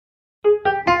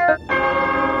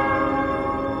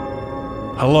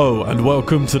Hello and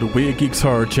welcome to the Weird Geeks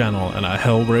Horror Channel and our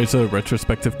Hellraiser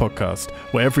retrospective podcast,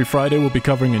 where every Friday we'll be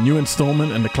covering a new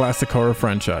installment in the classic horror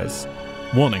franchise.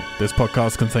 Warning, this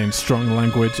podcast contains strong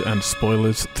language and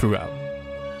spoilers throughout.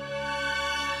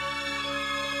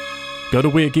 Go to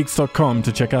WeirdGeeks.com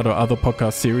to check out our other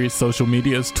podcast series, social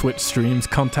medias, Twitch streams,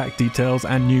 contact details,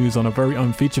 and news on our very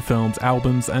own feature films,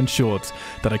 albums, and shorts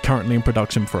that are currently in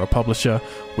production for our publisher,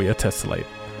 Weird Tessellate.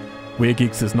 Weird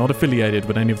Geeks is not affiliated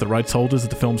with any of the rights holders of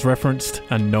the films referenced,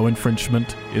 and no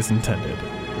infringement is intended.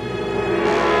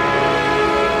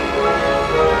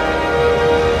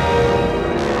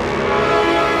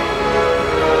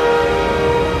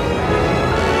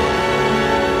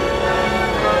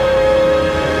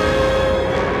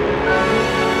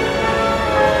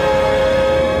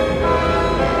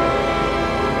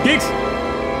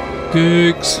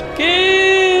 Geeks! Geeks!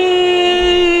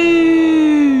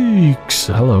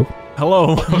 Hello.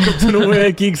 Hello, welcome to the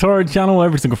Weird Geeks Horror Channel.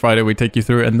 Every single Friday we take you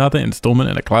through another installment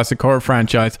in a classic horror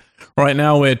franchise. Right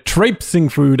now we're traipsing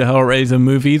through the Hellraiser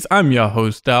movies. I'm your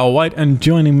host, Al White, and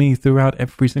joining me throughout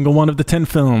every single one of the 10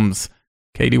 films,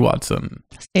 Katie Watson.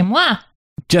 C'est moi.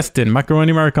 Justin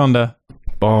Macaroni Mariconda.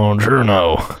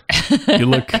 Buongiorno. You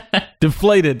look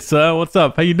deflated, sir. What's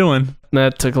up? How you doing?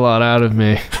 That took a lot out of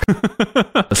me.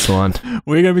 This one.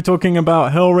 We're going to be talking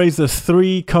about Hellraiser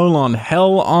 3: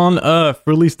 Hell on Earth,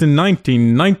 released in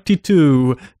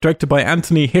 1992, directed by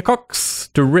Anthony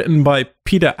Hickox, written by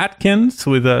Peter Atkins,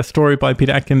 with a story by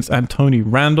Peter Atkins and Tony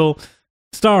Randall,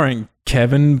 starring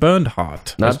Kevin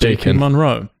Bernhardt Not as J.P. Bacon.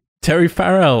 Monroe, Terry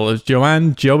Farrell as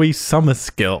Joanne Joey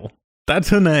Summerskill. That's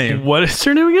her name. What is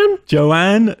her name again?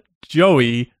 Joanne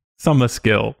Joey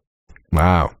Summerskill.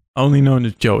 Wow. Only known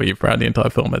as Joey throughout the entire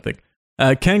film, I think.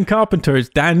 Ken Carpenter as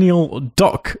Daniel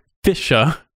Doc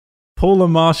Fisher, Paula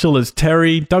Marshall as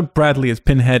Terry, Doug Bradley as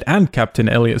Pinhead and Captain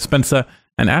Elliot Spencer,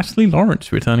 and Ashley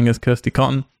Lawrence returning as Kirsty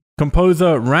Cotton.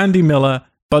 Composer Randy Miller,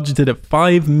 budgeted at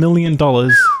 $5 million,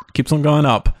 keeps on going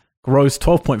up, grossed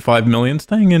 $12.5 million,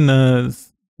 staying in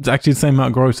it's actually the same amount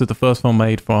of gross as the first film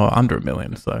made for under $1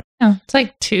 million. So Oh, it's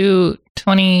like 2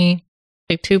 point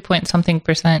something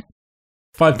percent.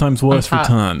 5 times worse On top.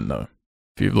 return, though.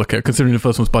 If you look at, considering the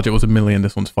first one's budget was $1 million,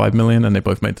 this one's $5 million, and they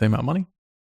both made the same amount of money.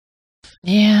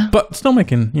 Yeah. But still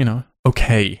making,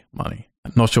 okay money.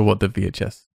 I'm not sure what the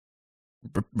VHS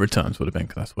returns would have been,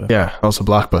 because that's where. Yeah, also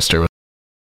Blockbuster.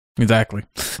 Exactly.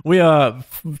 We are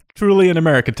truly in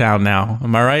America town now.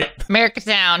 Am I right? America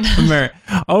Town.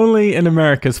 Only in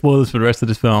America. Spoilers for the rest of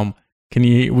this film.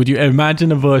 Would you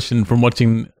imagine a version from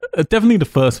watching definitely the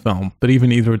first film, but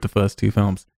even either of the first 2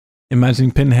 films?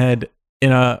 Imagining Pinhead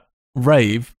in a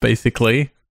rave,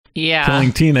 basically, Yeah.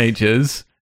 killing teenagers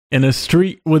in a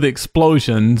street with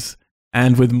explosions,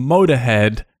 and with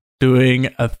Motorhead doing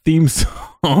a theme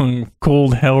song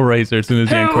called Hellraiser as soon as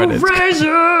the end credits.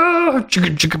 Hellraiser!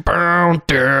 Chicka chicka bow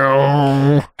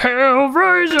down.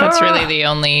 Hellraiser! That's really the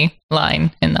only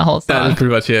line in the whole That song. is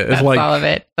pretty much it. It's That's like all of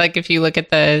it. Like if you look at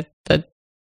the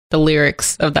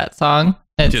lyrics of that song,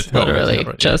 it's Just literally Hellraiser,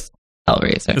 right? just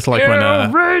Hellraiser. it's like when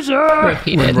Hellraiser!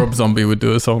 Repeated. Rob Zombie would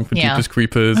do a song for Yeah. Jeepers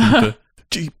Creepers. And the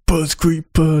Jeepers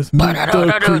Creepers. meet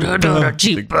the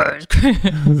Jeepers. Creeper.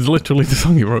 It's literally the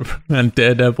song he wrote. And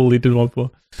Daredevil, he did one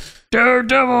for.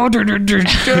 Daredevil!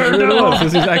 Daredevil!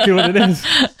 That's exactly what it is.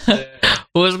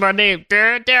 What was my name?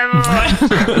 Daredevil.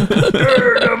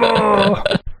 Daredevil!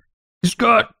 He's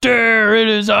got dare in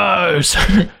his eyes.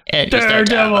 And just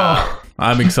Daredevil!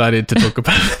 I'm excited to talk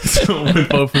about this with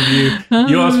both of you.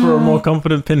 You asked for a more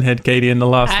confident Pinhead, Katie, in the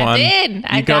last I one. did.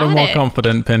 I You got a got more it.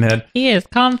 confident Pinhead. He is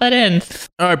confident.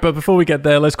 All right, but before we get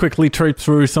there, let's quickly traipse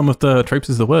through some of the... Traipse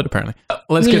is the word, apparently.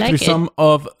 Let's We get like through it. some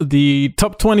of the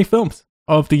top 20 films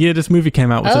of the year this movie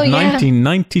came out, which Oh, was yeah.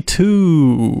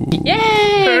 1992.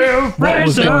 Yay! What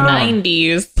was the going on?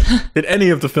 90s. Did any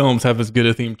of the films have as good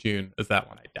a theme tune as that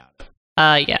one? I doubt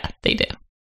it. Yeah, they do.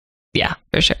 Yeah,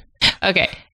 for sure. Okay,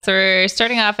 so we're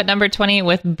starting off at number 20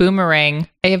 with Boomerang.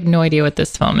 I have no idea what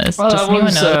this film is. Well, Does that anyone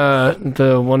was know?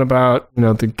 the one about,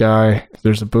 the guy.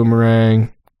 There's a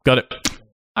boomerang. Got it.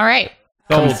 All right.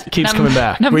 Keeps coming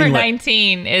back. Number Greenlit.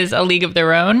 19 is A League of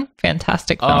Their Own.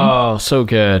 Fantastic film. Oh, so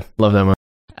good. Love that one.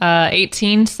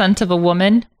 18, Scent of a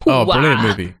Woman. Oh, Hoo-wah. brilliant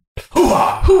movie.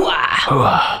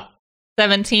 Hoo-wah.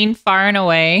 17, Far and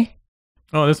Away.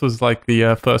 Oh, this was like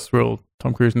the first real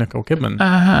Tom Cruise, Nicole Kidman.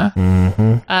 Uh-huh.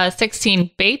 Mm-hmm.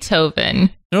 16, Beethoven.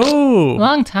 Oh,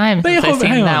 Long time since I've Beethoven, seen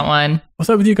hang that on. one. what's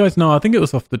that with you guys? No, I think it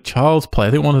was off the Child's Play.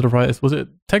 I think one of the writers, was it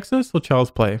Texas or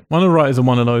Child's Play? One of the writers of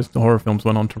one of those horror films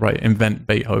went on to write Invent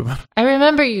Beethoven. I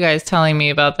remember you guys telling me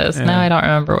about this. Yeah. Now I don't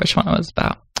remember which one it was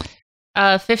about.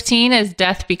 15 is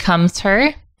Death Becomes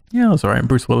Her. Yeah, that's all right.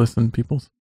 Bruce Willis and Peoples.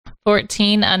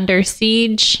 14, Under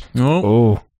Siege. Oh,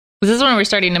 Oh, This is when we're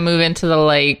starting to move into the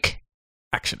like,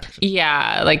 action.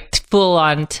 yeah, like full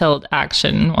on tilt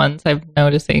action ones I'm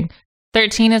noticing.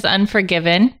 13 is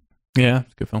Unforgiven. Yeah,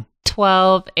 it's a good film.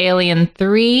 12, Alien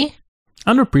 3.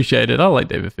 Underappreciated. I like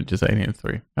David Fincher's Alien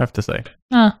 3, I have to say.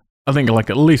 Huh. I think like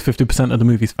at least 50% of the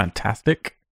movie's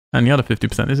fantastic, and the other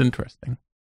 50% is interesting.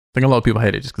 I think a lot of people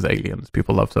hate it just because aliens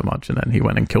people love so much, and then he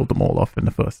went and killed them all off in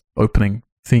the first opening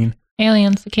scene.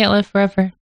 Aliens, they can't live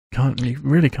forever. You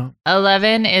really can't.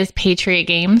 11 is Patriot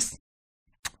Games.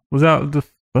 Was that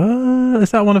the...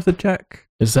 is that one of the Jack?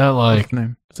 is that What's like his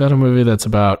name? is that a movie that's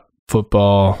about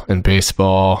football and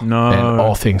baseball No. and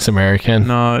all things American?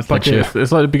 No, it's like Gotcha.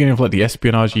 it's like the beginning of like the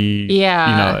espionage. Yeah.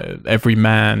 You know, every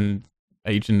man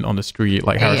agent on the street,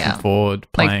 like Harrison Yeah. Ford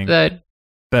playing. Like the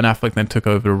Ben Affleck then took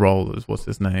over the role as what's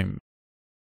his name?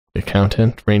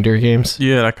 Accountant, reindeer games.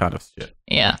 Yeah, that kind of shit.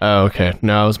 yeah. Oh, okay.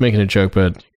 No, I was making a joke,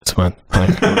 but it's fun. Like,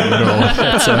 so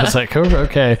I was like, oh,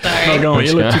 okay. Sorry. No, go on.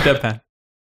 You look Yeah. too deadpan.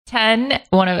 10,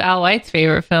 one of Al White's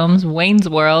favorite films, Wayne's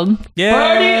World.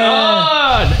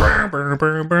 Yeah.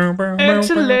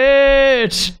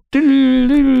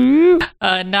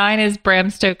 Excellent. 9 is Bram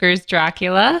Stoker's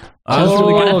Dracula. Oh, that's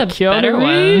really good. One of the better Keanu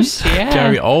ones. Reeves? Yeah.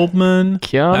 Gary Oldman,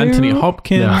 Keanu? Anthony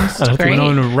Hopkins, No, I don't think-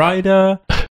 Winona Ryder,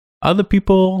 other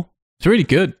people. It's really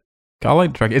good. I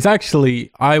like Dracula. It's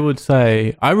actually, I would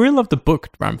say, I really love the book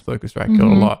Bram Stoker's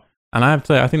Dracula a Mhm. lot. And I have to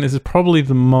say, I think this is probably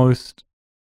the most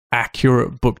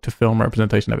accurate book to film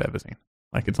representation I've ever seen.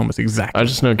 Like, it's almost exactly. I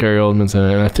just know Gary Oldman's in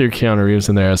it, and I threw Keanu Reeves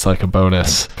in there as like a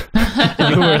bonus.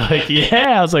 You were like,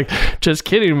 yeah. I was like, just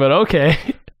kidding, but okay.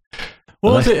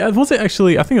 What was it? Was it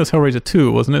actually? I think it was Hellraiser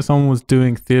 2, wasn't it? Someone was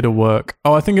doing theater work.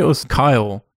 Oh, I think it was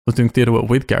Kyle was doing theater work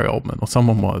with Gary Oldman, or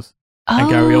someone was. And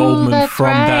Gary Oldman that's from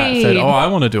that said, right. "Oh, I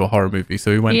want to do a horror movie,"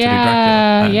 so he went to do Yeah,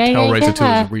 Dracula. And yeah, Hellraiser 2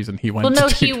 yeah. was the reason he went. Well, no,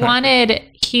 to do he Dracula.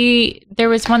 wanted, there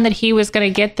was one that he was going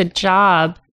to get the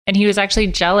job, and he was actually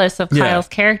jealous of Yeah. Kyle's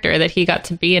character that he got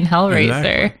to be in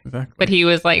Hellraiser. Exactly. But he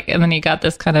was like, and then he got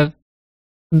this kind of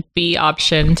B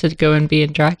option to go and be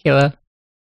in Dracula.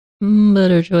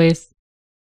 Better choice.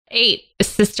 8,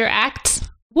 Sister Act.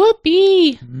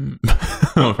 Whoopee.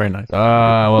 Oh, very nice.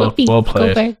 Well Whoopee. well Go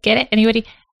played. Bear. Get it? Anybody?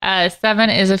 7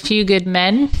 is A Few Good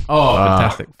Men. Oh,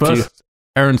 fantastic! First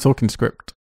Aaron Sorkin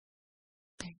script.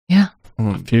 Yeah.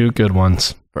 A few good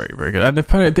ones. Very, very good. And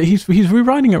apparently he's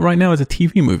rewriting it right now as a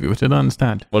TV movie, which I don't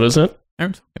understand. What is it?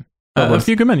 Aaron Sorkin. Oh, A what's-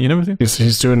 Few Good Men. You never seen?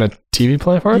 He's doing a TV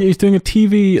play for Yeah, it? he's doing a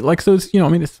TV like so. It's, I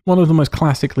mean, it's one of the most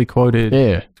classically quoted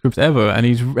Yeah. scripts ever,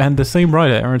 and the same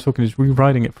writer, Aaron Sorkin, is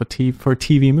rewriting it for a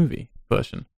TV movie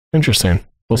version. Interesting.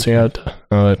 We'll see how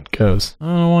it goes. I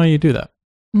don't know why you do that.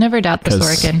 Never doubt the 'Cause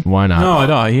Sorkin. why not? No, I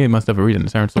don't. He must have a reason.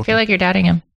 It's Aaron Sorkin. I feel like you're doubting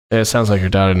him. It sounds like you're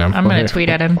doubting him. I'm going to tweet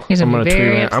at him. He's going to be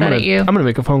very upset at you. I'm gonna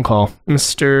make a phone call,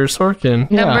 Mr. Sorkin.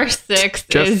 Yeah. Number 6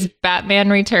 Just- is Batman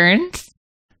Returns.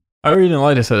 I really didn't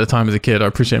like this at the time as a kid. I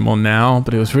appreciate it more now,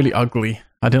 but it was really ugly.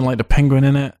 I didn't like the penguin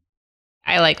in it.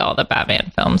 I like all the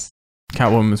Batman films.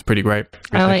 Catwoman was pretty great.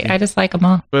 I just like them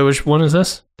all. Wait, which one is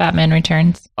this? Batman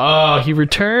Returns. Oh, he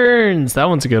returns. That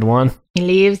one's a good one. He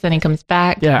leaves, then he comes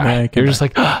back. Yeah, Yeah, he came you're just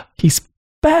like, he's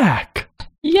back.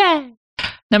 Yeah.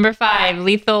 Number 5,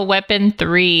 Lethal Weapon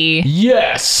 3.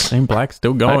 Yes. Shane Black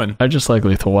still going. I just like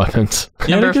Lethal Weapons.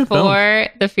 Yeah, Number they're good 4,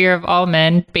 The Fear of All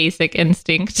Men, Basic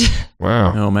Instinct.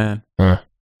 Wow. films. Oh man.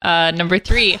 Number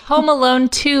 3, Home Alone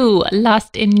 2,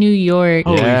 Lost in New York.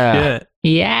 Holy Yeah. shit.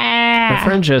 Yeah. My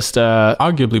friend just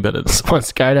Arguably better than. went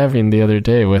skydiving the other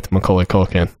day with Macaulay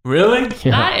Culkin. Really?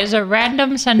 Yeah. That is a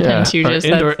random sentence you Or just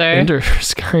indoor, said, sir. Indoor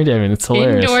skydiving. It's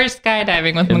hilarious. Indoor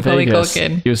skydiving with In Macaulay Vegas.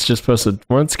 Culkin. He was just posted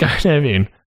one skydiving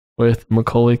with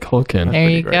Macaulay Culkin. There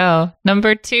pretty you great. go.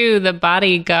 Number 2, The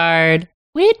Bodyguard. That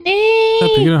big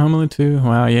Whitney. in Home Alone 2?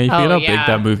 Wow, yeah, you forget how big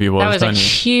that movie was, That was a don't you?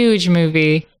 huge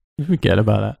movie. You forget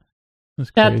about that.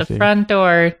 That's At crazy. the front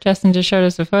door, Justin just showed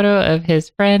us a photo of his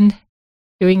friend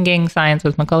doing gang signs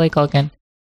with Macaulay Culkin.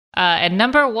 And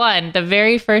number 1, the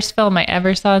very first film I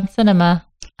ever saw in cinema,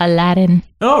 Aladdin.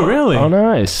 Oh, really? Oh,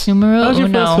 nice. Numero That was your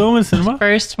uno. first film in cinema?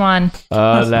 First one.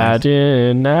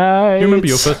 Aladdin Nights. You remember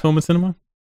your first film in cinema?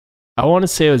 I want to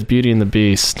say it was Beauty and the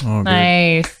Beast. Oh, good.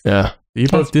 Nice. Yeah. You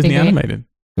both That's Disney big. animated.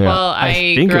 Yeah. Well, I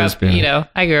think grew it was up, Beauty.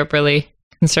 I grew up really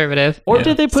conservative. Or Yeah.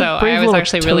 did they put So Brave I was Little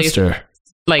actually really- Toaster?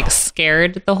 Like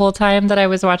scared the whole time that I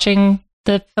was watching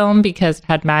the film because it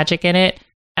had magic in it.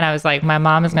 And I was like, my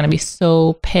mom is going to be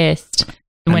so pissed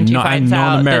when And she not- finds and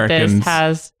out that this non-Americans.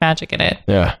 has magic in it.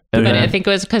 Yeah. And But Yeah. I think it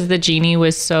was because the genie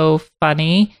was so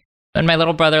funny, and my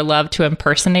little brother loved to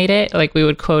impersonate it. Like we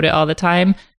would quote it all the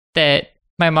time. That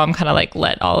my mom kind of like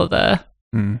let all of the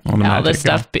On the all this magic,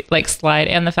 yeah. stuff like slide,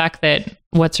 and the fact that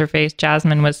what's her face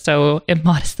Jasmine was so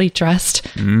immodestly dressed.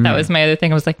 That was my other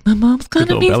thing. I was like, my mom's gonna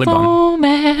little be belly button. so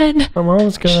mad. My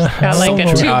mom's gonna Got like a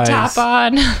True tube eyes. top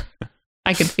on.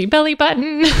 I could see belly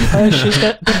button.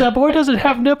 but that boy doesn't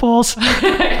have nipples. All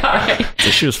right. So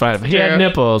she was fine. But he had True.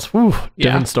 nipples. Whew, Yeah.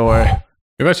 different story.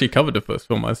 We've actually covered the first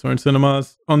film I saw in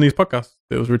cinemas on these podcasts.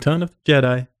 It was Return of the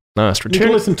Jedi. No, it's You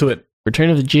can listen to it Return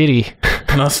of the Jedi.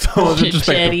 on our Star Wars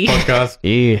Retrospective Jedi. podcast.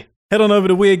 Yeah. Head on over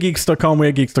to weirdgeeks.com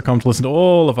to listen to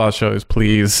all of our shows,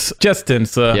 please. Justin,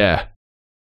 sir, Yeah.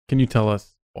 can you tell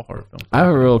us what horror film? I have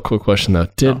a real quick question though.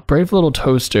 Did Oh. Brave Little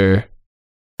Toaster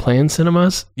play in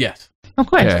cinemas? Yes. Of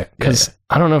course. Okay, because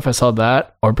I don't know if I saw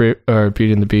that or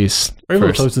Beauty and the Beast Brave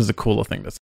Little first. Toaster is a cooler thing.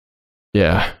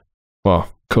 Yeah.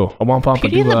 Well, cool.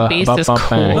 Beauty and the Beast is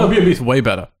cool. No, Beauty and the Beast is way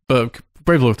better. But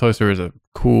Brave Little Toaster is a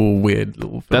cool, weird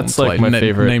little film. That's So, like my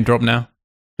favorite. Name drop now.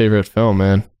 Favorite film,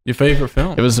 man. Your favorite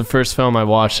film? It was the first film I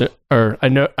watched.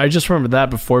 I just remember that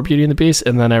before Beauty and the Beast,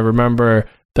 and then I remember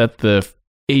that the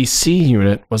AC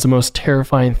unit was the most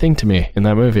terrifying thing to me in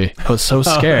that movie. I was so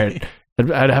scared.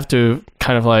 I'd have to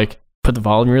kind of like put the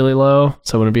volume really low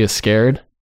so I wouldn't be as scared.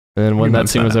 And then when You that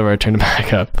scene was understand over, I turned it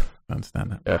back up. I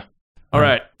understand that. Yeah. All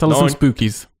right. Tell us some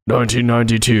spookies.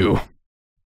 1992.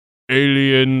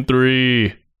 Alien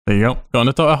 3. There you go.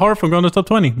 Going to a horror film going to top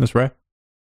 20. That's rare.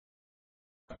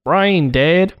 Brain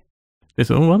Dead.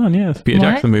 Well done, yeah. It's a Peter What?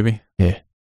 Jackson movie.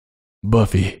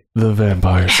 Buffy the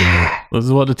Vampire Slayer. This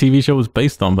is what the TV show was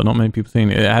based on, but not many people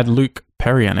seen it. It had Luke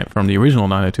Perry in it from the original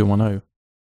 90210.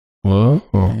 Whoa.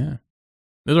 Yeah.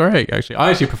 It was alright, actually.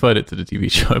 I actually preferred it to the TV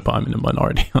show, but I'm in the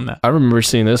minority on that. I remember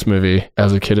seeing this movie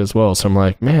as a kid as well. So I'm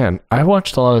like, man, I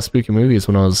watched a lot of spooky movies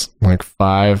when I was like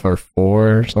 5 or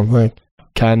 4 or something.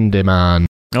 Candyman.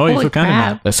 Oh, you Holy saw Candyman.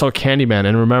 crap. I saw Candyman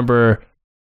and remember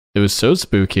it was so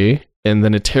spooky. And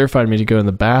then it terrified me to go in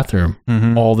the bathroom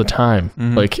Mm-hmm. all the time.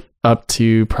 Mhm. Like up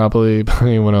to probably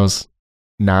when I was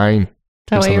 9.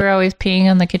 That way you were always peeing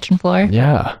on the kitchen floor.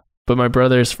 Yeah. But my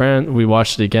brother's friend, we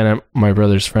watched it again at my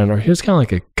brother's friend, or he was kind of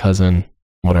like a cousin,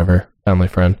 whatever, family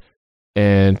friend.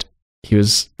 And he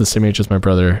was the same age as my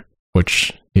brother,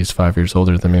 which he's 5 years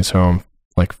older than me. So I'm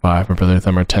like 5. My brother and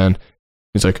them are 10.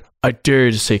 He's like, I dare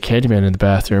you to say Candyman in the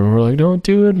bathroom. And we're like, don't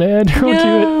do it, man. Don't do it.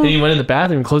 No. And he went in the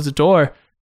bathroom and closed the door.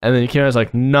 And then he came out and was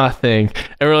like, nothing.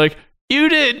 And we're like, you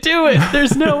didn't do it.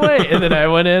 There's no way. And then I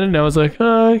went in and I was like,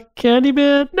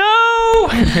 Candyman, no.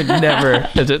 And I never,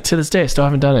 to this day, I still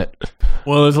haven't done it.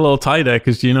 Well, there's a little tie there,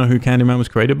 because do you know who Candyman was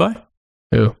created by?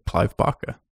 Who? Clive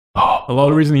Barker. Oh, A lot of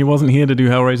the reason he wasn't here to do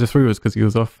Hellraiser 3 was because he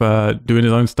was off doing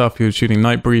his own stuff. He was shooting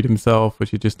Nightbreed himself,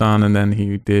 which he'd just done, and then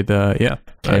he did,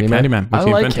 Candyman. I which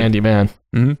he like invented.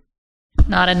 Candyman.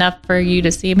 Not enough for you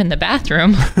to see him in the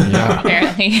bathroom, Yeah.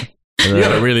 apparently. You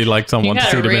gotta really like someone You to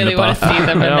see gotta them in the really wanna bathroom. see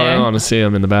them in I there. want to see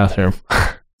him in the bathroom.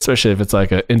 Especially if it's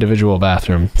like an individual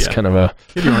bathroom. It's Yeah. kind of a,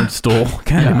 Get your own stall,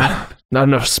 Candyman. not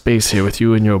enough space here with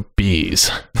you and your bees.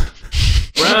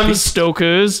 Bram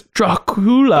Stoker's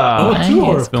Dracula. Oh, Nice. two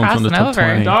horror films on the top Crossing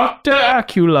over. 20. Dr.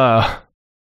 Acula.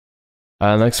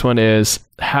 Next one is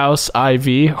House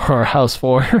IV or House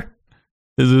 4.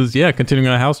 This is, continuing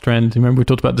our house trend. Remember we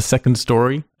talked about the second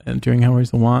story during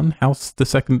Hellraiser 1? House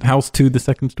 2, the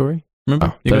second story?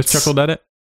 Remember? Oh, You guys that's- chuckled at it?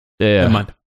 Yeah. Never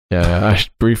mind. Yeah, I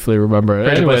briefly remember it.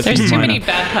 Great Anyways, advice. There's too Minor. many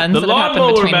bad puns the that have happened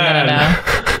lawnmower between then and now.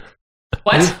 man.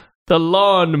 What? The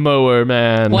lawnmower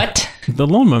man. What? The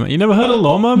Lawnmower Man. You never heard of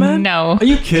Lawnmower Man? No. Are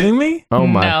you kidding me? Oh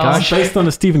my No. It's gosh. based on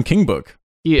a Stephen King book.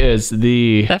 He is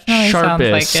the Definitely sounds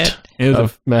like sharpest it. It was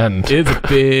of men. It's a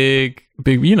big,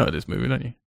 you know this movie, don't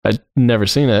you? I've never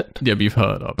seen it. Yeah, but you've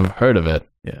heard of it. I've heard of it.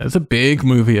 Yeah, it's a big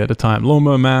movie at the time.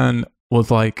 Lawnmower Man was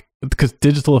like, because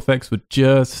digital effects were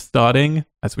just starting,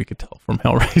 as we could tell from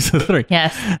Hellraiser 3.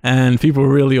 Yes. And people were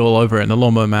really all over it. And the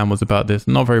Lawnmower Man was about this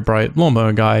not very bright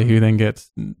lawnmower guy who then gets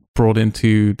brought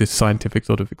into this scientific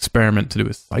sort of experiment to do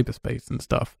with cyberspace and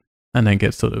stuff. And then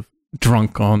gets sort of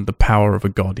drunk on the power of a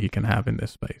god he can have in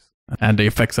this space. And the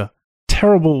effects are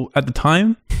terrible at the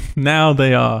time. Now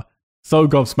they are so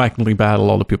gobsmackingly bad. A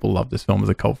lot of people love this film as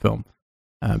a cult film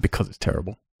because it's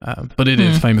terrible. But it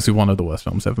is famously one of the worst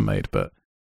films ever made. But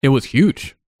it was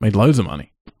huge. Made loads of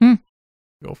money.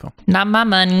 Your film. Not my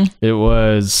money. It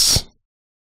was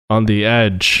on the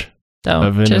edge Don't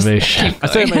of just innovation. keep I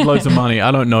say it going. made loads of money. I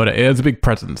don't know that. It was a big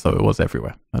presence, so it was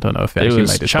everywhere. I don't know if it It actually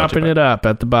was made its chopping budget it up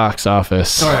at the box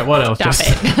office. back. All right, what else? Stop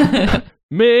it.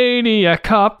 Maniac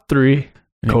Cop 3,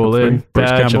 colon, Bruce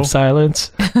badge Campbell. of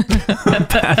silence.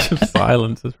 Badge of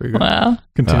Silence is pretty good. Wow.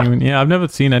 Continuing. Yeah, I've never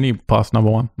seen any past number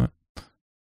one. No.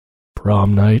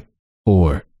 Prom Night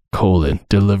 4, colon,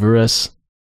 deliver us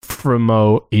from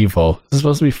evil. Is it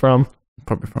supposed to be from?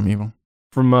 Probably From Evil.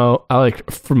 I like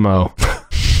Fremo.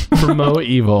 Fremo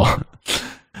Evil.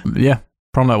 Yeah.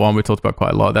 Prom Night 1 we talked about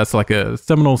quite a lot. That's like a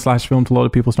seminal slash film to a lot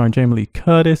of people, starring Jamie Lee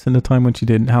Curtis in the time when she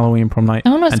did Halloween, Prom Night,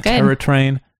 That one was and good. Terror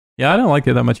Train. Yeah, I don't like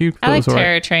it that much. You I thought it like was all right?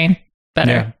 Terror Train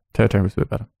better. Yeah, Terror Train was a bit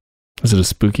better. Is it a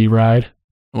spooky ride?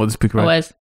 Well, the spooky It ride.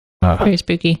 was very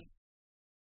spooky.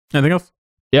 Anything else?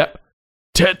 Yeah.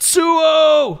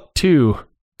 Tetsuo 2,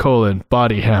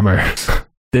 Body Hammer.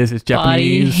 This is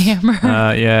Body Japanese.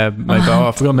 Hammer. Yeah, I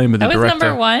forgot the name of the That was director.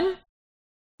 number 1.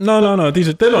 No. They're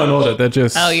not in order. They're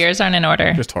just Yours aren't in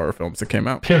order. just horror films that came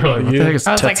out. What the heck is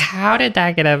I was like, how did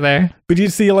that get up there? But you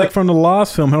see, like from the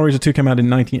last film, Hellraiser 2 came out in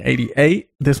 1988.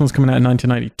 This one's coming out in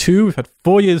 1992. We've had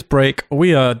 4 years break.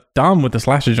 We are done with the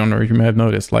slasher genre, if you may have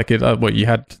noticed. Like you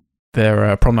had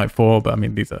their Prom Night 4, but I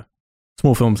mean, these are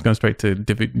small films going straight to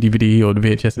DVD or the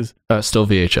VHSs. Still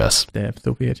VHS. They're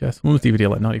still VHS. When was DVD?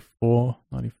 Like 94,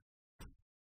 90,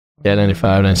 Yeah,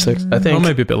 95, 96. I or think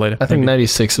maybe a bit later. I think Maybe.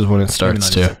 96 is when it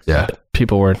starts too. 96. Yeah.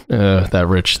 People weren't that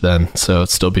rich then, so it'd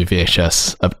still be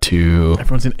VHS up to...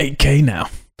 Everyone's in 8K now.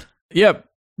 Yeah,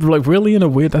 like really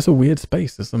that's a weird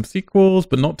space. There's some sequels,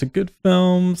 but not to good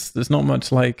films. There's not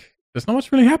much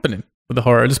really happening with the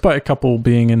horror, despite a couple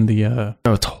being in the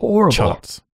No, it's horrible.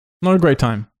 charts. Not a great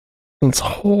time. It's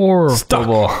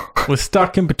horrible. We're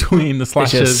stuck in between the They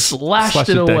slashers. just slashed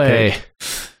slasher it away. decade.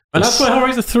 And that's where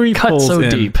Hellraiser 3 Cut falls so in.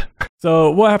 deep.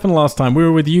 So what happened last time? We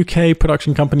were with UK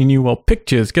production company New World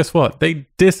Pictures. Guess what? They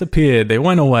disappeared. They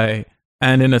went away.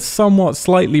 And in a somewhat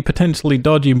slightly potentially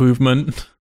dodgy movement,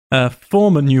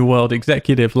 former New World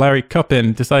executive Larry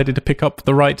Cuppin decided to pick up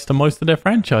the rights to most of their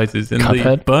franchises in the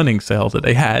Cuphead? burning sale that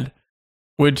they had.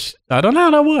 Which, I don't know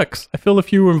how that works. I feel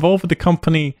if you were involved with the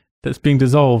company that's being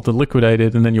dissolved or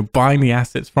liquidated and then you're buying the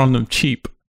assets from them cheap,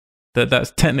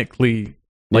 that's technically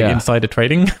like Yeah. insider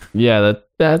trading. Yeah,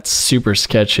 that's super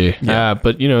sketchy. Yeah.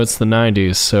 But it's the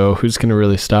 90s, so who's going to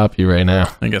really stop you right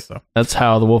now? I guess so. That's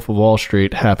how the Wolf of Wall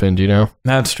Street happened,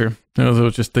 That's true. It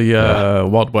was just the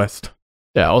Wild West.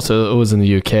 Yeah, also it was in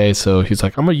the UK, so he's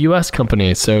like, I'm a US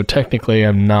company, so technically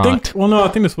I'm not. I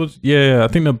think this was, I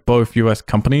think they're both US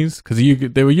companies because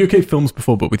they were UK films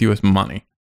before, but with US money.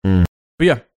 Mm. But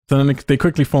yeah, so then they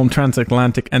quickly formed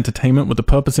Transatlantic Entertainment with the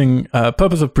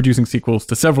purpose of producing sequels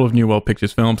to several of New World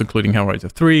Pictures films, including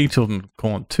Hellraiser 3, Children of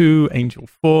Corn 2, Angel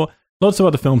 4, lots of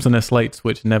other films in their slates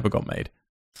which never got made.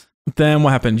 Then what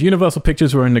happened? Universal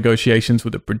Pictures were in negotiations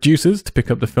with the producers to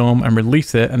pick up the film and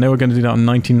release it, and they were going to do that on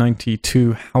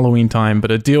 1992 Halloween time,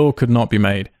 but a deal could not be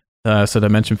made. So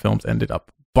Dimension Films ended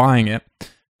up buying it.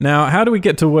 Now, how do we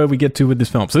get to where we get to with this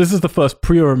film? So this is the first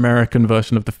pure American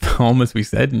version of the film, as we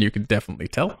said, and you can definitely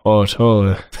tell. Oh,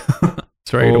 totally.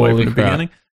 Straight away Holy from the crap. beginning.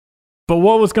 But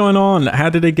what was going on? How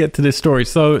did they get to this story?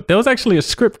 So there was actually a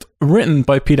script written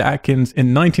by Peter Atkins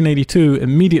in 1982,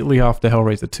 immediately after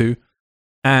Hellraiser 2.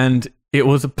 And it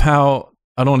was about,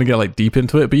 I don't want to get like deep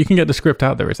into it, but you can get the script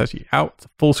out there. It's actually out, it's a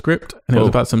full script. And it was Oh.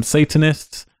 about some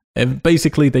Satanists. And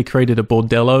basically, they created a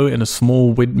bordello in a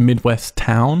small Midwest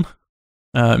town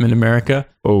in America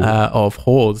Oh, of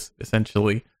whores,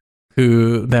 essentially,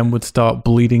 who then would start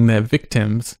bleeding their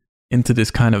victims into this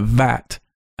kind of vat.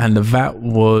 And the vat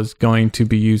was going to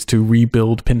be used to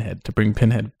rebuild Pinhead, to bring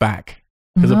Pinhead back.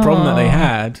 Because the problem that they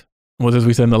had was, as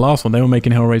we said in the last one, they were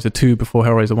making Hellraiser 2 before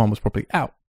Hellraiser 1 was properly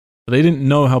out. So they didn't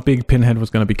know how big Pinhead was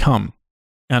going to become.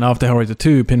 And after Hellraiser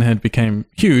 2, Pinhead became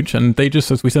huge, and they just,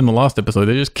 as we said in the last episode,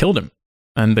 they just killed him.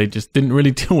 And they just didn't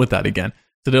really deal with that again.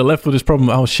 So they're left with this problem,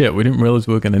 oh shit, we didn't realize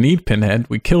we were going to need Pinhead.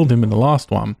 We killed him in the last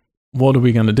one. What are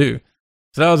we going to do?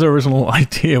 So that was their original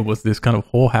idea, was this kind of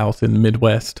whorehouse in the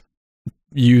Midwest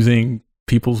using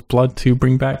people's blood to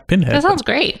bring back Pinhead. That sounds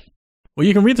great. Well,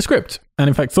 you can read the script. And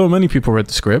in fact, so many people read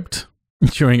the script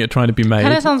during it trying to be made.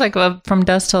 Kind of sounds like From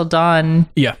Dusk Till Dawn,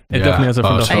 Yeah, it Yeah. definitely has a Oh,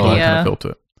 From Dusk Till Dawn totally. kind of feel to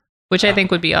it. which I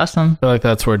think would be awesome. I feel like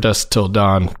that's where Dusk Till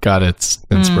Dawn got its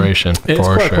inspiration, It's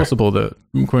for quite sure. possible that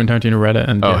Quentin Tarantino read it.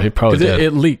 And, Oh, he probably 'cause did.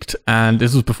 It leaked, and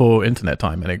this was before internet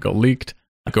time, and it got leaked.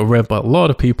 It got read by a lot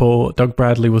of people. Doug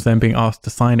Bradley was then being asked to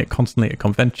sign it constantly at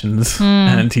conventions,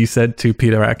 and he said to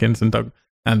Peter Atkins and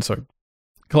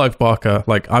Clive Barker,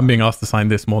 like, I'm being asked to sign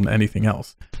this more than anything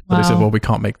else. But they said, Wow. well, we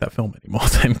can't make that film anymore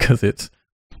then because it's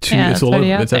too, Yeah, it's it's all over,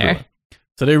 already out it's there. everywhere.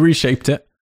 So they reshaped it.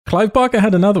 Clive Barker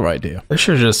had another idea. They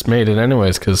should have just made it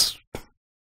anyways, because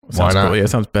why Sounds not? cool. Yeah, it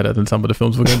sounds better than some of the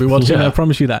films we're going to be watching. Yeah. I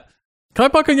promise you that.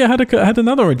 Clive Barker had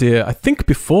another idea, I think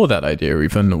before that idea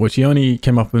even, which he only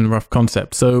came up with a rough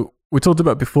concept. So we talked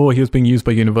about before, he was being used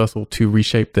by Universal to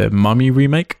reshape their Mummy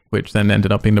remake, which then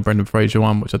ended up being the Brendan Fraser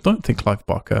one, which I don't think Clive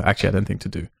Barker actually had anything to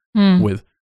do with.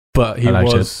 But he I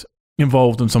liked was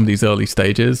involved in some of these early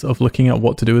stages of looking at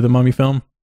what to do with the Mummy film.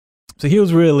 So he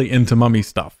was really into mummy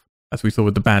stuff, as we saw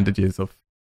with the bandages of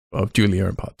Julia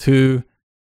in part 2.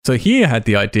 So he had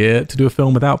the idea to do a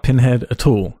film without Pinhead at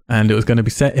all, and it was going to be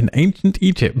set in ancient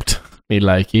Egypt. Me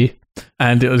likey.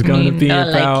 And it was going to be not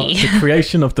about likey. the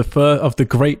creation of the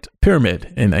Great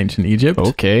Pyramid in ancient Egypt,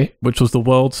 Okay. which was the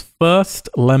world's first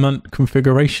lemon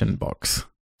configuration box.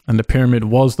 And the pyramid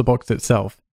was the box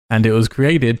itself. And it was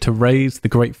created to raise the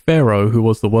great pharaoh, who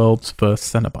was the world's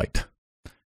first Cenobite.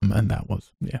 And that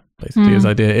was, basically his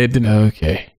idea. It didn't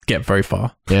Okay. get very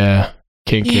far. Yeah.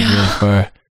 Can't get really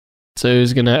far. So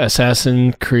he's going to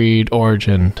Assassin's Creed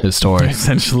origin his story.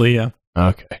 Essentially, yeah.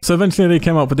 Okay. So eventually they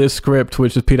came up with this script,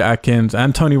 which is Peter Atkins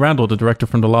and Tony Randall, the director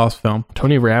from the last film.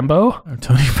 Tony Rambo?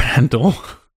 Tony Randall.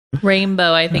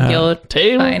 Rainbow, I think you'll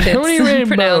find Tony it's Rainbow.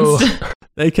 pronounced.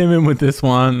 They came in with this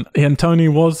one, and Tony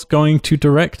was going to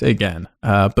direct again,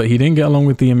 but he didn't get along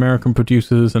with the American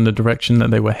producers and the direction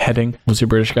that they were heading. Was he a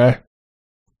British guy?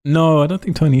 No, I don't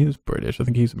think Tony is British. I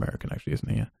think he's American, actually, isn't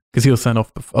he? Yeah, because he was sent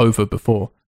off over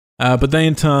before. But they,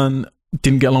 in turn,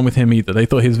 didn't get along with him either. They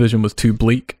thought his vision was too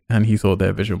bleak, and he thought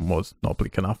their vision was not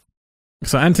bleak enough.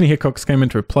 So Anthony Hickox came in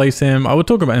to replace him. I would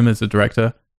talk about him as a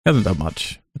director. He hasn't done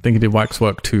much. I think he did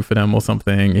Waxwork 2 for them or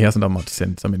something. He hasn't done much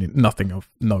since. I mean, nothing of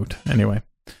note, anyway.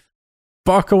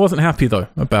 Barker wasn't happy, though,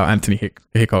 about Anthony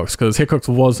Hickox, because Hickox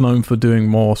was known for doing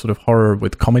more sort of horror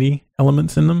with comedy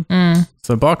elements in them.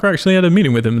 So Barker actually had a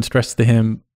meeting with him and stressed to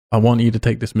him, I want you to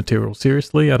take this material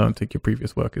seriously. I don't think your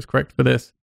previous work is correct for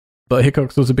this. But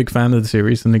Hickox was a big fan of the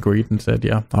series and agreed and said,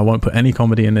 yeah, I won't put any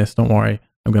comedy in this. Don't worry.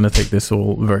 I'm going to take this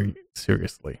all very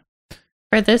seriously.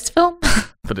 For this film?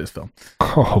 For this film.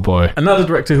 Oh, boy. Another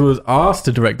director who was asked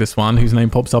to direct this one, whose name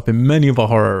pops up in many of our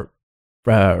horror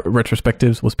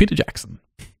retrospectives, was Peter Jackson.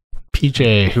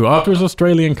 PJ. Who, after his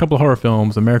Australian couple of horror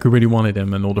films, America really wanted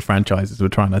him and all the franchises were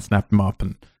trying to snap him up.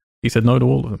 And he said no to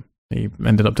all of them. He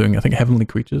ended up doing, I think, Heavenly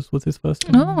Creatures was his first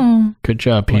one. Oh. Good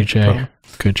job, PJ.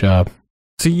 Good job.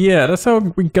 So yeah, that's how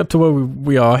we got to where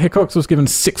we are. Hickox was given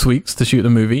 6 weeks to shoot the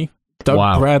movie.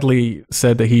 Doug Bradley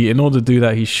said that in order to do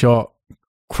that, he shot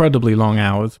incredibly long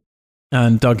hours.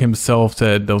 And Doug himself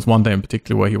said there was one day in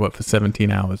particular where he worked for 17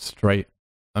 hours straight.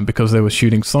 And because they were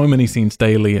shooting so many scenes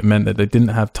daily, it meant that they didn't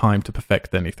have time to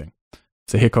perfect anything.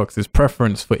 So Hickox's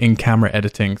preference for in-camera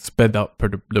editing sped up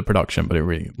the production, but it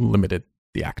really limited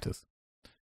the actors.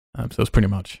 So it's pretty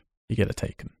much, you get a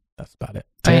take, and that's about it.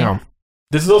 Damn.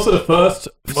 This is also the first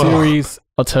series.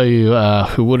 I'll tell you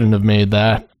who wouldn't have made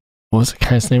that. What was the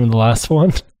guy's name in the last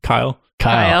one? Kyle.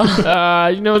 It's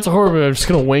a horror movie. I'm just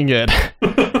going to wing it.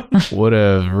 Would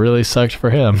have really sucked for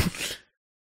him.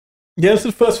 Yeah, this is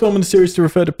the first film in the series to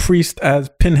refer to Priest as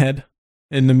Pinhead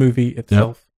in the movie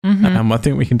itself. Yep. Mm-hmm. I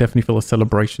think we can definitely feel a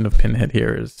celebration of Pinhead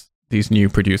here as these new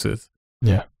producers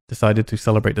decided to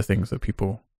celebrate the things that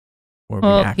people were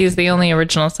reacting. He's the only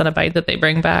original Cenobite that they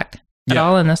bring back at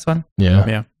all in this one.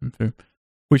 Yeah.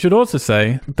 We should also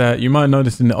say that you might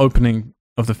notice in the opening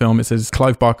of the film, it says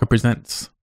Clive Barker presents.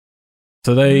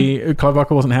 So Clive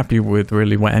Barker wasn't happy with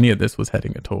really where any of this was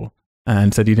heading at all,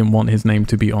 and said he didn't want his name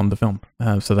to be on the film.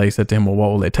 So they said to him, well,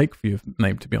 what will it take for your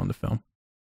name to be on the film?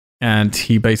 And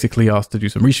he basically asked to do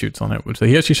some reshoots on it, so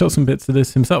he actually shot some bits of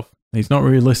this himself. He's not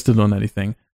really listed on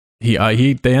anything. They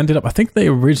ended up, I think they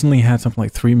originally had something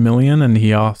like 3 million, and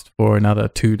he asked for another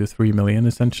 2 to 3 million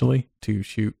essentially to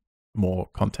shoot more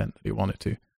content that he wanted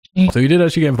to. So he did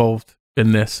actually get involved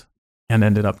in this and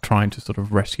ended up trying to sort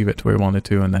of rescue it to where he wanted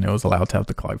to, and then it was allowed to have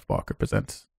the Clive Barker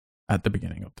presents at the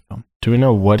beginning of the film. Do we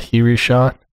know what he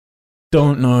reshot?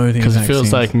 Don't know. Because it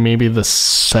feels like maybe the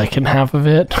second half of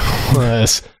it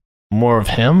was more of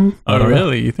him. Oh,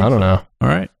 really? You think I don't know. All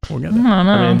right, we'll get I there. don't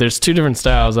know. I mean, there's two different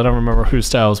styles. I don't remember whose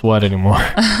style is what anymore.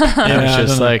 Yeah, It's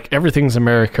just like everything's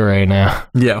America right now.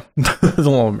 Yeah, there's a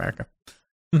lot of America.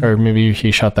 Or maybe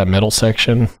he shot that middle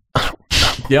section.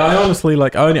 Yeah, I honestly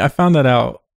I found that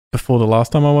out before the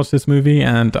last time I watched this movie,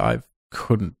 and I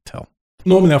couldn't tell.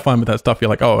 Normally, I find with that stuff, you're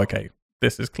like, oh, okay,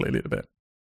 this is clearly the bit.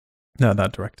 No,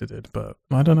 that director did, but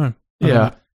I don't know.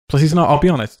 Yeah. Plus, he's not. I'll be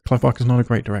honest, Clive Barker's not a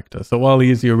great director. So while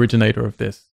he is the originator of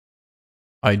this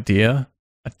idea,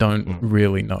 I don't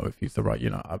really know if he's the right,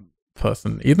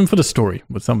 person, even for the story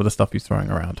with some of the stuff he's throwing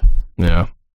around. Yeah.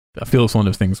 I feel it's one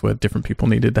of those things where different people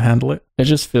needed to handle it. It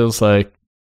just feels like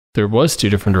there was two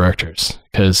different directors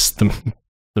because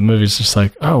the movie's just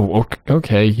like, oh,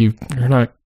 okay, you're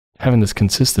not having this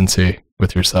consistency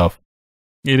with yourself.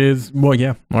 It is, well,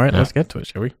 yeah. All right, let's get to it,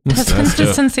 shall we? Has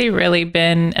consistency really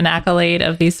been an accolade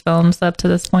of these films up to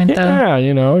this point, though? Yeah,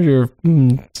 you're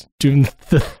doing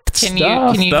the Can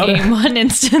you name one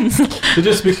instance? So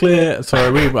just to be clear,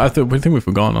 sorry, we think we've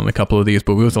forgotten on a couple of these,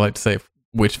 but we also like to say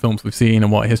which films we've seen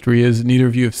and what history is. Neither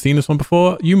of you have seen this one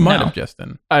before. You might No. have,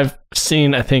 Justin. I've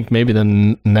seen, I think, maybe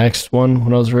the next one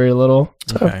when I was very little.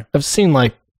 So Okay. I've seen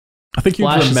like, I think you'd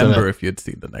Flashes of remember it. if you'd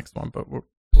seen the next one, but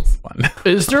it's fine.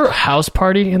 is there a house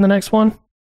party in the next one?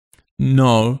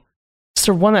 No, Is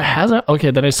there one that hasn't?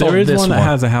 Okay, then I saw there is this one that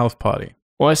has a house party.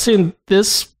 Well, I seen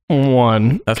this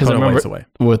one That's because I quite a ways remember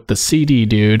away. with the CD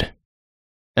dude,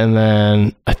 and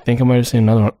then I think I might have seen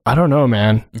another one. I don't know,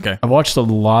 man. Okay. I watched a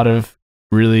lot of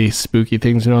really spooky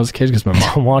things when I was a kid because my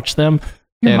mom watched them.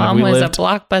 Your And mom we was lived- a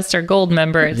Blockbuster Gold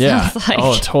member. It Yeah. sounds like.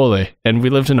 Oh, totally. And we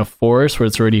lived in a forest where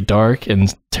it's already dark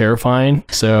and terrifying.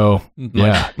 So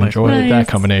yeah, Nice. enjoyed that Nice.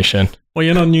 combination. Well,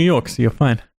 you're not in New York, so you're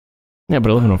fine. Yeah,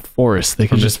 but I live in a forest. They could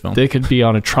From this just film. they could be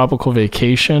on a tropical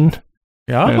vacation.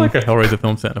 Yeah, I'd Yeah. like a Hellraiser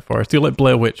film set in a forest. Do like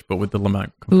Blair Witch, but with the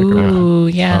Lamont configuration. Ooh,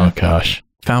 yeah. Oh gosh.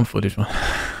 Found footage one.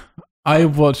 I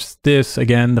watched this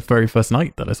again the very first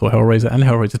night that I saw Hellraiser and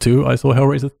Hellraiser 2. I saw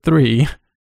Hellraiser 3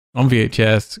 on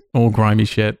VHS, all grimy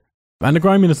shit. And the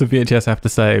griminess of VHS, I have to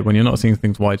say, when you're not seeing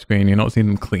things widescreen, you're not seeing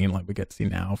them clean like we get to see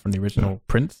now from the original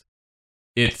prints,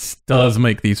 it does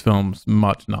make these films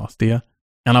much nastier.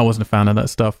 And I wasn't a fan of that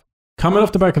stuff. Coming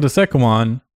off the back of the second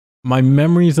one, my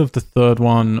memories of the third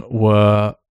one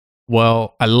were,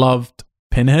 well, I loved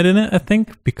Pinhead in it, I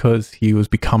think, because he was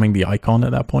becoming the icon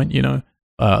at that point, you know.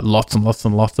 Lots and lots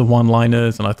and lots of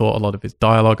one-liners, and I thought a lot of his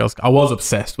dialogue. I was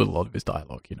obsessed with a lot of his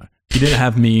dialogue. You know, he didn't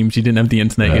have memes, he didn't have the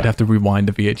internet. Yeah. You'd have to rewind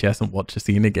the VHS and watch the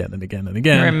scene again and again and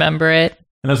again. Remember it.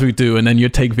 And that's what we do. And then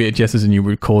you'd take VHSs and you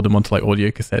record them onto like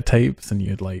audio cassette tapes, and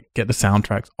you'd like get the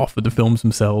soundtracks off of the films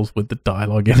themselves with the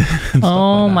dialogue in it. And stuff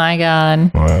Oh like that. my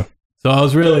God. Wow. So I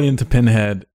was really into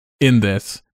Pinhead in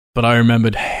this, but I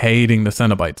remembered hating the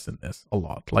Cenobites in this a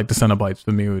lot. Like the Cenobites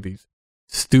for me were these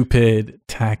stupid,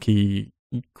 tacky,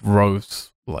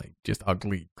 gross, like just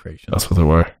ugly creations. That's what they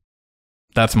were.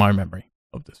 That's my memory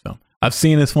of this film. I've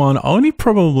seen this one only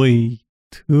probably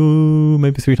 2,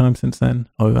 maybe 3 times since then.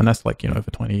 Oh, and that's like, you know,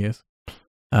 over 20 years.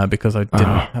 Because I didn't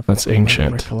have that's like,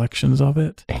 ancient. recollections of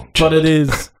it. Ancient. But it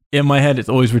is, in my head, it's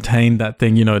always retained that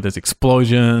thing, you know, there's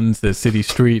explosions, there's city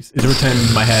streets. It's retained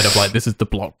in my head of like, this is the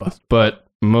blockbuster. But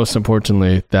most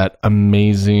importantly, that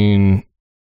amazing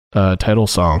title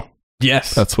song.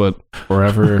 Yes. That's what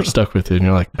forever stuck with you. And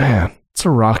you're like, man, it's a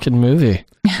rockin' movie.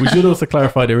 We should also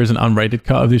clarify there is an unrated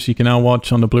cut of this you can now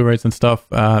watch on the Blu-rays and stuff.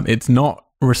 It's not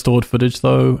restored footage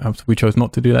though. We chose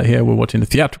not to do that here. We're watching the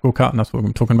theatrical cut, and that's what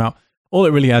we're talking about. All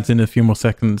it really adds in a few more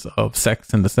seconds of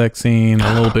sex in the sex scene,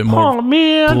 a little bit more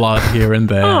man. blood here and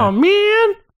there. Oh,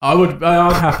 man.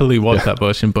 I'd happily watch that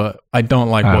version, but I don't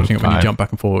like I'm watching it when you fine. jump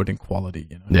back and forward in quality.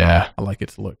 You know, Yeah. I like it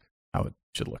to look how it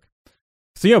should look.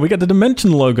 So yeah, we got the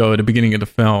Dimension logo at the beginning of the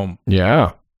film.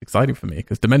 Yeah. Exciting for me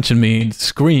because Dimension means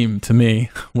Scream to me,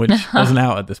 which wasn't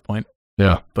out at this point.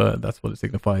 Yeah. But that's what it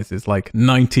signifies. Is like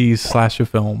 90s slasher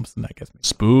films, and that gets me.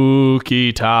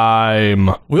 Spooky time.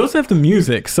 We also have the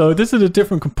music. So this is a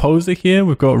different composer here.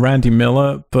 We've got Randy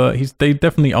Miller, but they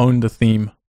definitely own the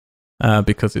theme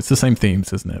because it's the same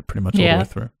themes, isn't it? Pretty much all the Yeah. way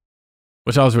through,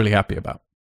 which I was really happy about.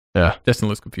 Yeah. Justin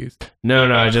looks confused.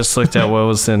 No, I just looked at what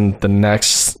was in the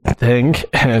next thing,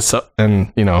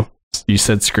 and you know, you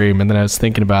said Scream, and then I was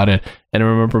thinking about it, and I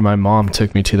remember my mom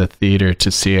took me to the theater to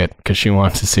see it because she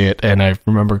wanted to see it, and I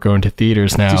remember going to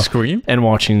theaters Do now you Scream? and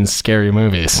watching scary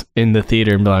movies in the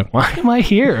theater and be like, why am I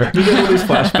here? You get all these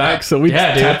flashbacks, so we're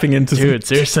Yeah, dude. tapping into Dude,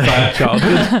 some seriously. bad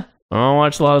childhood. I don't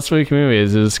watch a lot of spooky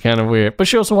movies. It was kind of weird, but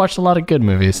she also watched a lot of good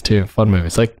movies too, fun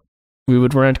movies. Like we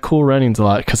would rent Cool Runnings a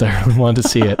lot because I really wanted to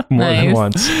see it more than Nice.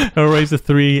 once. Hellraiser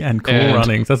 3 and Cool And-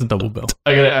 Runnings. That's a double bill.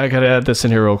 I gotta add this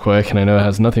in here real quick, and I know it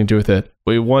has nothing to do with it.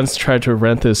 We once tried to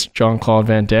rent this Jean-Claude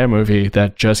Van Damme movie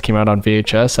that just came out on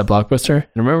VHS at Blockbuster. And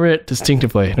I remember it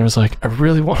distinctively, and I was like, I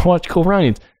really want to watch Cool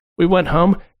Runnings. We went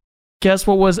home. Guess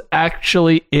what was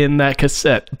actually in that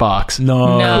cassette box? No.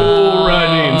 Cool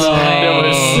Runnings. No. I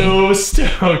was so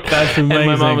stoked. That's And my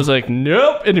amazing. mom was like,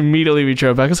 nope. And immediately we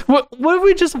drove back. I was like, what if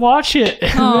we just watch it?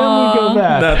 And then we go Aw.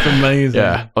 back. That's amazing.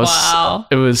 Yeah. Wow.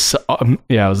 It was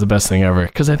the best thing ever.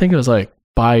 Because I think it was like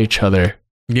by each other.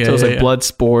 Yeah. So it was like yeah.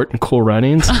 Bloodsport and Cool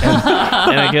Runnings. And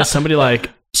I guess somebody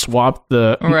like swapped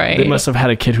the. Right. They must have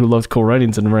had a kid who loved Cool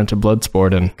Runnings and rented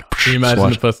Bloodsport. And Can you imagine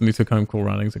watch- the person who took home Cool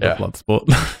Runnings and got Yeah.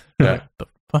 Bloodsport? Yeah. The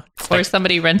fuck? Or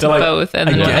somebody rented They're like, both and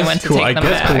then when they went to take I them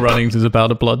guess back. Cool Runnings is about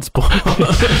a Bloodsport.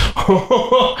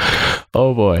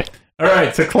 oh boy. All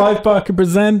right, so Clive Barker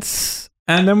presents,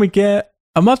 and then we get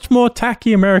a much more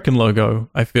tacky American logo,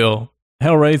 I feel.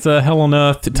 Hellraiser, Hell on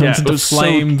Earth, it turns Yeah, it into was so-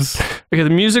 flames. Okay, the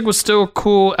music was still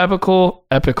cool, epical.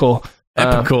 Epical.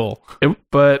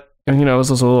 But you know, it was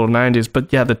also a little 90s.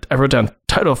 But yeah, I wrote down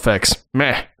title effects.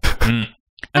 Meh.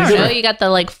 I don't know. You got the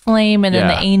like flame and then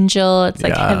the angel. It's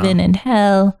like heaven and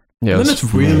hell. Yeah, and then it's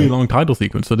really long title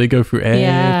sequence, so they go through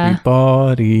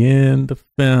everybody in the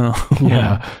film.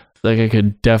 Yeah, like I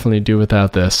could definitely do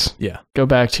without this. Yeah, go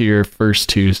back to your first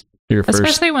two.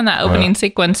 Especially when that opening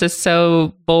sequence is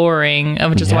so boring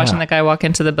of just watching the guy walk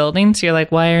into the building. So you're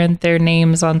like, why aren't there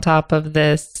names on top of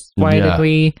this? Why did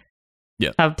we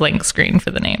have blank screen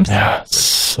for the names? Yeah,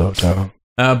 so dumb.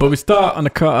 But we start on the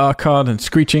card and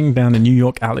screeching down the New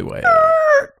York alleyway.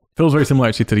 Feels very similar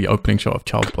actually to the opening shot of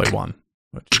Child's Play 1,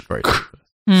 which is great.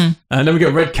 And then we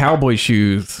get red cowboy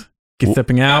shoes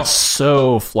stepping out.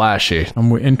 So flashy.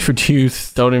 And we're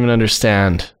introduced. Don't even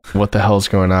understand what the hell's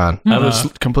going on. I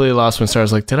was completely lost when I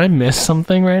was like, did I miss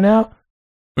something right now?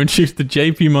 We're introduced to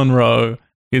JP Monroe.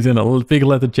 He's in a big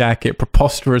leather jacket,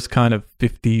 preposterous kind of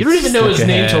 50s. You don't even know his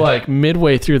name till like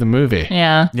midway through the movie.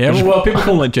 Yeah. Yeah, well, people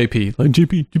call him like JP. Like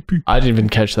JP. I didn't even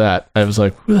catch that. I was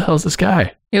like, who the hell is this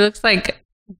guy? He looks like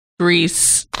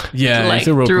Grease. Yeah, like he's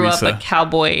a real threw greaser. up a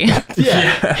cowboy.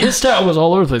 Yeah. His style was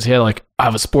all over the place. He had like, I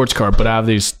have a sports car, but I have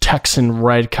these Texan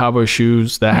red cowboy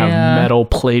shoes that have metal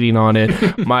plating on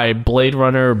it. My Blade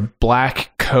Runner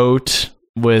black coat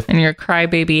with... And your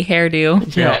crybaby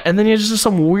hairdo. Yeah, and then he has just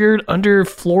some weird under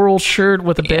floral shirt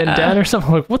with a bandana or something.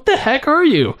 I'm like, what the heck are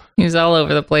you? He's all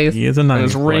over the place. He is a 90s. And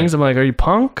his rings, I'm like, are you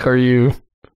punk? Are you...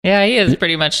 Yeah, he is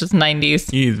pretty much just 90s.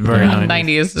 He's very 90s.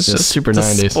 90s. It's just super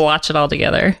 90s. Splotch it all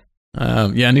together.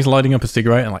 Yeah, and he's lighting up a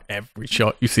cigarette in like every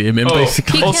shot you see him in,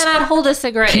 basically. He cannot hold a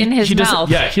cigarette in his mouth.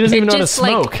 Yeah, he doesn't even know how to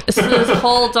smoke. Like, it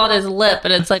holds on his lip,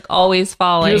 and it's like always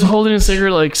falling. He was holding a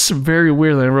cigarette like very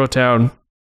weirdly. I wrote down,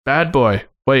 bad boy.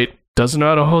 Wait, doesn't know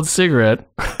how to hold a cigarette.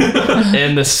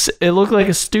 And it looked like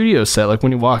a studio set. Like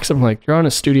when he walks, I'm like, you're on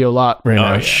a studio lot right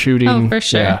now, shooting. Oh, for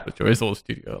sure. Yeah. But there is all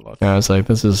studio lot. And I was like,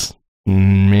 this is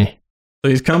me. So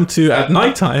he's come to, at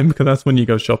nighttime, because that's when you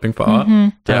go shopping for art,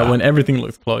 when everything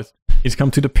looks closed. He's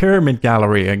come to the Pyramid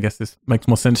Gallery. I guess this makes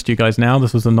more sense to you guys now.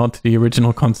 This was a nod to the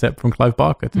original concept from Clive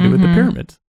Barker to do with the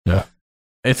pyramids. Yeah.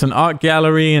 It's an art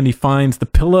gallery, and he finds the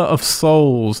Pillar of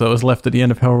Souls that was left at the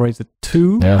end of Hellraiser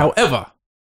 2. Yeah. However,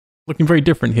 looking very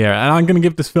different here. And I'm going to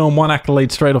give this film one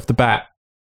accolade straight off the bat.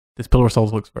 This Pillar of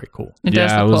Souls looks very cool. It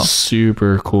does it look was cool.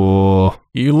 super cool.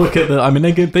 You look at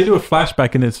they do a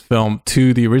flashback in this film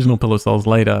to the original Pillar of Souls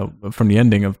later from the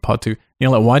ending of part 2. You're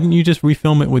like, why didn't you just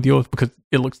refilm it with yours? Because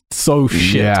it looks so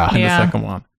shit in the second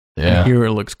one. Yeah. And here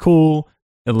it looks cool.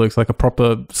 It looks like a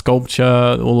proper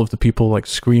sculpture. All of the people like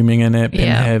screaming in it.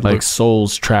 Pinhead like looks,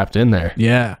 souls trapped in there.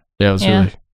 yeah. Yeah, it was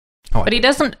really... But he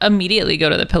doesn't immediately go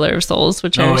to the Pillar of Souls,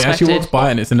 which I He respected. actually walks by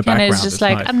and it's in the And background. it's just It's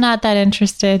like, nice. I'm not that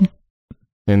interested.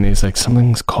 And he's like,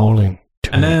 something's calling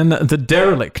to And me. then the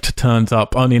Derelict turns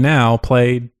up, only now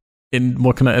played in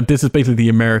this is basically the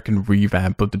American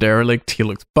revamp of the Derelict. He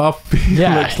looks buff. He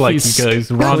looks like he goes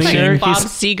Like running. Bob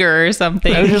Seger or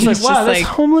something. I was just like, He's wow, this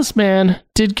homeless man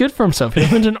did good for himself. He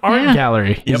opened an art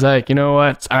gallery. He's like, you know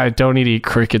what? I don't need to eat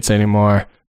crickets anymore.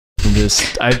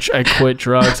 I quit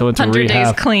drugs. I went to 100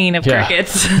 rehab. days clean of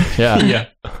crickets. Yeah.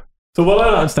 So what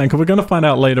I don't understand, because we're going to find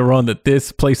out later on that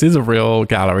this place is a real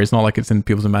gallery. It's not like it's in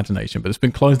people's imagination, but it's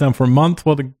been closed down for a month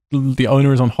while the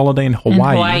owner is on holiday in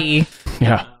Hawaii.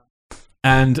 Yeah.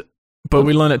 But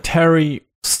we learn that Terry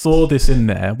saw this in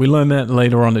there. We learn that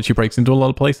later on that she breaks into a lot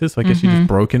of places. So I guess she just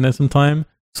broke in there sometime.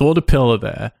 Saw the pillar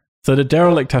there. So the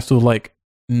Derelict has to have like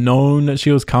known that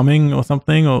she was coming or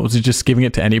something, or was he just giving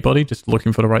it to anybody, just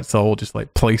looking for the right soul, just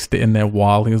like placed it in there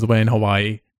while he was away in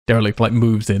Hawaii. Derelict like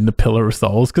moves in the Pillar of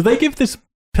Souls because they give this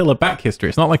pillar back history.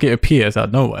 It's not like it appears out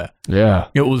of nowhere. Yeah.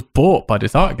 It was bought by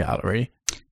this art gallery.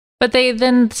 But they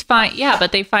then find,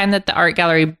 they find that the art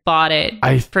gallery bought it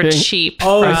for cheap.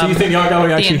 Oh, from so you think the art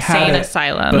gallery actually the had insane it?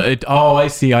 asylum? But I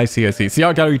see. So the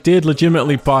art gallery did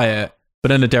legitimately buy it, but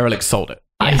then the Derelict sold it.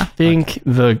 I think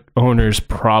the owner's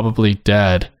probably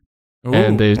dead. Ooh.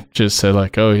 And they just said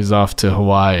like, oh, he's off to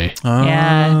Hawaii.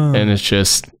 Yeah. And it's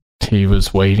just, he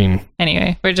was waiting.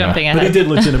 Anyway, we're jumping But ahead. he did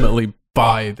legitimately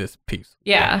buy this piece.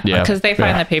 Yeah, Yeah. because they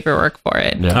find the paperwork for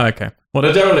it. Yeah. Okay. Well,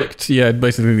 the Derelict,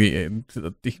 basically,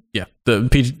 the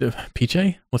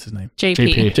PJ? What's his name?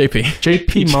 JP.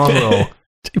 JP Monroe.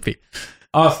 JP.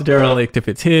 Asks the Derelict if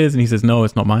it's his, and he says, no,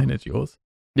 it's not mine, it's yours.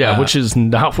 Yeah, which is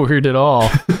not weird at all.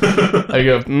 I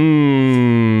go,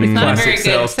 He's not a Classic very good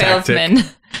sales tactic. salesman.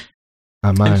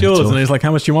 It's yours. And he's like,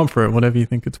 how much do you want for it? Whatever you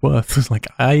think it's worth. It's like,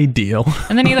 ideal.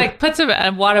 And then he like puts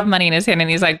a wad of money in his hand and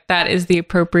he's like, that is the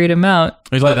appropriate amount.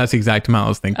 He's like, that's the exact amount I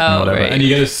was thinking, or whatever. Right. And you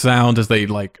get a sound as they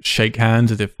like shake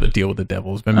hands as if a deal with the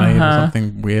devil's been made or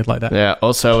something weird like that. Yeah,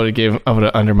 also I would have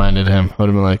undermined him. I would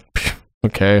have been like, "Phew,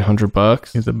 okay,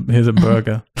 $100. Here's a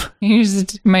burger.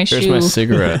 Here's my shoe. Here's my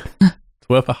cigarette. It's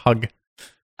worth a hug.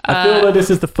 I feel like this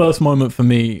is the first moment for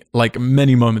me, like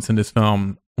many moments in this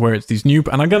film, where it's these new,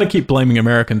 and I'm going to keep blaming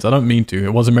Americans. I don't mean to.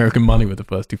 It was American money with the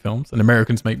first two films, and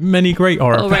Americans make many great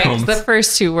horror films. The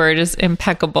first two were just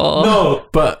impeccable. No,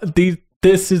 but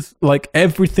this is like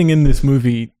everything in this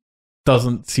movie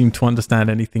doesn't seem to understand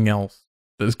anything else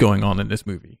that's going on in this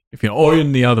movie, or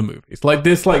in the other movies. Like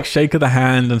this, like shake of the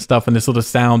hand and stuff, and this sort of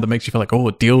sound that makes you feel like, oh,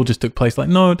 a deal just took place. Like,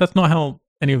 no, that's not how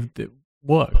any of it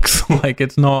works. Like,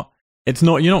 it's not.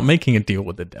 You're not making a deal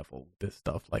with the devil. This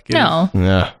stuff, like, no,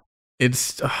 yeah,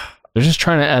 it's. They're just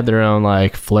trying to add their own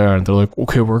like flair, and they're like,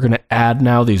 okay, we're gonna add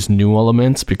now these new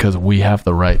elements because we have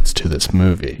the rights to this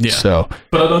movie. Yeah. So,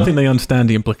 but I don't think they understand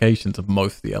the implications of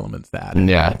most of the elements they add.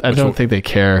 Yeah, I don't think they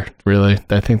care really.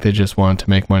 I think they just want to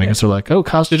make money because they're like, oh,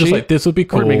 cost they're just like, this would be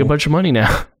cool. We're making a bunch of money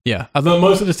now. Yeah, I think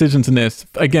most of the decisions in this,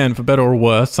 again, for better or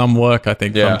worse, some work, I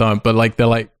think, some don't. But like,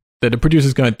 the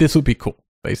producers going, this would be cool,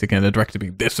 basically, and the director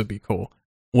being, this would be cool.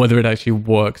 Whether it actually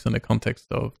works in the context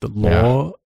of the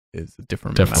law is a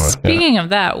different matter. Speaking of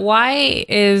that, why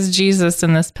is Jesus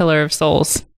in this Pillar of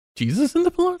Souls? Jesus in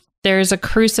the Pillar? There's a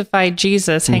crucified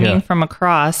Jesus hanging from a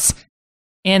cross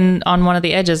on one of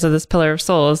the edges of this Pillar of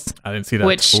Souls. I didn't see that.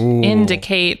 Which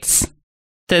indicates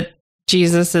that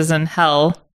Jesus is in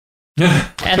hell.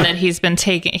 And that he's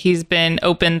been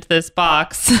opened this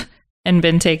box and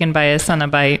been taken by a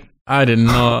Cenobite. I did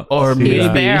not. Or maybe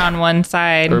he's there on one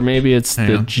side. Or maybe it's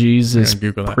the Jesus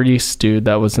priest dude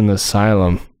that was in the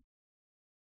asylum.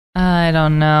 I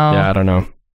don't know. Yeah, I don't know.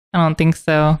 I don't think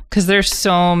so. Because there's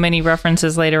so many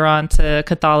references later on to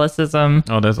Catholicism.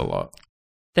 Oh, there's a lot.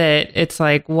 That it's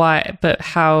like, why? But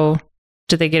how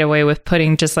did they get away with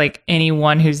putting just like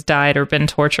anyone who's died or been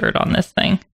tortured on this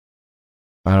thing?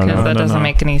 I don't know. Because that doesn't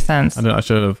make any sense. I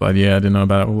should have. I didn't know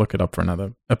about it. We'll look it up for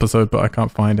another episode, but I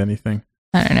can't find anything.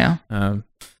 I don't know.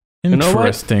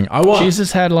 Interesting.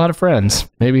 Jesus had a lot of friends.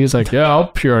 Maybe he's like, yeah, I'll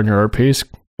appear on your art piece.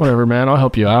 Whatever, man. I'll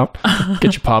help you out.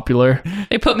 Get you popular.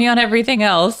 They put me on everything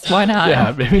else. Why not?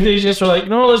 Yeah, maybe they just were like,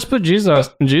 no, let's put Jesus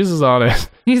on it.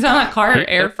 He's on a car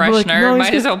air freshener. Like, no,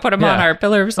 might as well put him on our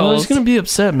Pillar of Souls. Oh, he's going to be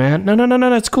upset, man. No.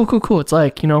 It's cool. It's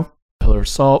like, Pillar of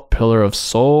Salt, Pillar of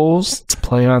Souls. It's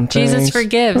play on things. Jesus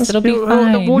forgives. It'll be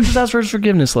fine. We'll just ask for his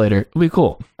forgiveness later. It'll be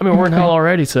cool. I mean, we're in hell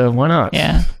already, so why not?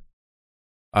 Yeah.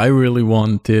 I really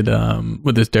wanted,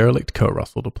 with this derelict, Kurt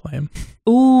Russell to play him.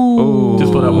 Ooh.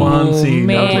 Just for that one scene.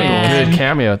 Man. That would be a good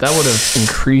cameo. That would have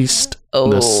increased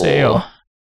the sale.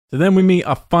 So then we meet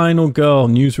our final girl,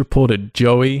 news reporter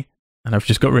Joey. And I've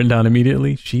just got written down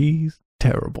immediately. She's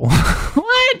terrible.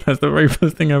 What? That's the very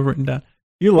first thing I've written down.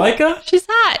 You like her? She's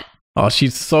hot. Oh,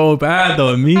 she's so bad,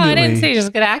 though, immediately. Oh, I didn't say she's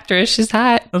a good actress. She's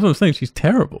hot. That's what I'm saying. She's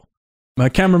terrible. My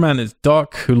cameraman is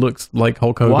Doc, who looks like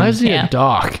Hulk Hogan. Why is he a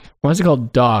doc? Why is he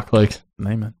called Doc? Like,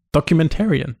 name it.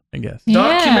 Documentarian, I guess.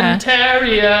 Yeah.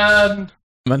 Documentarian.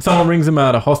 Man, someone rings him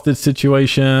out a hostage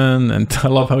situation, and I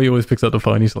love how he always picks up the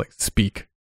phone. He's like, speak.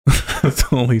 That's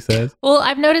all he says. Well,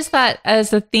 I've noticed that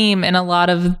as a theme in a lot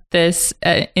of this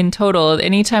in total.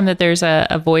 Anytime that there's a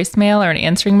voicemail or an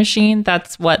answering machine,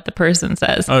 that's what the person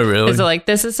says. Oh, really? Is it like,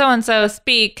 this is so-and-so,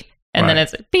 speak, and then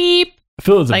it's beep. I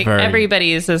feel it's like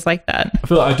everybody's is like that.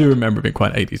 I do remember it being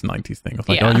quite an 80s, 90s thing. I was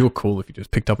like, oh, you were cool if you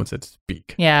just picked up and said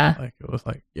speak. Yeah. Like, it was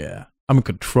like, yeah, I'm in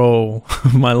control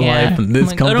of my life and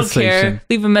this conversation. I don't care.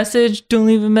 Leave a message. Don't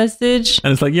leave a message.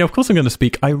 And it's like, yeah, of course I'm going to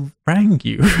speak. I rang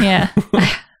you. Yeah.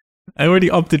 I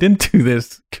already opted into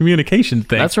this communication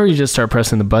thing. That's where you just start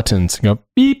pressing the buttons and go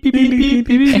beep, beep, beep, beep,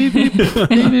 beep, beep, beep, beep,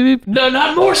 beep, beep. No,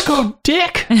 not Morse code,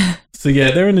 dick. So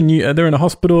yeah, they're in a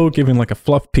hospital giving like a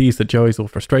fluff piece that Joey's all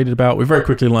frustrated about. We very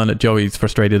quickly learn that Joey's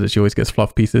frustrated that she always gets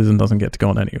fluff pieces and doesn't get to go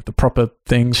on any of the proper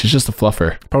things. She's just a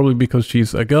fluffer. Probably because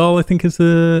she's a girl, I think is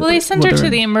the... Well, they sent her to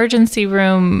the emergency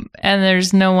room and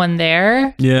there's no one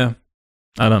there. Yeah.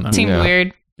 I don't know. It seemed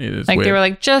weird. It is like weird. They were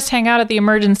like, just hang out at the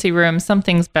emergency room.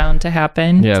 Something's bound to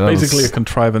happen. Yeah, it's basically a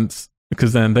contrivance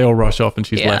because then they all rush off and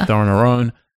she's left there on her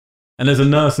own. And there's a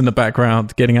nurse in the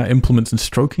background getting out implements and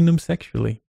stroking them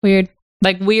sexually. Weird.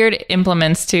 Like weird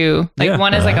implements too. Like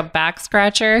one is like a back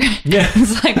scratcher. Yeah.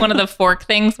 It's like one of the fork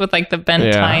things with like the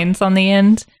bent tines on the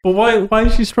end. But why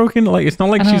is she stroking? Like it's not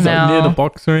like she's like near the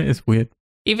box or it's weird.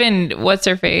 Even what's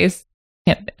her face?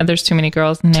 Yeah, there's too many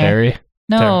girls in there. Terry?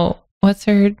 No. Terry. What's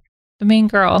her the main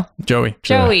girl? Joey.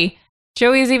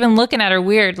 Joey's even looking at her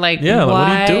weird, like, why? Like, what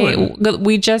are you doing?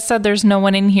 We just said there's no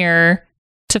one in here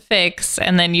to fix,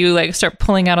 and then you like start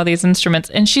pulling out all these instruments,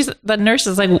 and the nurse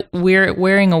is like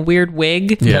wearing a weird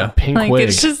wig. Yeah, pink like, wig.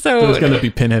 It's just so. It's gonna be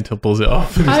Pinhead till pulls it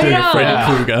off. I know.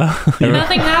 Freddy Krueger.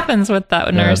 Nothing happens with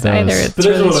that nurse either. It's but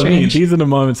really that's what strange. I mean. These are the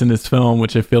moments in this film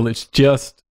which I feel it's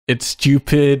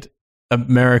stupid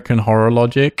American horror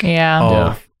logic.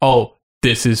 Yeah. oh,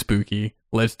 this is spooky.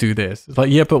 Let's do this. It's like,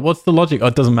 yeah, but what's the logic? Oh,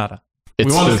 it doesn't matter. We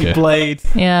want to see Blade.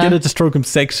 Yeah. Get her to stroke him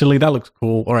sexually. That looks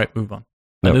cool. All right, move on.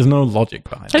 Nope. There's no logic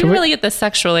behind it. I didn't really get the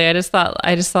sexually. I just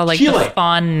saw like the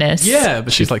fondness. Yeah,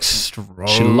 but she's like stroking.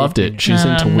 She loved it. She's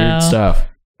into weird stuff.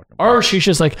 Or she's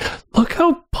just like, look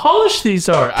how polished these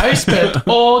are. I spent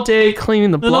all day cleaning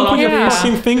the blood off your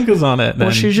fucking fingers on it. Well,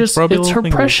 she's just, it's her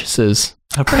preciouses.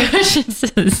 Her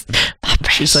preciouses.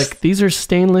 She's like, these are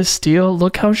stainless steel.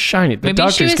 Look how shiny. The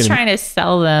Maybe she was trying to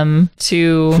sell them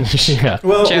to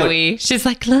Joey. She's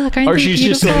like, look, aren't they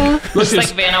beautiful? She's like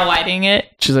Vanna Whiting it.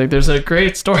 She's like, there's a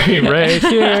great story right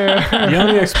here. The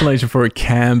only explanation for it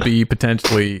can be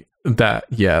potentially that,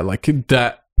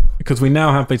 because we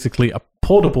now have basically a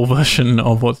portable version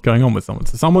of what's going on with someone.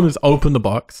 So someone has opened the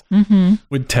box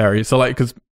with Terry.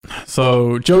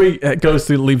 So Joey goes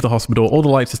to leave the hospital. All the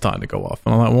lights are starting to go off.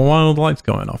 And I'm like, well, why are all the lights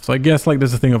going off? So I guess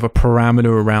there's a thing of a parameter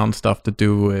around stuff to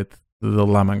do with the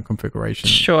Lamont configuration.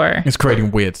 Sure. It's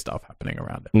creating weird stuff happening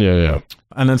around it. Yeah.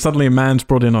 And then suddenly a man's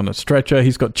brought in on a stretcher.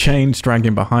 He's got chains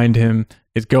dragging behind him.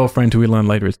 His girlfriend, who we learn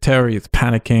later is Terry, is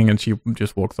panicking, and she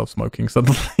just walks off smoking.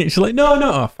 Suddenly, she's like, no,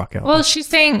 oh, fuck it. Well, she's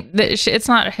saying that it's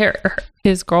not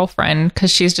his girlfriend, because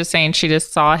she's just saying she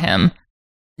just saw him.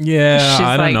 Yeah,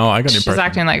 I don't know. I got the impression. She's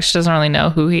acting like she doesn't really know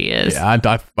who he is. Yeah, I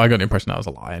got the impression that was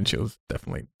a lie, and she was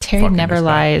definitely... Terry never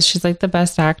lies. She's like the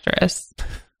best actress.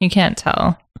 You can't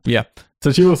tell. Yeah.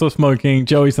 So she was also smoking.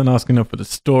 Joey's then asking her for the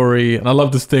story. And I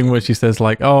love this thing where she says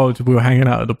like, oh, we were hanging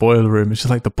out at the boiler room. And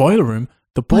she's like, the boiler room?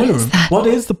 The boiler room? What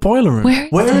is the boiler room?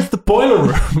 Where is the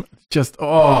boiler room? Just,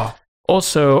 oh.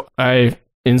 Also, I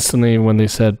instantly, when they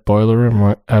said boiler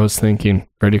room, I was thinking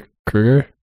Freddy Krueger,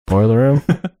 boiler room.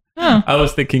 I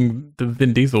was thinking the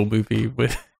Vin Diesel movie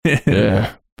with...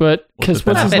 yeah. But because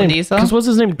what's his name? Because what's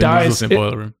his name dies...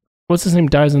 boiler room. What's his name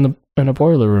dies in a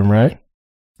boiler room, right?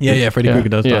 Yeah, Freddy Krueger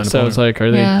does die in a so it's like,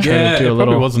 are they trying to do a little...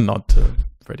 probably wasn't not to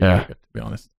Freddy Krueger, to be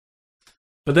honest.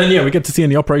 But then, we get to see in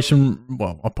the opera room,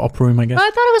 I guess. Well, I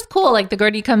thought it was cool. Like, the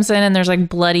Gertie comes in and there's, like,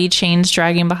 bloody chains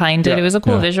dragging behind it. It was a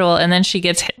cool visual. And then she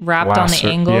gets wrapped on the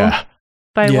ankle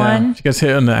by one. She gets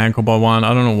hit on the ankle by one.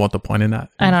 I don't know what the point in that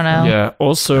is. I don't know. Yeah.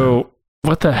 Also,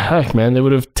 what the heck, man? They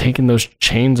would have taken those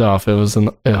chains off. It was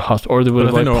in a hospital. Or they would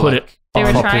have, put it... They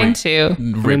were trying to. I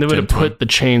mean, they would have put the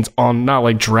chains on, not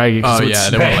like dragging. Oh, yeah.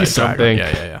 They would something.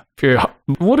 Yeah.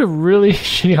 What a really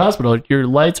shitty hospital. Your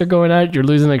lights are going out. You're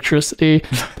losing electricity.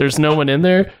 There's no one in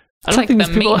there. It's like the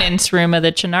maintenance room of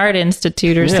the Chennard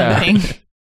Institute or something.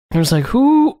 I was like,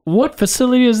 what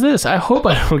facility is this? I hope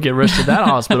I don't get rushed to that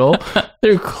hospital.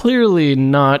 They're clearly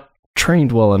not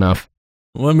trained well enough.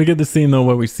 When we get the scene, though,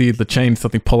 where we see the chains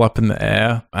suddenly pull up in the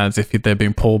air as if they're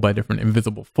being pulled by different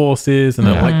invisible forces, and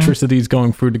the electricity's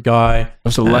going through the guy.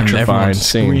 It's electrifying,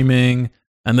 screaming,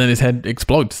 and then his head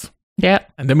explodes. Yeah.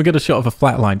 And then we get a shot of a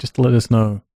flat line just to let us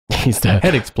know he's dead.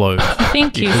 Head explodes. I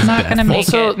think he's not going to make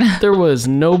it. Also, there was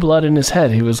no blood in his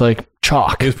head. He was like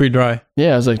chalk. He was pretty dry.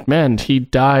 Yeah, I was like, man, he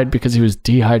died because he was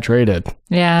dehydrated.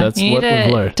 Yeah. That's what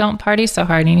we've learned. Don't party so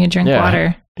hard. You need to drink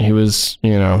water. He was,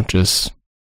 just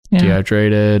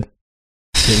dehydrated.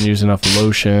 Didn't use enough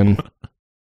lotion.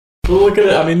 Well, look at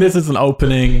it. I mean, this is an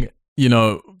opening,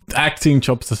 acting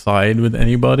chops aside with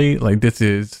anybody. Like, this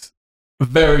is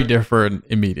very different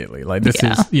immediately. Like, this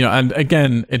is, and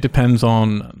again, it depends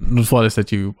on, that's what I said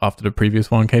to you after the previous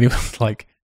one, Katie, was like,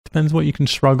 depends what you can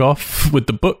shrug off with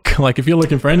the book. Like, if you're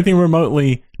looking for anything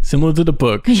remotely similar to the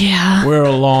book,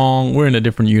 we're in a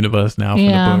different universe now from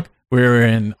the book. We're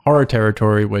in horror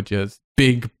territory where just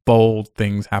big, bold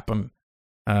things happen.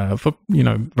 For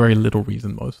very little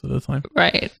reason most of the time,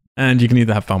 right? And you can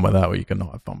either have fun with that or you can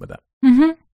not have fun with that.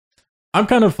 Mm-hmm. I'm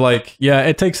kind of like,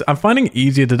 I'm finding it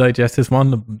easier to digest this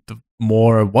one the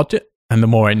more I watch it, and the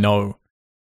more I know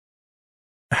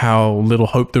how little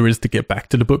hope there is to get back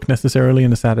to the book necessarily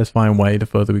in a satisfying way the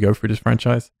further we go through this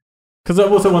franchise. Because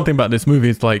also one thing about this movie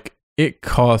is like it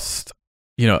cost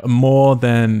more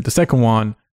than the second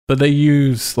one. But they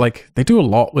do a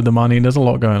lot with the money. There's a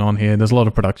lot going on here. There's a lot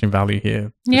of production value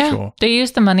here. Sure. They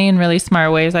use the money in really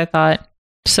smart ways, I thought,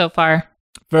 so far.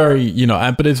 Very,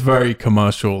 but it's very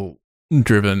commercial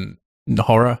driven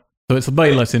horror. So it's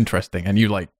way less interesting. And you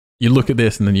look at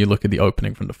this and then you look at the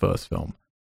opening from the first film.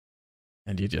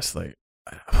 And you're just like,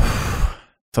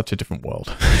 such a different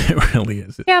world. It really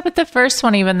is. Yeah, but the first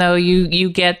one, even though you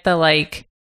get the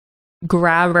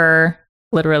grabber,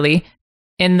 literally,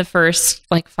 in the first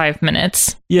 5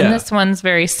 minutes. Yeah. And this one's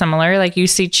very similar. Like you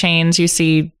see chains, you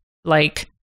see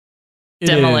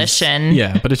demolition.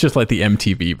 Yeah, but it's just like the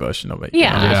MTV version of it.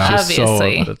 Yeah, it's just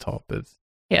obviously. So over the top.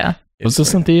 Was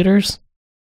this in theaters?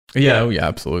 Yeah,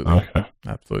 absolutely. Okay.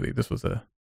 Absolutely. This was a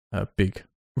big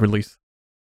release.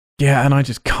 Yeah, and I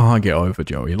just can't get over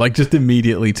Joey. Like, just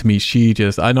immediately to me,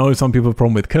 I know some people have a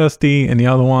problem with Kirsty and the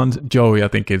other ones. Joey, I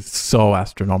think, is so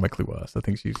astronomically worse. I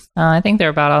think she's... I think they're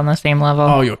about on the same level.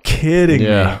 Oh, you're kidding me.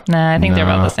 Nah, I think they're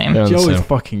about the same. Joey's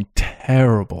fucking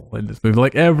terrible in this movie.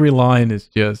 Like, every line is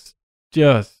just...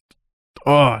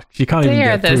 Oh, she can't even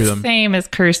get through them. They're the same as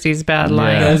Kirsty's bad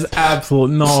lines. There's absolute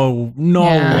no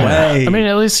way. I mean,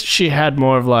 at least she had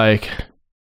more of like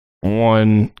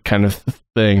one kind of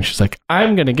thing. She's like,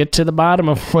 I'm going to get to the bottom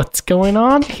of what's going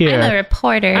on here. I'm a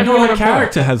reporter. I know the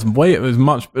character has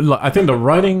much. Like, I think the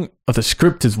writing of the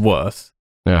script is worse.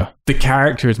 Yeah. The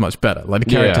character is much better. Like,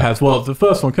 the character has, the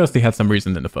first one, Kirsty had some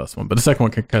reason in the first one, but the second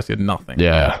one, Kirsty had nothing.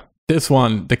 Yeah. This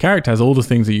one, the character has all the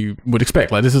things that you would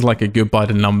expect. Like, this is like a goodbye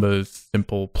to numbers,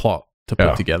 simple plot to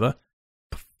put together.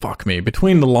 But fuck me.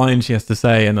 Between the lines she has to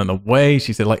say and then the way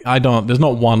she said, like, there's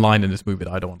not one line in this movie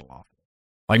that I don't want to laugh at.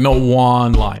 Like, not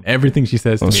one line. Everything she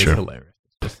says to me is hilarious.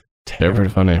 It's just they're pretty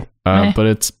funny. But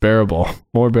it's bearable.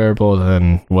 More bearable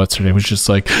than what's her name, was just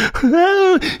like,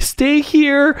 stay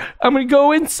here. I'm going to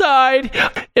go inside.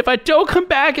 If I don't come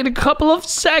back in a couple of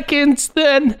seconds,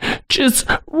 then just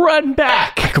run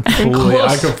back. I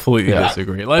completely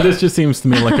disagree. Like, this just seems to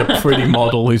me like a pretty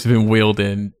model who's been wheeled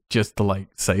in just to, like,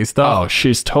 say stuff. Oh,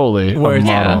 she's totally Whereas a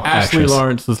model Ashley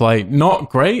Lawrence was, like, not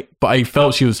great, but I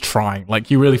felt she was trying. Like,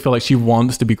 you really feel like she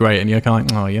wants to be great, and you're kind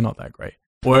of like, oh, you're not that great.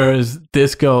 Whereas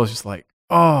this girl is just like,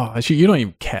 oh, you don't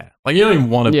even care. Like, you don't even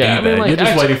want to be there. Like, you're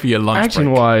just waiting for your lunch break.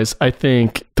 Acting-wise, I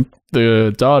think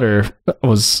the daughter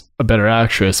was a better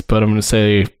actress, but I'm going to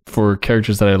say for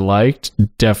characters that I liked,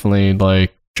 definitely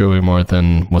like Joey more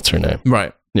than what's her name.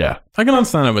 Right. Yeah. I can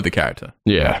understand it with the character.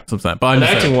 Yeah. Sometimes. But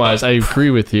acting-wise, I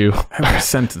agree with you. Every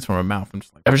sentence from her mouth, I'm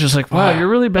just like... I was just like, wow, you're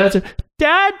really bad.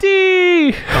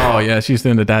 Daddy! Oh, yeah, she's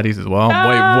doing the daddies as well.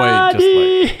 Daddy!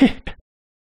 Wait, just like...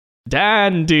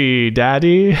 Daddy.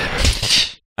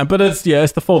 But it's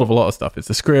the fault of a lot of stuff. It's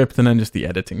the script and then just the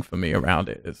editing for me around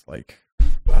it is like,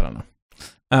 I don't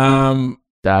know.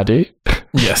 Daddy?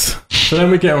 Yes. So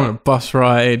then we get on a bus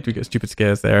ride. We get stupid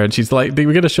scares there. And she's like,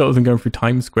 we get a shot of them going through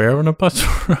Times Square on a bus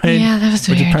ride. Yeah, that was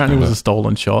weird. Which apparently was a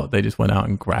stolen shot. They just went out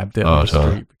and grabbed it on the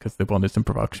street because they wanted some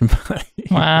production value.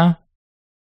 Wow.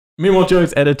 Meanwhile,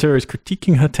 Joey's editor is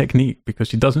critiquing her technique because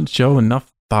she doesn't show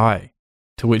enough thigh.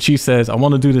 To which she says, I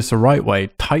want to do this the right way.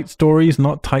 Tight stories,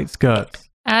 not tight skirts.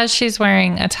 As she's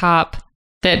wearing a top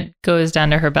that goes down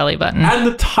to her belly button. And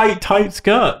the tight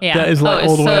skirt. Yeah. That is like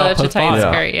all the way up her such a tight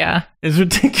thigh. skirt, yeah. It's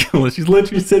ridiculous. She's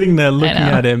literally sitting there looking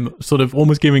at him, sort of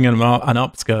almost giving him an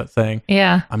upskirt, saying,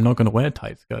 yeah, I'm not going to wear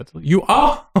tight skirts. You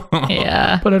are.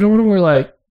 Yeah. But I don't want to wear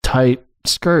like tight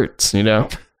skirts, you know?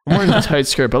 I'm wearing a tight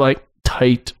skirt, but like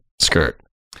tight skirt.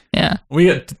 Yeah. We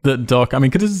get the Doc. I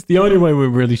mean, because this is the only way we're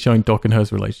really showing Doc and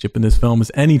her's relationship in this film is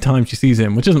any time she sees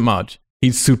him, which isn't much.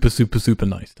 He's super, super, super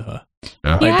nice to her.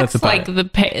 Yeah. He acts like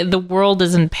the world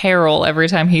is in peril every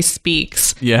time he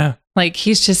speaks. Yeah. Like,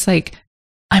 he's just like,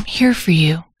 I'm here for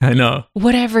you. I know.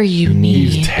 Whatever you need.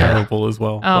 He's terrible as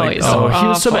well. Oh, like, he's so he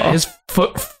was so bad. His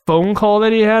phone call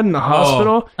that he had in the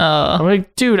hospital. I'm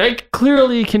like, dude, I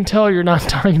clearly can tell you're not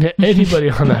talking to anybody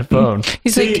on that phone.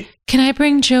 He's like, can I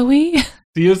bring Joey?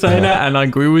 So you're saying that, and I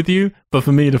agree with you. But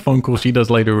for me, the phone call she does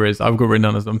later is, I've got written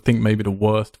down as, I think, maybe the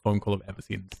worst phone call I've ever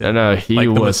seen. I know, he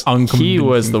was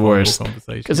the worst.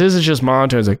 Because this is just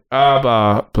monotones, like,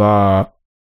 blah, blah,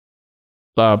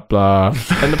 blah, blah.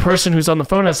 And the person who's on the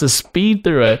phone has to speed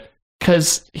through it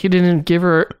because he didn't give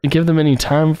them any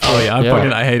time for it.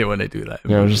 I hate it when they do that.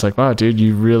 I was just like, wow, dude,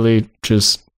 you really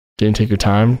just didn't take your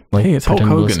time. Like, hey, it's Hulk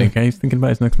Hogan, okay? He's thinking about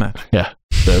his next match. Yeah.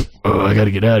 So, I got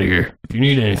to get out of here. If you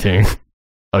need anything,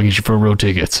 I'll get you front row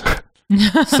tickets.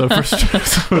 So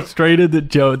frustrated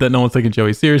that no one's taking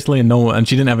Joey seriously, and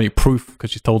she didn't have any proof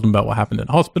because she's told them about what happened in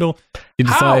the hospital. She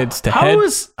decides to head.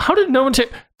 How did no one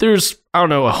take? There's, I don't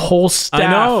know, a whole staff.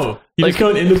 I know. You just go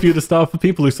and interview the staff of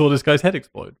people who saw this guy's head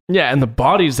explode. Yeah, and the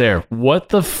body's there. What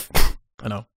the? I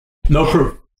know. No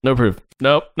proof. No proof.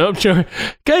 Nope. Joey.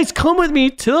 Guys, come with me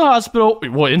to the hospital.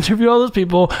 We'll interview all those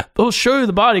people. They'll show you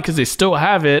the body because they still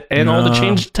have it and all the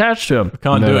chains attached to them.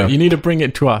 Can't do it. You need to bring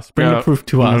it to us. Bring the proof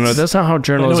to us. No, that's not how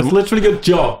journalism. It's literally a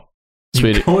job.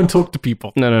 Sweetie. Go and talk to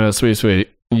people. No, sweetie.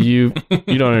 You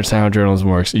don't understand how journalism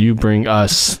works. You bring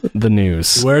us the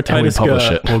news. Wear a tight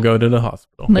skirt. We'll go to the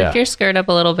hospital. Lift your skirt up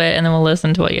a little bit and then we'll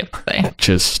listen to what you have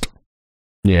to say.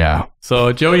 Yeah.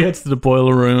 So Joey heads to the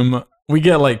boiler room. We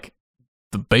get like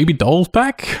the baby doll's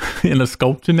back in a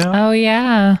sculpture now. Oh,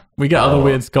 yeah. We get other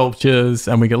weird sculptures,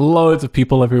 and we get loads of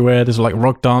people everywhere. There's like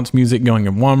rock dance music going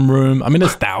in one room. I mean,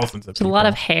 there's thousands of people. There's a lot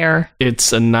of hair.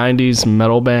 It's a 90s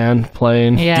metal band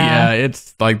playing. Yeah.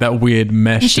 It's like that weird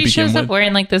mesh. And she shows up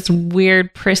wearing like this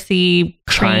weird prissy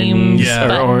cream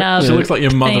button-up. She looks like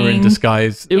your mother in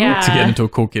disguise to Yeah. get into a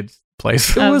cool kid's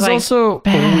place. It was like, also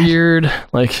bad. weird,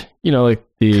 like, you know, like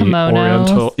the Kimono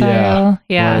Oriental. style.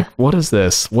 Yeah. Like, what is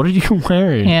this? What are you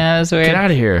wearing? Yeah, it was weird. Get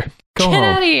out of here. Go Get home.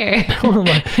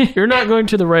 out of here. You're not going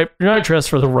to the right. You're not dressed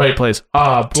for the right place.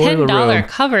 Boiler $10 room.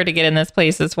 cover to get in this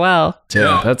place as well.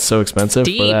 Yeah, that's so expensive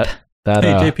Deep. for that.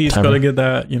 Hey, JP's time. got to get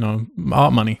that,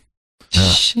 art money. Yeah.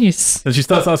 Jeez. So she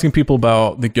starts asking people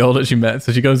about the girl that she met.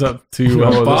 So she goes up to This is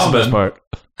the best barman, part.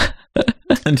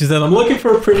 and she said, "I'm looking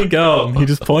for a pretty girl." And he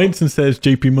just points and says,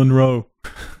 "JP Monroe,"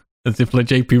 as if like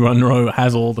JP Monroe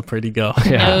has all the pretty girls.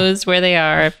 He knows where they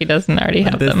are if he doesn't already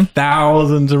have There's them.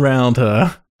 thousands around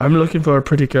her. I'm looking for a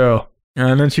pretty girl.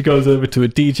 And then she goes over to a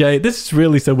DJ. This is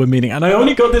really so we're meeting. And I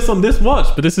only got this on this watch,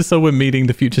 but this is so we're meeting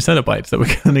the future Cenobites that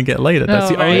we're going to get later. That's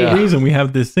the only reason we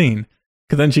have this scene.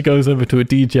 Because then she goes over to a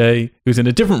DJ who's in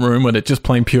a different room where they're just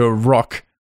playing pure rock,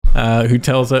 who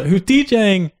tells her, who's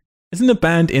DJing, isn't the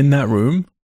band in that room?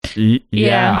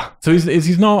 Yeah. So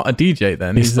he's not a DJ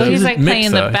then. He's like a playing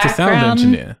mixer. the He's a sound background.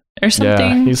 engineer. Or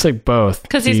something. Yeah, he's like both.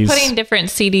 Because he's putting different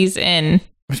CDs in.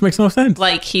 Which makes no sense.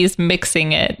 Like he's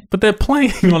mixing it. But they're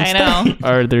playing on I know. stage.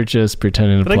 Or they're just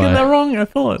pretending to Did play. I get that wrong? I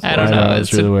thought I don't know.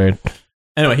 It's really weird.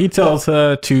 Anyway, he tells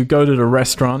her to go to the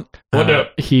restaurant.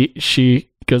 She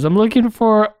goes, I'm looking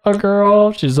for a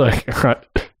girl. She's like,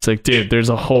 it's like, dude, there's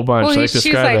a whole bunch. Well, Like, she's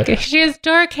describe like, it. she has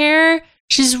dark hair.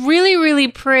 She's really, really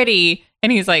pretty.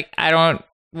 And he's like,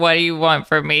 what do you want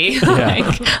from me?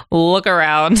 Like, look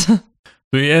around. So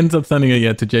he ends up sending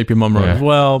her to JP Monroe as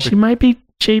well. She might be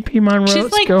JP Monroe's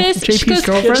She's like this. JP's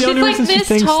girlfriend. She's only like reason she this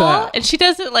thinks tall, that- and she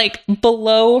does it like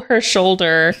below her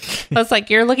shoulder. I was like,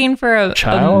 "You're looking for a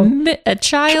Child? a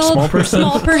child, Small person?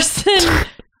 small person."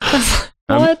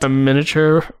 What? A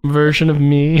miniature version of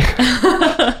me.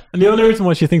 And the only reason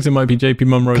why she thinks it might be JP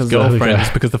Monroe's 'Cause the other girlfriend guy. is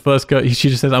because the first girl, she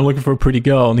just says, I'm looking for a pretty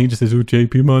girl. And he just says, oh,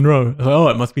 JP Monroe. I was like, oh,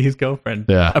 it must be his girlfriend.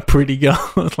 Yeah. A pretty girl.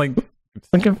 It's like,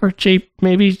 Looking for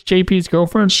maybe JP's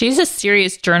girlfriend. She's a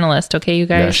serious journalist. Okay, you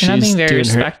guys, Yeah, you're not being she's very doing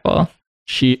respectful.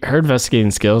 Her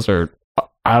investigating skills are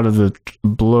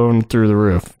blown through the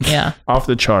roof. Yeah, Off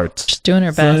the charts. she's doing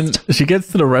her so then best. she gets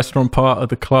to the restaurant part of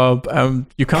the club.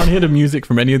 You can't hear the music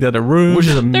from any of the other rooms. Which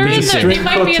is They're in amazing. there. They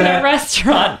might be in quartet. a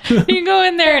restaurant. You go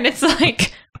in there, and it's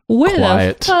like, where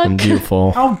Quiet the fuck? and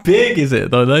beautiful. How big is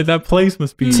it, though? That place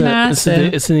must be...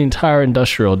 Massive. It's an entire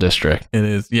industrial district. It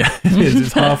is. Yeah, it is.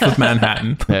 It's half of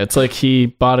Manhattan. Yeah, it's like he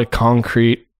bought a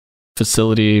concrete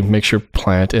facility, mixture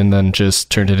plant, and then just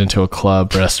turned it into a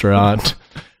club restaurant.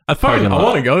 I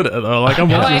want to go there, though. Like,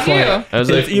 I'm Oh, I watching this, do. like, I was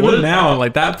it's like, even what? now,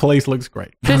 like, that place looks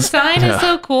great. The sign is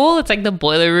so cool. It's like the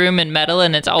boiler room in metal,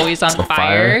 and it's always on on fire.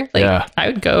 fire. Like, Yeah. I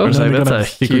would go. I was And like, then they that's got a a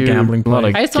secret huge gambling lot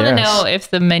of place. I just want to gas. know if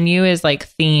the menu is like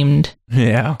themed,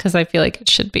 Yeah. because I feel like it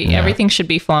should be. Yeah. Everything should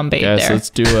be flambéed Yes,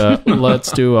 there.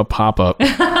 let's do a pop up.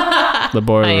 The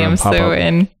boiler I room am pop so up.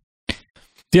 in.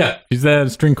 Yeah, she's there. The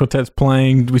string quartet's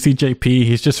playing. We see JP.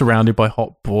 He's just surrounded by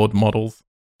hot board models.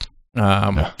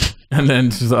 And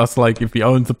then she's asked, like, if he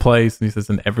owns the place, and he says,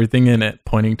 and everything in it,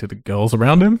 pointing to the girls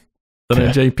around him. So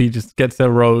then JP just gets their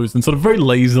rose and sort of very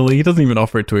lazily, he doesn't even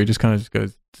offer it to her. He just kind of just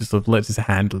goes, just sort of lets his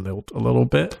hand lilt a little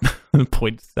bit and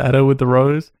points at her with the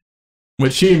rose,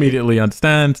 which she immediately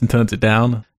understands and turns it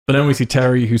down. But then we see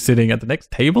Terry, who's sitting at the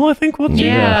next table, I think, wasn't she?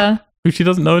 Yeah. Who she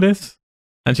doesn't notice.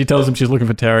 And she tells him she's looking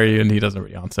for Terry, and he doesn't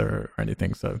really answer her or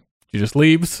anything. So she just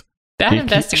leaves. Bad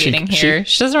investigating here.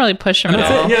 She doesn't really push him And at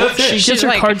that's all. it. Yeah, that's it. She's She gives her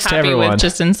like cards to happy everyone. with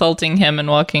just insulting him and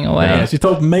walking away. Yeah, she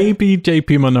told maybe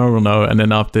JP Monroe will know, and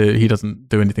then after he doesn't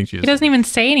do anything, she He just doesn't even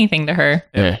say anything to her.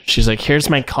 Yeah. She's like,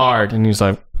 here's my card. And he's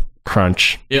like,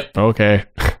 crunch. Yep. Okay.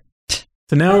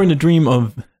 So now we're in a dream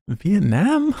of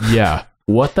Vietnam. Yeah.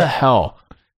 What the hell?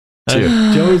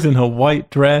 Dude. Joey's in her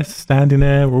white dress, standing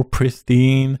there, all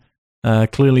pristine,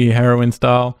 clearly heroine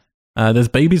style. There's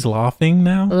babies laughing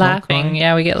now. not Laughing. crying.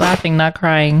 Yeah, we get laughing, not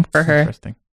crying for her.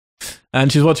 Interesting.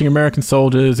 And she's watching American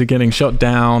soldiers are getting shot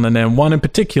down, and then one in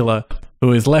particular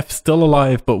who is left still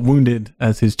alive but wounded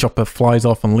as his chopper flies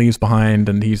off and leaves behind,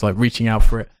 and he's like reaching out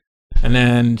for it. And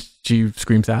then she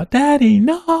screams out, "Daddy,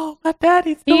 no, my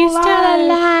daddy's still He's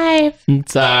alive." still alive.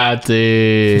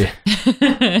 Daddy.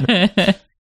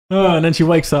 Oh, and then she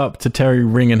wakes up to Terry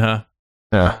ringing her.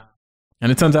 Yeah.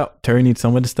 And it turns out Terry needs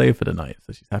somewhere to stay for the night.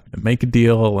 So she's happy to make a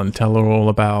deal and tell her all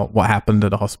about what happened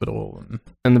at the hospital.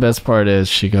 And the best part is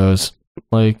she goes,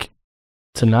 like,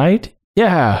 tonight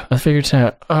Yeah, I figured it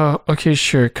out. Oh, okay,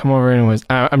 sure. Come over anyways.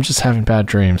 I'm just having bad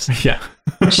dreams. Yeah.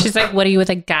 She's like, what are you, with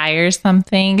a guy or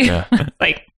something? Yeah.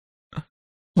 like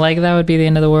that would be the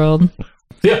end of the world.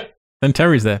 Yeah. Then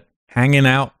Terry's there, hanging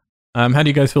out. How do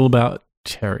you guys feel about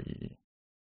Terry?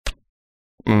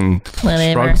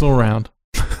 Whatever. Shrugs all around.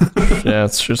 Yeah,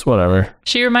 it's just whatever.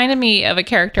 She reminded me of a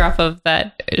character off of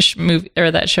that movie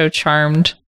or that show,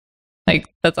 Charmed. Like,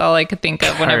 that's all I could think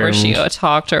of whenever she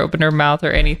talked or opened her mouth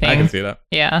or anything. I can see that.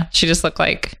 Yeah, she just looked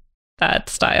like that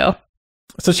style.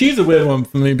 So she's a weird one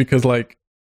for me because, like,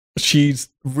 she's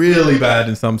really bad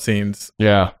in some scenes.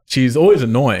 Yeah. She's always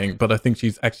annoying, but I think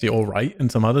she's actually all right in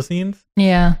some other scenes.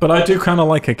 Yeah. But I do kind of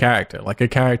like her character. Like, her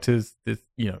character's this,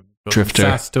 Drifter.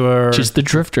 sass to her. She's the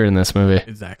drifter in this movie.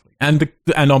 Exactly. And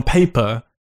on paper,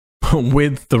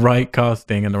 with the right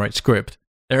casting and the right script,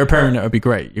 they're pairing that would be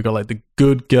great. You've got like the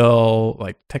good girl,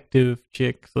 like detective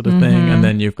chick sort of thing, and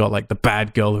then you've got like the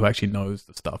bad girl who actually knows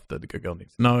the stuff that the good girl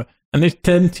needs to know. And they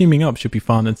teaming up should be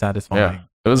fun and satisfying. Yeah.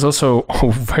 It was also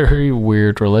a very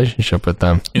weird relationship with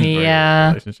them.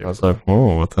 Yeah. I was like,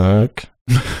 oh, what the heck?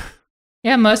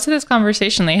 Yeah, most of this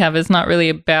conversation they have is not really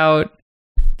about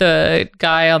the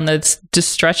guy on the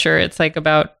stretcher. It's like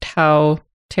about how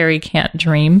Terry can't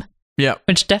dream. Yeah.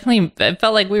 Which definitely, it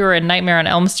felt like we were in Nightmare on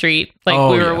Elm Street.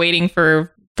 Like we were waiting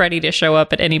for Freddy to show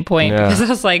up at any point. Yeah. Because I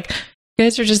was like, you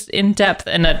guys are just in depth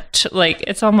and like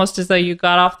it's almost as though you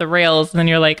got off the rails and then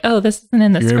you're like, oh, this isn't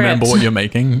in the script. You remember what you're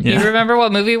making? Yeah. You remember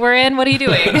what movie we're in? What are you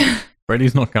doing?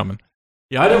 Freddy's not coming.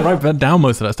 Yeah, I didn't write down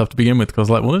most of that stuff to begin with because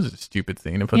like, well, this is a stupid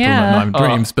scene if I talk about Nine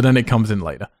Dreams, but then it comes in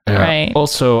later. Yeah. Right.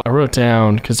 Also, I wrote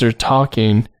down because they're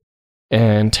talking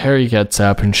and Terry gets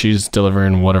up and she's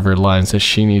delivering whatever lines that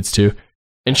she needs to.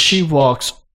 And she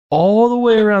walks all the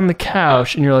way around the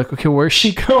couch and you're like, okay, where's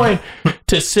she going?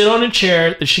 To sit on a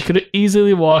chair that she could have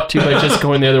easily walked to by just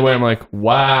going the other way. I'm like,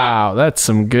 wow, that's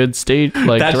some good stage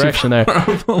direction there.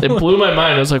 It blew my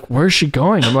mind. I was like, where's she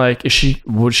going? I'm like, she's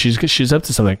up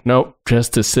to something? Nope,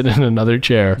 just to sit in another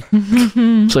chair.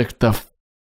 It's like,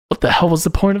 what the hell was the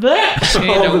point of that? She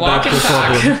need to walk and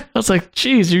talk. I was like,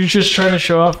 geez, you're just trying to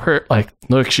show off her. Like,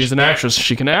 look, she's an actress.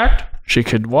 She can act. She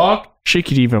could walk. She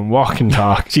could even walk and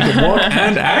talk. She could walk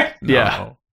and act? No. Yeah.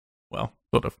 Well,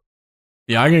 sort of.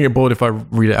 Yeah, I'm going to get bored if I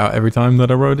read it out every time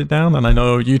that I wrote it down. And I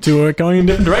know you two are going in a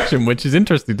different direction, which is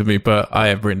interesting to me. But I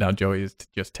have written down Joey is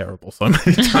just terrible so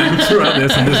many times throughout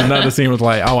this. And this another scene was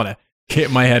like, I want to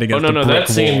hit my head against the brick that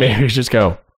scene wall. made me just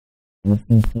go,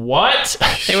 what?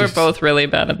 They were both really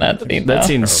bad at that scene. That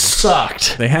scene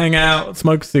sucked. They hang out,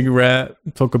 smoke a cigarette,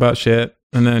 talk about shit.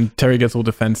 And then Terry gets all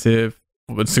defensive.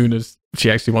 As soon as she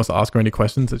actually wants to ask her any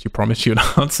questions that she promised she would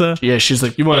answer. Yeah, she's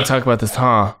like, you want to talk about this,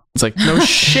 huh? It's like, no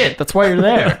shit. That's why you're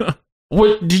there.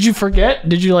 What, did you forget?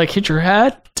 Did you like hit your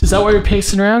head? Is that why you're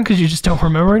pacing around? Because you just don't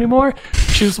remember anymore?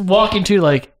 She was walking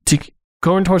to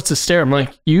going towards the stair. I'm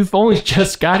like, you've only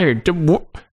just got here.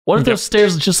 What if those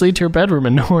stairs just lead to her bedroom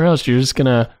and nowhere else? You're just going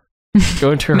to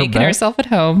go into her Making bed? herself at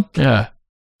home. Yeah.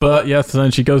 But yes, so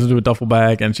then she goes into a duffel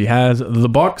bag and she has the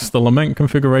box, the lament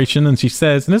configuration, and she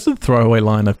says, and this is a throwaway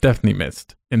line I've definitely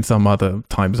missed in some other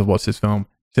times I've watched this film.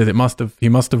 She says he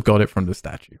must have got it from the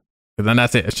statue. But then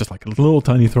that's it. It's just like a little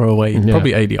tiny throwaway,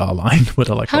 probably ADR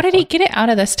line. How did he get it out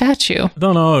of the statue? I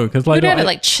don't know, because Who had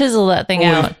to chisel that thing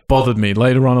out? Bothered me.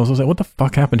 Later on, I was like, what the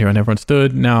fuck happened here? I never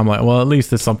understood. Now I'm like, well, at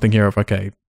least there's something here of, okay,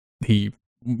 he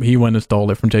went and stole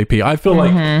it from JP. I feel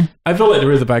like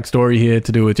there is a backstory here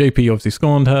to do with JP obviously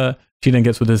scorned her. She then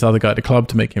gets with this other guy at the club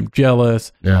to make him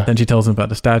jealous. Yeah. Then she tells him about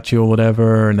the statue or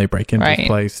whatever, and they break into his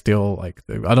place, steal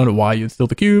I don't know why you'd steal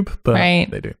the cube, but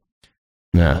they do.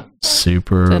 Yeah,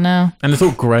 super. Don't know. And it's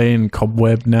all grey and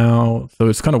cobweb now, so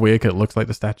it's kind of weird because it looks like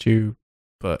the statue,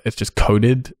 but it's just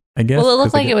coated, I guess. Well, it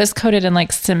looked like it was coated in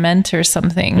like cement or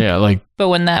something. Yeah, But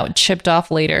when that chipped off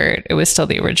later, it was still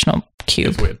the original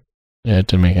cube. It's weird. Yeah, it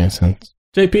didn't make any sense.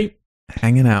 JP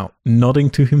hanging out, nodding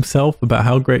to himself about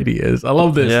how great he is. I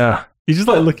love this. Yeah. He's just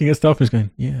like looking at stuff and he's going,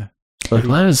 yeah. Like,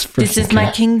 this is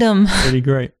my kingdom. Pretty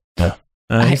great. Yeah.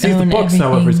 He sees the box,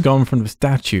 however, it's gone from the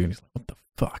statue. And he's like, what the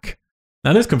fuck?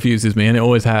 Now, this confuses me, and it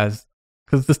always has,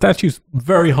 because the statue's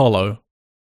very hollow.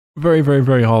 Very, very,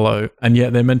 very hollow. And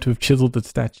yet they're meant to have chiseled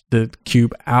the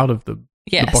cube out of the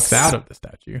box out of the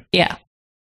statue. Yeah.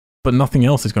 But nothing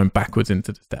else is going backwards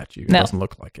into the statue. It doesn't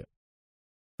look like it.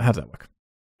 How does that work?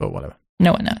 But whatever.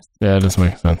 No one knows. Yeah, it doesn't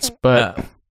make sense. But,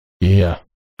 yeah.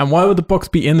 And why would the box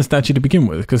be in the statue to begin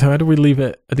with? Because how did we leave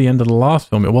it at the end of the last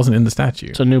film? It wasn't in the statue.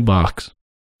 It's a new box.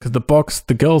 Because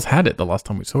the girls had it the last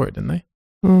time we saw it, didn't they?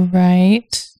 Right.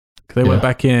 Because they went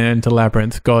back into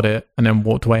Labyrinth, got it, and then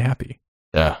walked away happy.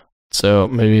 Yeah. So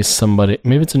maybe it's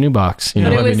a new box. You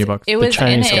know, might be a new box. It was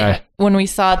Chinese in guy. it when we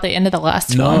saw at the end of the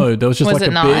last one. No, there was just Was like it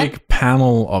a not? big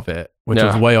panel of it, which Yeah.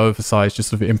 was way oversized, just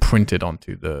sort of imprinted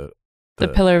onto the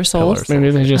Pillar of Souls. Pillar of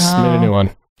Maybe they just made a new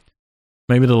one.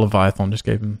 Maybe the Leviathan just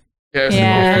gave him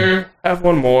Yeah. Have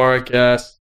one more, I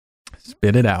guess.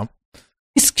 spit it out.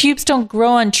 These cubes don't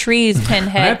grow on trees, I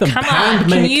Pinhead. had them Come on.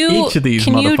 hand-make each of these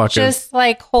can you motherfuckers. just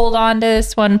like hold on to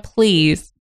this one,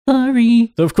 please?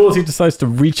 Sorry. So of course he decides to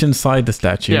reach inside the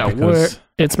statue Yeah, because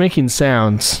it's making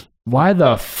sounds. Why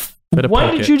the Better why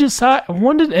poke did it. you decide?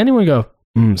 When did anyone go,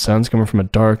 sounds coming from a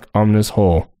dark, ominous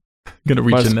hole? I'm gonna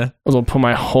reach in there. I was gonna put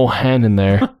my whole hand in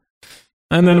there.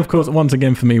 And then of course once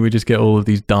again for me we just get all of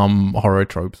these dumb horror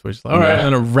tropes, which is like, all right, Yeah.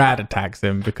 and a rat attacks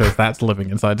him because that's living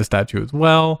inside the statue as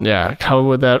well. Yeah, how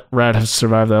would that rat have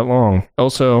survived that long?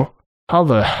 Also, how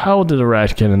the hell did a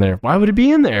rat get in there? Why would it be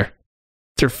in there?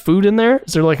 Is there food in there?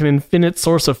 Is there like an infinite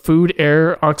source of food,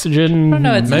 air, oxygen? I don't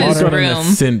know, it's Maybe his it's got in there room.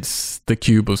 since the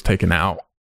cube was taken out.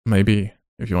 Maybe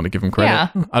if you want to give him credit.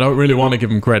 Yeah. I don't really want to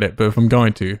give him credit, but if I'm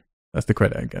going to, that's the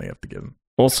credit I'm going to have to give him.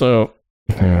 Also,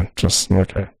 yeah, just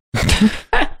okay.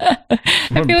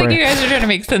 I feel like you guys are trying to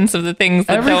make sense of the things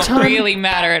that Every don't time- really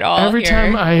matter at all. Every here.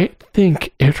 time I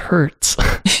think it hurts.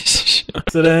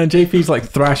 So then JP's like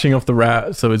thrashing off the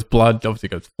rat, so his blood obviously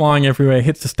goes flying everywhere,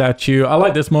 hits the statue. I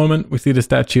like this moment. We see the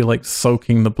statue like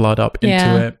soaking the blood up into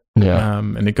Yeah. it. Yeah.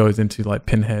 And it goes into like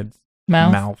Pinhead's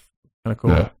Mouth. mouth. Kind of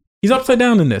cool. Yeah. He's upside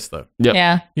down in this though. Yep.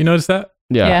 Yeah. You notice that?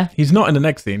 Yeah. Yeah. He's not in the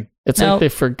next scene. It's Nope. like they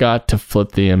forgot to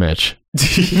flip the image.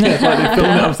 Yeah, it's like they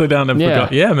filmed it upside down and Yeah.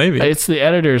 forgot. Yeah, maybe. It's the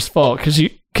editor's fault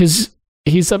because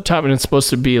he's up top and it's supposed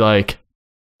to be like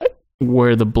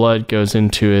where the blood goes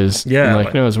into his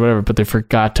like- nose, whatever. But they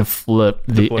forgot to flip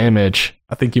the flip. image.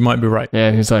 I think you might be right. Yeah,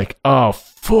 and he's like, "Oh,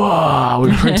 fuck,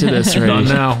 we printed this Not already."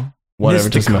 now. Whatever,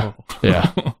 just Mystical.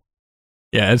 yeah.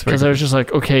 Yeah, it's very Because I was just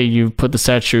like, okay, you put the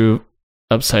statue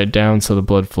upside down so the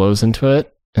blood flows into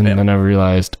it, and Yeah. then I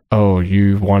realized, oh,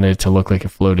 you wanted it to look like it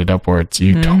floated upwards.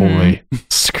 You Mhm. totally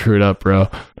screwed up, bro.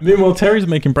 Meanwhile, Terry's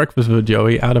making breakfast for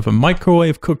Joey out of a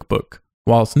microwave cookbook,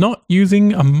 whilst not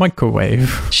using a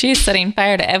microwave. She's setting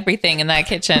fire to everything in that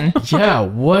kitchen Yeah,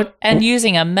 what? and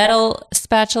using a metal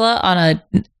spatula on a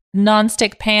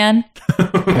non-stick pan.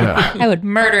 Yeah. I would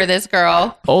murder this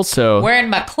girl Also, wearing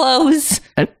my clothes.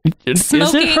 and, is it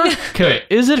Smoking. her? Okay,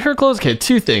 is it her clothes? Okay,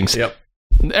 two things. Yep.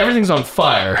 Everything's on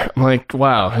fire. I'm like,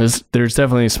 wow, there's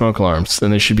definitely smoke alarms,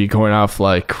 and they should be going off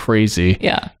like crazy.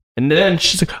 Yeah. And then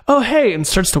she's like, oh, hey, and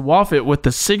starts to waft it with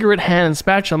the cigarette hand and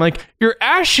spatula. I'm like, you're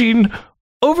ashing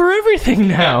over everything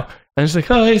now. And she's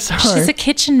like, oh, hey, sorry. She's a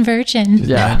kitchen virgin.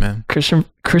 Yeah. Right, man. kitchen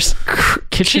Christian.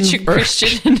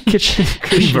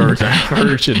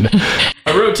 virgin.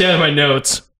 I wrote down in my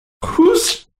notes,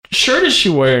 whose shirt is she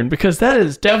wearing? Because that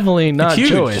is definitely not huge.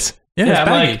 Joey's. Yeah, it's I'm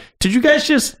baggy. like, did you guys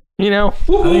just, you know? I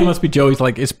think it must be Joey's.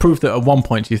 Like, it's proof that at one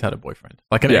point she's had a boyfriend,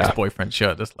 like an Yeah. ex-boyfriend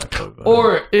shirt that's left over.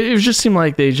 Or it just seemed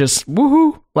like they just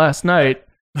woohoo last night.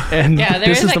 And Yeah, there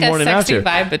this is is like the a morning sexy after.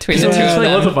 vibe between yeah, the two of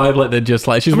there was a them. vibe like they're just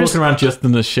like she's walking around just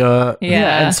in the shirt.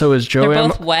 Yeah. And so is They're Joey.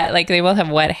 both wet. Like they both have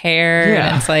wet hair. Yeah.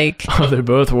 And it's like, Oh, they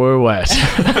both were wet.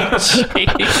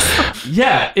 jeez.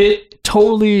 Yeah, it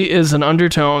totally is an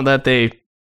undertone that they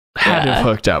had Yeah. it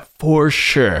hooked up for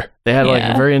sure. They had like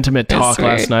Yeah. a very intimate It was talk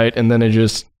last sweet. night, and then it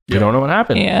just you don't know what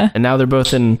happened. Yeah. And now they're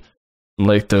both in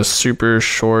like the super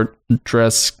short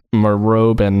dress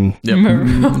robe and Yep.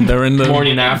 They're in the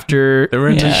morning after. They're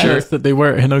in the Yeah. shirts that they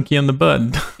wear at Hinoki and the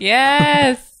Bud.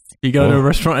 Yes. You go to a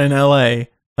restaurant in LA.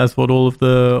 That's what all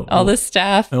All the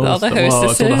staff, all the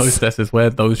hostesses. all the hostesses wear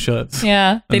those shirts.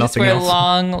 Yeah. They just nothing wear else.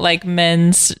 long, like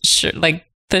men's like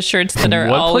the shirts that are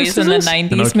What always place in is the this?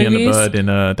 90s Hinoki and the movies. Bud in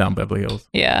down Beverly Hills.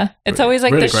 Yeah. It's Really- always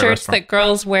like really the great shirts restaurant. that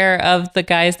girls wear of the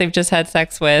guys they've just had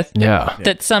sex with Yeah.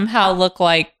 that somehow look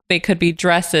like they could be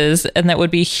dresses and that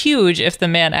would be huge if the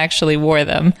man actually wore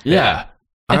them. Yeah.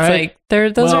 It's like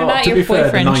those are not to your be fair,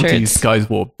 boyfriend the 90s shirts. guys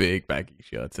wore big baggy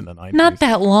shirts in the 90s. Not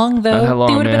that long though. Not that long,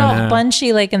 they would have been man. all Yeah.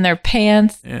 bunchy like in their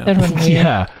pants. Yeah. That would've been weird.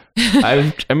 Yeah.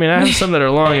 I mean, I have some that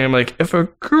are long, and I'm like, if a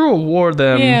girl wore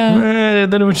them, Yeah.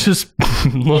 then it would just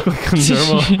look like a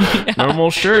normal, Yeah.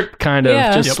 normal shirt, kind of,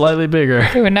 Yeah. just Yep. slightly bigger.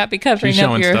 They would not be covering She's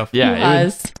up showing your stuff. Yeah,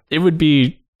 hoo-has. it would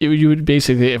be, you would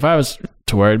basically, if I was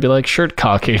to wear it, it'd be like shirt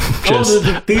cocking.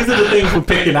 Just, these are the things we're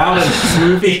picking out in this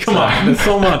movie. Come on, there's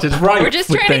so much. It's right. We're just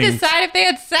with trying to things. decide if they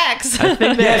had sex. I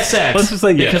think they have sex. Let's just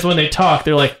say yes. because when they talk,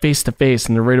 they're like face to face,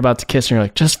 and they're right about to kiss, and you're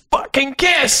like, just fucking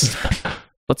kiss.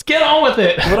 Let's get on with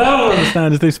it. What I don't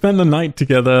understand is they spend the night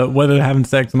together, whether they're having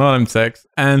sex or not having sex,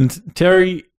 and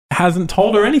Terry hasn't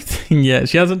told her anything yet.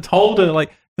 She hasn't told her,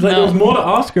 like, It's like there was more to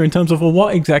ask her in terms of, well,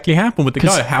 what exactly happened with the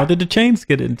guy? How did the chains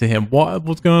get into him? What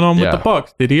was going on with the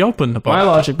box? Did he open the box? My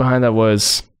logic behind that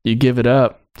was, you give it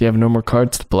up, you have no more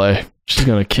cards to play. She's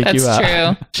gonna kick you out.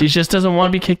 That's true. She just doesn't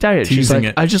want to be kicked out yet. She's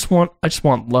like, I just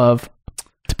want love,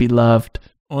 to be loved.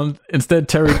 Instead,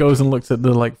 Terry goes and looks at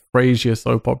the Frasier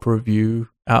soap opera view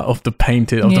out of the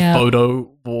painted of the photo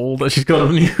wall that she's got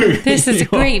on you. This is a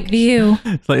great view.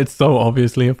 It's it's so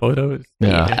obviously a photo.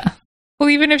 Yeah. Well,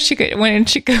 even if she could, when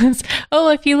she goes,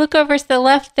 if you look over to the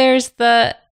left, there's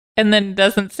the, and then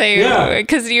doesn't say,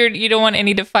 because you don't want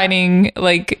any defining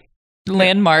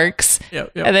landmarks.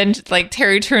 Yep. And then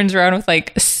Terry turns around with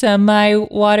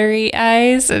semi-watery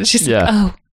eyes, and she's like,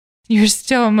 "Oh, you're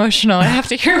so emotional. I have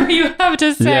to hear what you have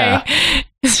to say." Yeah.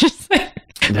 It's just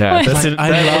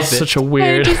I love such a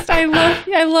weird.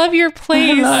 I love your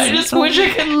place. I just wish I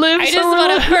could live. I just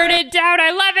want to burn it down.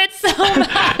 I love it so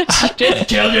much. Just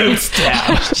kill you,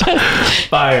 stab.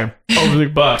 Fire. Over the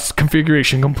bus.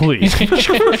 Configuration complete.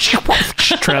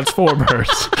 Transformers.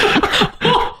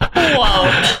 Whoa.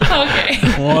 Okay.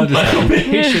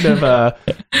 Should have,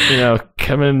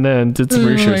 come in and did some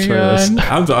research for this.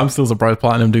 I'm still surprised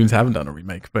Platinum Dunes haven't done a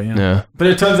remake, but yeah. But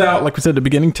it turns out, like we said at the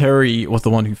beginning, Terry was the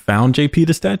one who found JP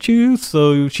the statue,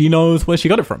 so she knows where she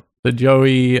got it from. So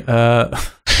Joey looks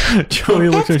at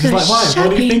her, she's like, "Why? What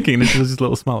are you thinking?" And she does this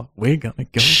little smile. "We're gonna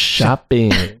go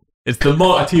shopping." It's the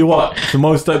most. I tell you what, it's the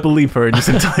most I believe her in this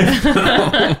entire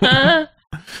film.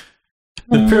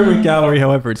 The Pyramid Gallery,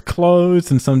 however, is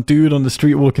closed, and some dude on the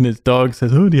street walking his dog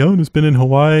says, "The owner's been in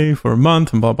Hawaii for a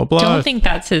month," and blah, blah, blah. Don't think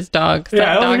that's his dog.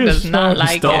 That dog does not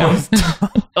like him.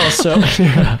 Also, sketchy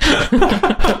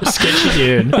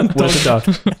dude with a dog.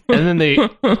 And then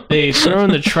they throw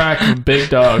in the track of Big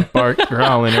Dog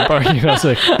growling and barking. I was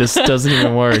like, this doesn't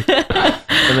even work.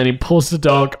 And then he pulls the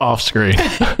dog off screen.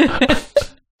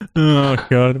 Oh,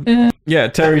 God. Yeah,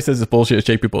 Terry says it's bullshit.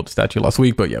 JP bought the statue last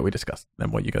week, but we discussed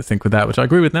then what you guys think with that, which I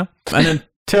agree with now. And then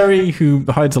Terry, who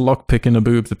hides a lockpick in her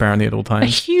boobs apparently at all A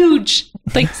times. huge,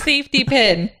 safety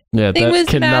pin. Yeah, It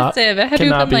was massive. It had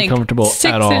to have been comfortable 6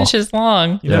 at all. inches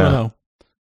long. You never know.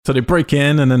 So they break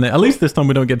in, and then at least this time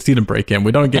we don't get to see them break in.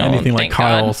 We don't get anything like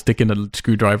Kyle sticking a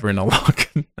screwdriver in a lock.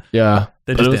 Yeah,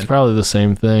 but it was probably the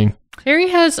same thing. Terry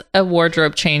has a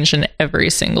wardrobe change in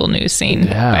every single new scene,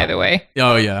 by the way.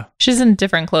 Oh, yeah. She's in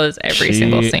different clothes every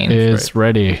single scene. She is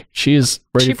ready. She's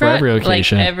ready for every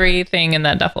occasion. Everything in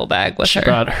that duffel bag with her. She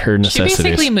brought her necessities. She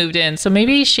basically moved in, so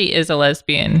maybe she is a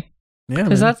lesbian. Yeah,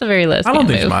 because that's a very lesbian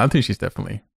move. I think she's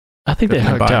definitely... I think they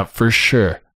hooked up for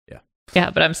sure.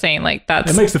 Yeah, but I'm saying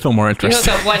that's... It makes the film more interesting.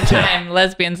 You hook up one time,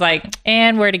 lesbian's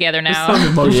and we're together now. It's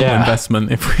some emotional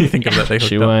investment if we think of that.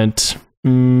 She went...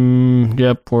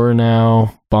 yep, we're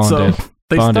now bonded. So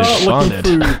they start looking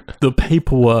through the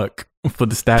paperwork for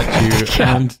the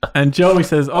statue, and Joey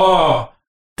says, "Oh,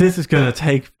 this is gonna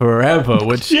take forever."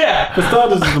 Which, for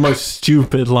starters, is the most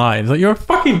stupid line. It's like, you're a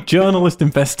fucking journalist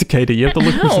investigator. You have to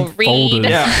look through some folders.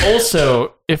 Yeah.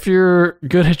 Also, if you're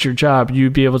good at your job,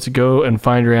 you'd be able to go and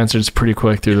find your answers pretty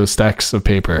quick through those stacks of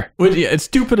paper. Which, it's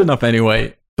stupid enough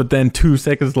anyway. But then 2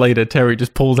 seconds later, Terry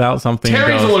just pulls out something.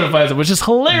 Terry's the one who finds it, which is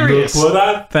hilarious. Look what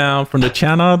I found from the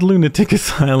Channard Lunatic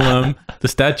Asylum. The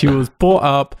statue was bought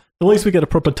up. At least we get a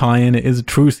proper tie-in. It is a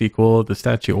true sequel. The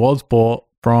statue was bought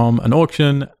from an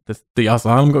auction. The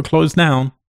asylum got closed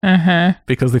down.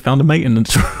 Because they found a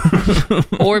maintenance room.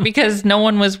 Or because no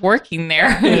one was working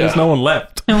there. There's no one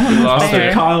left. No one was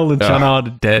there. Kyle and Channard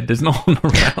are dead. There's no one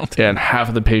around. Yeah, and half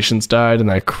of the patients died in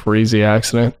that crazy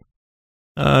accident.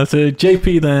 So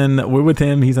JP then, we're with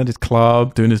him. He's at his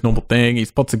club doing his normal thing. He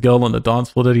spots a girl on the dance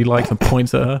floor that he likes and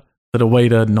points at her. So the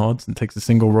waiter nods and takes a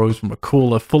single rose from a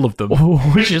cooler full of them.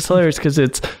 Which is hilarious because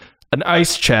it's an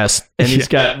ice chest and he's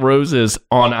got roses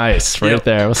on ice right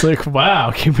there. I was like,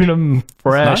 wow, keeping them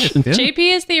fresh. Nice, JP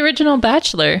is the original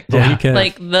Bachelor. Yeah.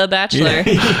 Like the Bachelor.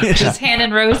 Just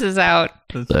handing roses out.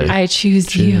 I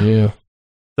choose you.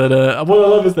 But what I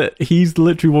love is that he's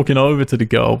literally walking over to the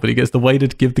girl, but he gets the waiter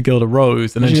to give the girl the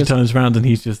rose, and then she turns around and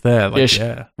he's just there. Like,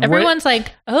 Everyone's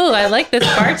like, "Oh, I like this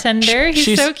bartender.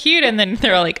 He's so cute," and then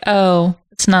they're all like, "Oh,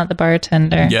 it's not the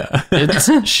bartender."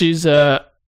 Yeah, she's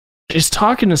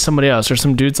talking to somebody else, or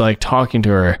some dude's like talking to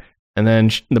her, and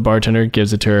then the bartender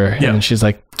gives it to her, and then she's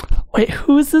like, "Wait,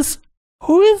 who is this?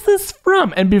 Who is this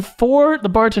from?" And before the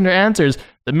bartender answers,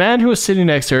 the man who was sitting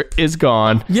next to her is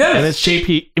gone. Yes. And it's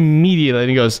JP immediately. And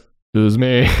he goes, "It was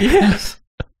me." Yes.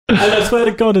 And I swear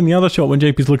to God, in the other shot, when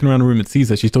JP's looking around the room and sees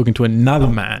her, she's talking to another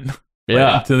man.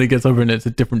 Yeah. Until he gets over and it's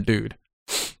a different dude.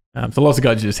 So lots of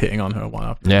guys are just hitting on her one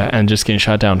after. Yeah, and just getting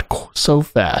shot down so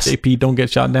fast. JP don't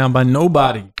get shot down by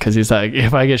nobody. Because he's like,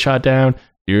 if I get shot down,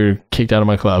 you're kicked out of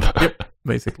my club. Yep.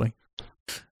 basically.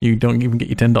 You don't even get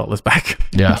your $10 back.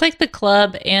 Yeah. It's like the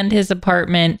club and his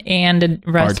apartment and a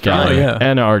restaurant. Art gallery. Oh, yeah.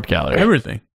 And an art gallery.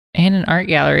 Everything. And an art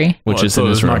gallery. Which is in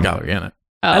this there's an room. art gallery in it.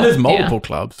 Oh, And there's multiple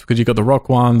clubs because you got the rock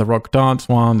one, the rock dance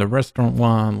one, the restaurant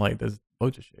one. Like there's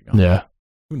loads of shit going on. Yeah.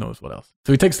 Who knows what else?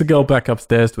 So he takes the girl back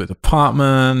upstairs to his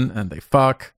apartment and they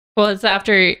fuck. Well, it's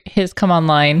after his come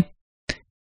online.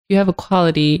 You have a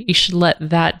quality, you should let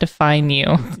that define you.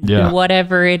 Yeah.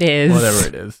 Whatever it is. Whatever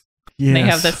it is. Yes. They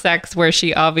have the sex where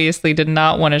she obviously did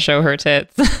not want to show her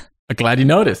tits. I'm glad you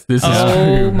noticed. This is Oh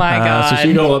true. my God. So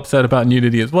she got all upset about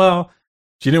nudity as well.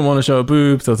 She didn't want to show her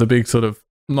boobs. There was a big sort of,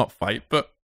 not fight,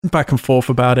 but back and forth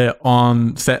about it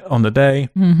on set on the day.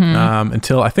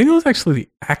 Until I think it was actually the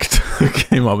actor who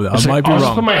came up with it. I might be I'll just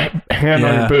wrong. put my hand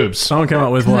on your boobs. Someone came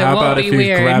up with, well, It how won't about if be he's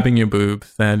weird. grabbing your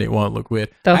boobs, then it won't look weird.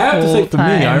 The I have to say, whole for me,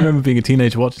 I time. remember being a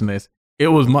teenager watching this. It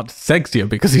was much sexier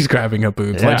because he's grabbing her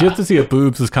boobs. Like, Yeah. just to see her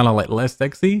boobs was kind of like less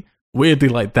sexy. Weirdly,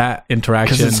 like that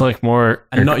interaction. Because it's like more.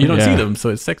 and you don't yeah. see them, so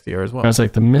it's sexier as well. I was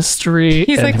like, the mystery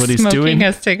He's and like what he's smoking doing.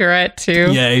 a cigarette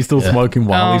too. Yeah, he's still Yeah. smoking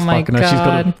while Oh he's my fucking her. She's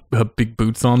got God. her big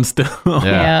boots on still. Yeah.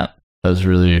 Yeah. That was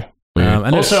really weird.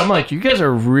 And Also, it's- I'm like, you guys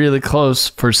are really close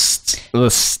for the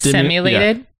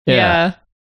Simulated. Yeah. Yeah.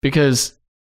 Because,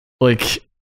 like,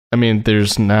 I mean,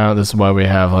 this is why we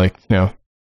have, like,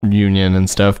 union and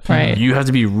stuff. Right. You have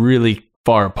to be really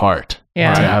far apart.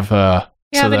 Yeah. To have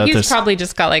Yeah, so but that he's there's- probably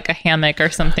just got like a hammock or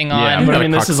something on. Yeah, You but got I a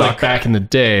mean, this is cocksucker. like back in the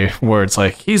day where it's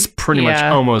like he's pretty much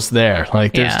Yeah. almost there.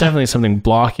 Like, there's Yeah. definitely something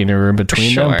blocking or in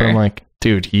between them. But Sure. I'm like,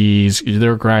 dude,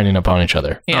 they're grinding upon each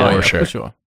other. Yeah. Oh, For sure. For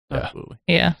sure. Yeah. Absolutely.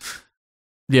 Yeah.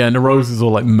 Yeah, and the rose is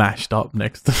all like mashed up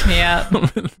next to Yeah.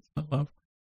 I love.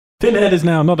 Pinhead is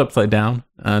now not upside down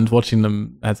and watching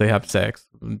them as they have sex.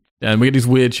 And we get these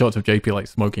weird shots of JP like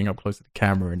smoking up close to the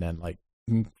camera and then like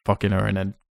fucking her, and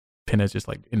then Pinhead's just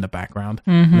like in the background.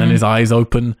 And then his eyes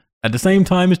open at the same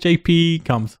time as JP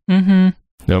comes. Mm-hmm.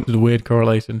 Nope. There's a weird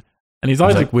correlation. And his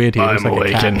eyes like, look weird here. I'm It's like a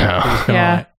awakened cat. now. It's kinda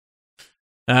Yeah. like-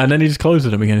 And then he just closes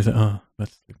them again. He's like, oh,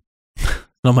 that's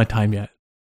not my time yet.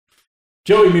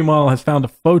 Joey, meanwhile, has found a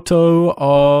photo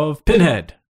of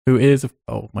Pinhead, who is,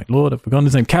 oh my lord, I've forgotten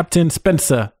his name, Captain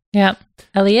Spencer. Yeah.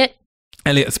 Elliot.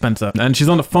 Elliot Spencer. And she's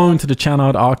on the phone to the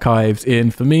Channard archives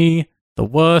in, for me, the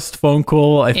worst phone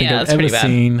call I think Yeah, I've it's ever pretty bad.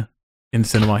 seen in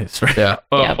cinema history. Yeah.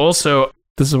 Yeah. Also,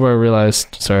 this is where I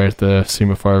realized, the scene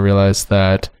before I realized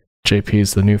that JP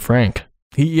is the new Frank.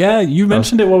 You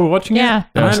mentioned it while we were watching Yeah. it.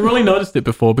 And I hadn't really noticed it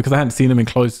before because I hadn't seen him in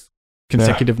close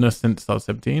consecutiveness since I was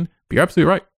 17. But you're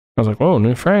absolutely right. I was like, whoa,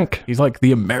 new Frank. He's like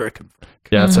the American Frank.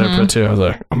 Yeah, that's what I Mhm. put too. I was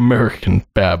like, American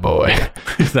bad boy.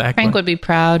 Exactly. Frank would be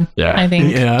proud. Yeah. I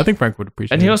think. Yeah, I think Frank would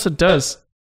appreciate And he it. also does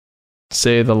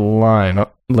say the line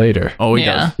later. Oh, he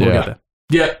Yeah. does. We'll Yeah. get there.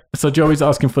 Yeah. So Joey's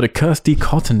asking for the Kirsty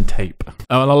Cotton tape.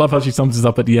 Oh, and I love how she sums this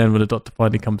up at the end when the doctor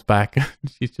finally comes back.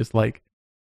 She's just like,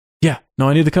 yeah, no,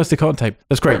 I need the Kirsty Cotton tape.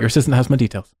 That's great. Your assistant has my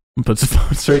details. And puts the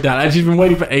phone straight down. And she's been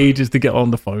waiting for ages to get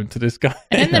on the phone to this guy.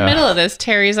 And in the Yeah. middle of this,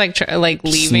 Terry's like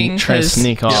leaving Try to because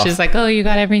sneak off. she's like, "Oh, you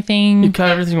got everything. You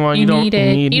got everything you want. You You don't need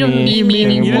it. need You don't me. need me You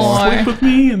just anymore." sleep with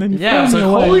me and then you Yeah, it's throw like,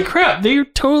 me away. holy crap, they're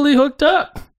totally hooked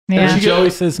up. Yeah. And Joey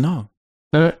says, no.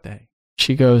 No, Day.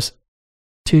 she goes,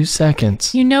 2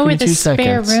 seconds. You know Give where me the 2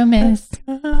 spare seconds. room is.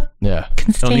 Yeah. Can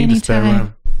Don't stay need the spare anytime.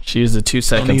 room. She used the 2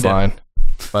 seconds need it. line,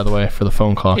 by the way, for the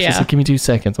phone call. Yeah. She's like, give me 2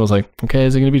 seconds. I was like, okay,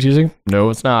 is it going to be 2 seconds? No,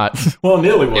 it's not. Well,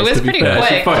 nearly was. It was to be pretty fair. She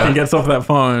quick. fucking Yeah. gets off that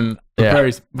phone. Yeah.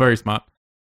 Very, very smart.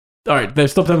 All right, they've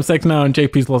stopped having sex now, and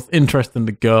JP's lost interest in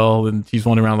the girl, and she's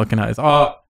wandering around looking at his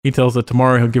art. He tells her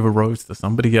tomorrow he'll give a rose to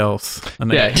somebody else.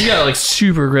 And then Yeah, he got like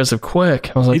super aggressive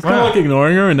quick. I was like, he's kind of wow. like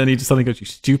ignoring her, and then he just suddenly goes, "You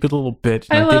stupid little bitch!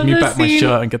 I Now love give me this back my scene.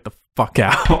 shirt and get the fuck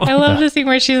out." I love the scene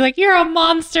where she's like, "You're a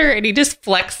monster," and he just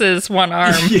flexes one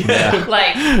arm. yeah.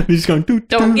 Like, He's just going, "Doot,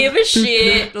 don't doot, give a doot,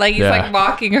 shit. Like, he's Yeah. like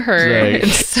mocking her. Right.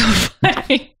 It's so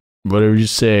funny. Whatever you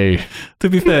say. doot." To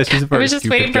be fair, she's a I very was just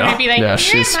stupid waiting for girl. her to be like, Yeah, "You're a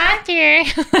she's-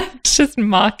 monster." Just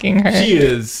mocking her. She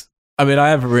is. I mean, I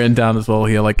have it written down as well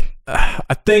here. Like,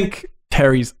 I think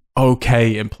Terry's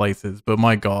okay in places, but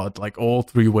my God, like all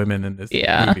 3 women in this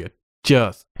Yeah. movie are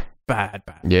just bad.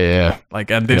 Yeah.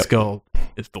 Like, and this Yep. girl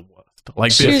is the worst.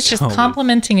 Like, She this was just girl is-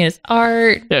 complimenting his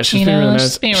art. Yeah, she's you being know, real nice.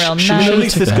 she's being real She- I mean, at nice.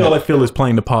 least Take this that. girl I feel is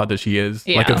playing the part that she is.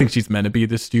 Like, I Yeah. think she's meant to be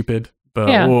this stupid, but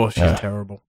Yeah. oh, she's Yeah.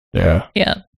 terrible. Yeah.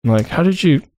 Yeah. I'm like, what did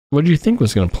you think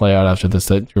was going to play out after this,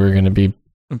 that you were going to be,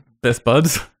 Best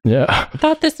buds. yeah. I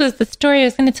thought this was the story I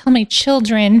was going to tell my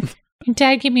children. My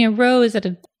dad gave me a rose at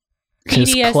a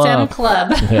his BDSM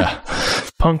club. Yeah.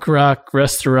 Punk rock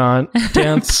restaurant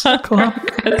dance club.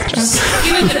 He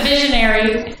was a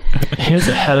visionary. He was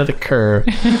ahead of the curve.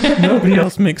 Nobody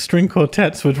else makes string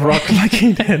quartets with rock like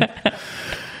he did.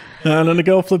 And then the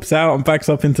girl flips out and backs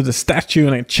up into the statue,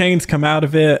 and chains come out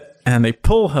of it, and they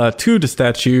pull her to the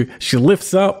statue. She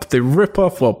lifts up, they rip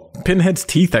off, Pinhead's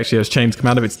teeth actually has chains come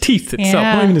out of its teeth itself,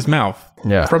 not even his mouth.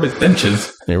 Yeah. From his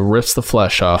dentures. And he rips the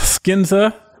flesh off. Skins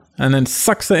her, and then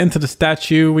sucks her into the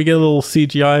statue. We get a little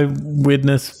CGI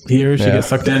weirdness here. She gets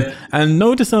sucked in, and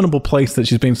no discernible place that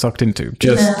she's being sucked into.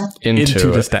 Just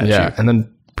into the statue. Yeah, and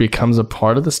then becomes a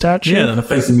part of the statue. Yeah, and the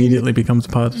face immediately becomes a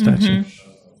part of the statue.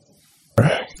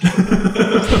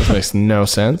 That makes no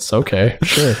sense. Okay,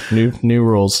 sure. New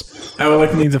rules. I would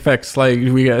like these effects. Like,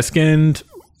 we get skinned.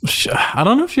 I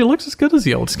don't know if she looks as good as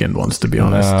the old skinned ones, to be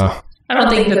honest. I don't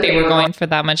think that they were going for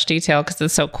that much detail because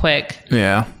it's so quick.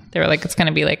 Yeah. They were like, it's going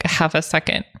to be like a half a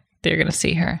second. They're going to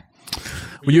see her.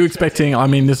 Were you expecting, I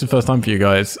mean, this is the first time for you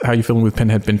guys. How are you feeling with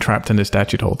Pinhead been trapped in this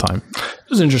statue the whole time? It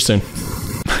was interesting.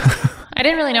 I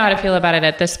didn't really know how to feel about it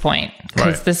at this point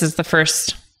because this is the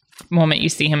first moment you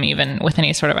see him even with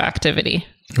any sort of activity.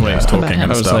 When he's talking and I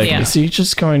was stuff. like, is he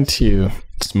just going to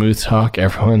smooth talk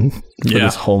everyone for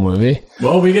this whole movie?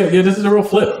 Well, this is a real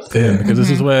flip for him because this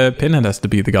is where Pinhead has to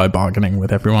be the guy bargaining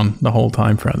with everyone the whole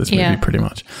time throughout this movie, pretty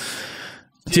much.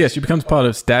 So yeah, she becomes part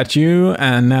of statue,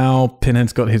 and now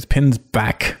Pinhead's got his pins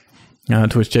back, to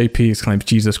which JP exclaims,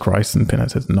 Jesus Christ, and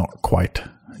Pinhead says, not quite.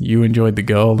 You enjoyed the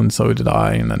girl, and so did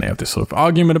I. And then they have this sort of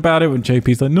argument about it, when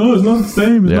JP's like, no, it's not the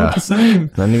same, it's not the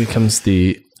same. Then he becomes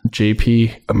the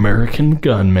JP American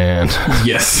Gunman.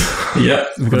 Yes.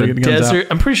 Yep. Desert.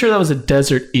 I'm pretty sure that was a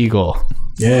Desert Eagle.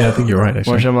 Yeah, I think you're right,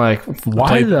 actually. Which I'm like,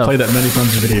 why play that many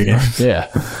times in video games. Yeah.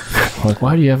 Like,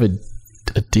 why do you have a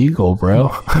deagle, bro?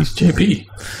 He's JP.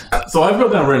 So I've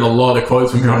got down written a lot of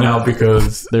quotes from here on out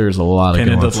because there's a lot of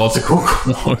Pinhead does lots of cool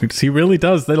quotes. He really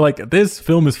does. They're like, this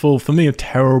film is full, for me, of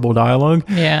terrible dialogue.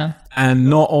 Yeah. And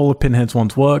not all of Pinhead's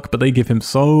ones work, but they give him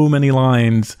so many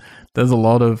lines. There's a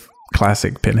lot of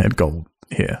classic Pinhead gold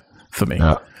here for me.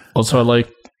 Also, I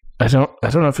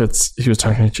don't know if he was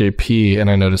talking to JP and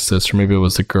I noticed this, or maybe it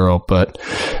was the girl, but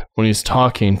when he's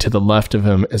talking, to the left of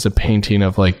him is a painting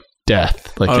of like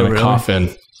death, like in a coffin,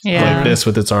 like this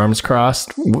with its arms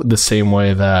crossed, the same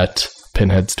way that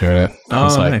Pinhead's doing it. I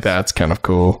was like, that's kind of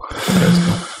cool.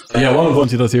 Yeah, one of the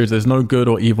ones he does here is there's no good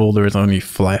or evil, there is only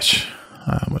flesh,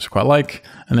 which I quite like.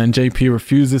 And then JP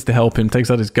refuses to help him, takes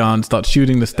out his gun, starts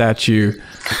shooting the statue.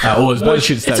 It's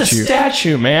a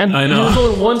statue, man. I know. There's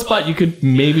only one spot you could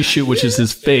maybe shoot, which is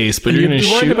his face, but you're going to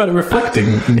shoot. Worried about it reflecting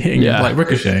and hitting like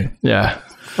ricocheting. Yeah.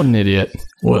 What an idiot.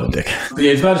 What a dick.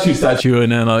 Yeah, he's about to shoot statue,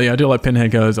 and then I do like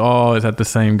Pinhead goes, is that the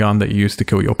same gun that you used to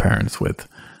kill your parents with?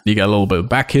 You get a little bit of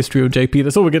back history of JP.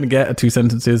 That's all we're going to get at 2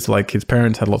 sentences. Like, his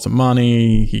parents had lots of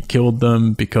money. He killed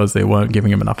them because they weren't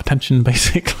giving him enough attention,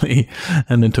 basically,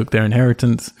 and then took their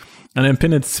inheritance. And then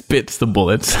Pinhead spits the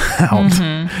bullets out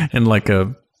in like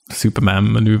a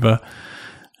Superman maneuver.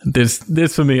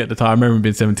 This for me at the time, I remember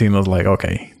being 17, I was like,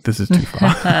 okay, this is too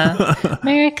far.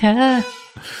 America.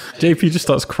 JP just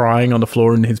starts crying on the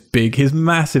floor in his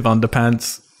massive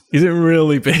underpants. Is it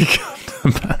really big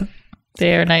underpants?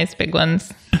 They are nice big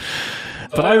ones.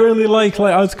 But I really like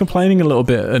I was complaining a little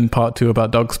bit in part 2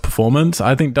 about Doug's performance.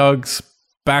 I think Doug's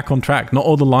back on track. Not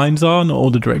all the lines are, not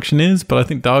all the direction is, but I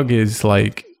think Doug is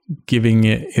like giving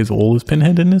it his all as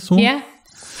Pinhead in this one. Yeah.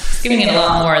 He's giving it a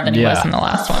lot more than he was in the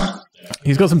last one.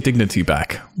 He's got some dignity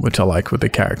back, which I like with the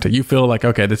character. You feel like,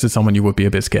 okay, this is someone you would be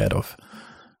a bit scared of.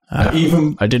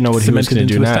 Even I didn't know what he was going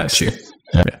to do next.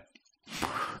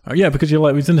 Yeah, because you're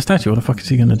like, he's in the statue. What the fuck is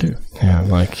he going to do? Yeah,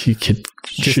 like he could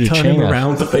just turn him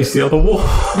around to face the other wall.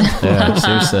 Yeah,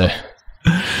 seriously.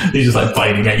 He's just like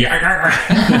biting at you.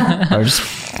 Or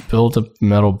just build a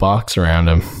metal box around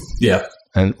him. Yeah.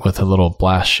 And with a little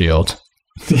blast shield.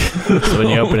 So when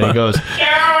you open it, it goes...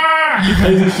 He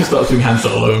just starts doing Han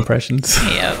Solo impressions.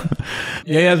 Yep.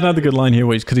 Yeah, he has another good line here,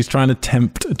 because he's trying to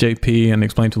tempt JP and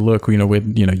explain to Look,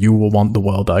 you will want the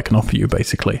world I can offer you,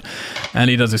 basically.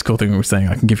 And he does this cool thing where he's saying,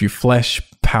 I can give you flesh,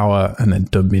 power, and then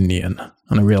dominion.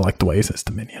 And I really like the way he says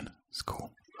dominion. It's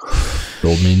cool.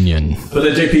 Dominion. But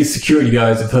then JP's security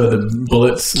guys have heard the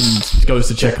bullets and goes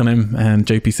to check on him, and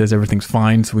JP says everything's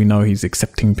fine, so we know he's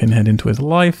accepting Pinhead into his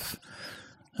life.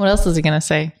 What else is he going to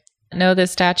say? No, the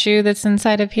statue that's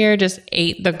inside of here just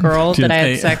ate the girl that I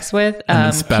had sex with.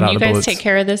 Can you guys take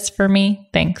care of this for me?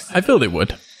 Thanks. I feel they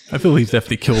would. I feel he's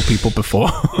definitely killed people before.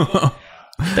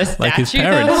 The statue, like his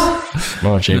parents.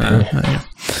 Oh, JP. Yeah.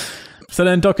 So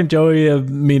then Doc and Joey are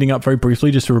meeting up very briefly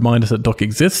just to remind us that Doc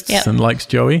exists and likes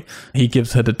Joey. He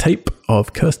gives her the tape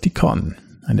of Kirsty Cotton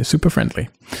and is super friendly.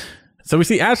 So we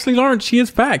see Ashley Lawrence. She is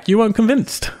back. You weren't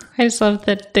convinced. I just love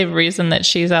that the reason that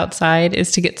she's outside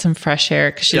is to get some fresh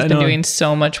air because she's been doing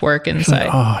so much work inside.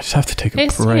 Like, I just have to take a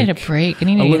break. I need a break. I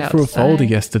need to get outside. I looked through a folder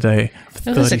yesterday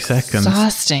for 30 seconds.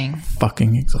 Exhausting.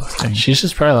 Fucking exhausting. She's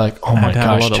just probably like, oh my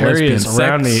gosh, Terry is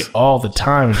around me all the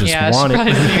time. Just wanting. She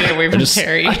probably needs to get away from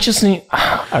Terry.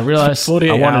 I realized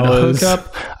I wanted to hook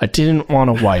up. I didn't want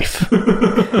a wife.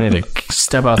 I need to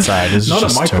step outside. It's not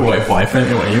a microwave wife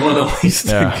anyway. You want to at least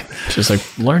just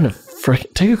like learn to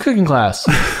take a cooking class.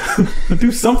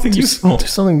 Do something useful. Do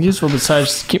something useful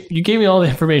besides you gave me all the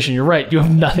information. You're right. You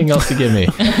have nothing else to give me.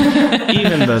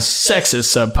 Even the sex is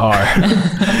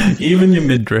subpar. Even your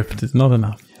midriff is not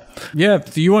enough. Yeah,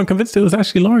 so you weren't convinced it was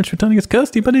Ashley Lawrence returning as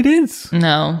Kirsty, but it is.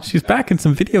 No. She's back in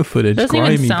some video footage. Doesn't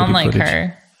even sound like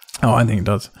her. Oh, I think it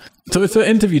does. So it's an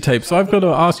interview tape. So I've got to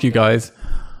ask you guys,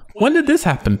 when did this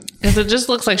happen? Because it just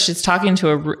looks like she's talking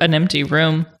to an empty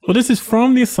room. Well, this is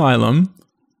from the asylum.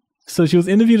 So she was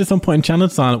interviewed at some point in Channel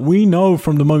Silent. We know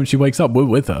from the moment she wakes up, we're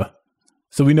with her.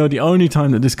 So we know the only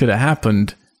time that this could have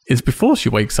happened is before she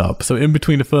wakes up. So in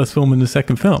between the first film and the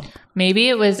second film. Maybe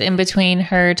it was in between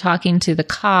her talking to the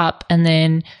cop and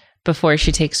then before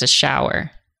she takes a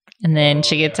shower. And then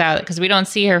she gets out because we don't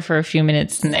see her for a few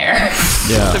minutes in there.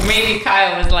 Yeah. So maybe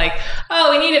Kyle was like,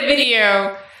 oh, we need a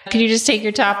video. Could you just take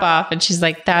your top off? And she's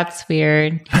like, that's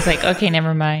weird. He's like, okay,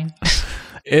 never mind.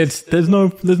 There's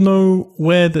no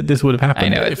way that this would have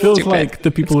happened. I know, it feels stupid. Like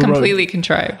the people it's who completely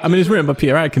contrived. I mean, it's written by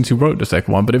Peter Atkins who wrote the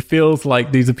second one, but it feels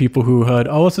like these are people who heard,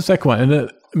 oh, what's the second one? And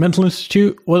the mental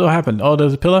institute, what happened? Oh,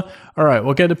 there's a pillar. All right,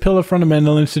 we'll get a pillar from the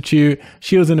mental institute.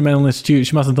 She was in the mental institute.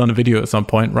 She must have done a video at some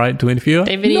point, right? To interview her.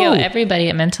 They video everybody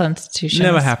at mental institutions.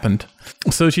 Never happened.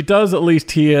 So she does at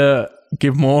least here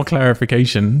give more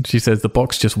clarification. She says the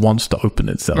box just wants to open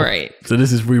itself. Right. So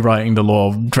this is rewriting the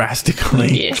law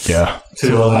drastically. Yes. Yeah.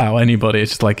 To allow anybody.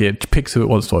 It's just like it picks who it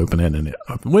wants to open in and it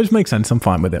opens. Which makes sense. I'm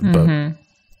fine with it.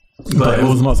 But it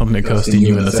was not something that Kirsty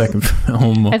knew in the second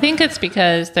film. I think it's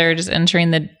because they're just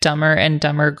entering the dumber and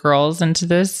dumber girls into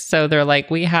this. So they're like,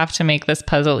 we have to make this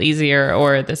puzzle easier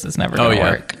or this is never going to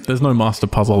work. There's no master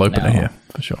puzzle opener here,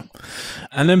 for sure.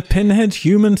 And then Pinhead's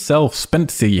human self,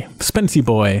 Spency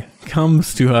boy,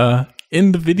 comes to her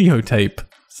in the videotape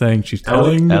saying she's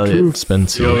telling the truth.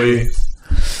 Spency.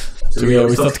 So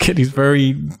we start to get these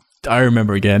very... I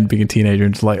remember again being a teenager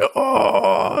and just like,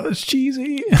 oh, that's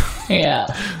cheesy. Yeah.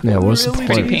 Yeah, what's really the point?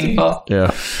 Pretty painful.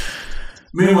 Yeah.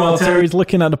 Meanwhile, Terry's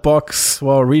looking at a box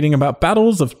while reading about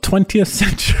battles of 20th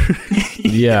century.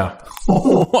 Yeah.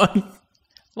 What?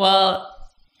 Well,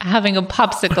 having a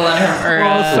popsicle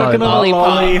or sucking on a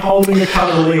lolly, holding a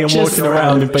cuddly, and walking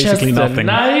around with basically nothing. A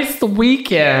nice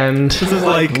weekend. This is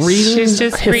like she's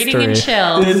just reading and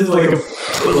chill. This is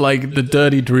like the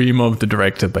dirty dream of the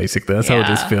director. Basically, that's how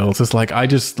this feels. It's like I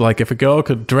just like if a girl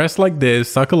could dress like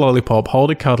this, suck a lollipop, hold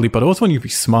it cuddly, but also when you be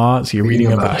smart, so you're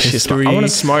reading about history. I want a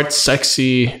smart,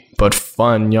 sexy, but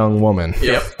fun young woman.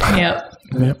 Yep.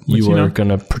 You are going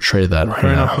to portray that right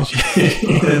now.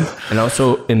 And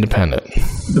also independent.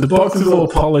 The box is all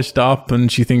polished up and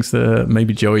she thinks that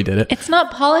maybe Joey did it. It's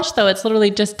not polished though. It's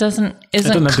literally just isn't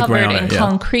covered in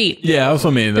concrete. Yeah, that's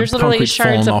what I mean. There's literally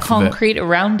shards of concrete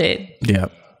around it. Yeah.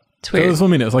 It's weird. That's what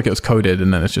I mean. It's like it was coated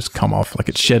and then it's just come off like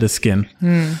it's shed a skin.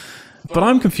 But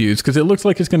I'm confused because it looks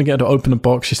like it's going to get her to open a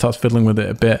box. She starts fiddling with it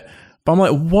a bit. But I'm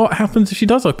like, what happens if she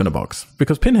does open a box?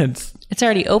 Because Pinhead's... It's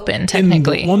already open,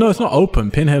 technically. Well, no, it's not open.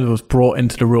 Pinhead was brought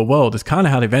into the real world. It's kind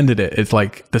of how they've ended it. It's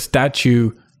like the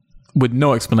statue, with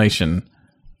no explanation,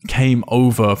 came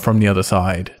over from the other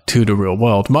side to the real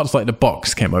world, much like the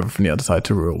box came over from the other side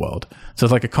to the real world. So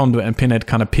it's like a conduit and Pinhead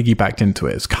kind of piggybacked into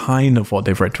it. It's kind of what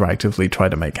they've retroactively tried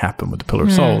to make happen with the Pillar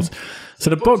of Souls. So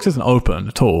the box isn't open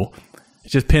at all.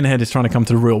 It's just Pinhead is trying to come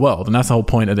to the real world, and that's the whole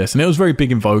point of this. And it was very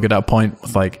big in vogue at that point,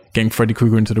 with like getting Freddy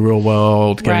Krueger into the real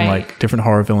world, getting like different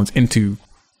horror villains into,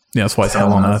 that's why it's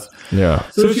Hell on Earth. Yeah.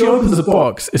 So if she opens the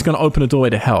box, it's going to open a doorway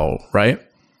to hell, right?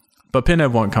 But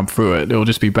Pinhead won't come through it. It'll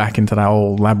just be back into that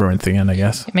whole labyrinth again, I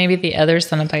guess. Maybe the other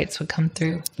Cenobites would come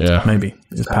through. Yeah. Maybe.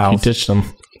 His pals. He ditched them.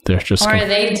 They're just... Or are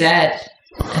they dead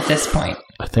at this point?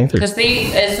 I think they're... Because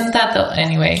isn't that the...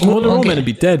 Anyway. Well, they're all meant to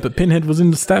be dead, but Pinhead was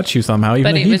in the statue somehow,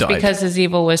 even though he died. But it was because his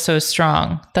evil was so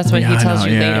strong. That's what he tells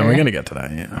you later. Yeah, we're going to get to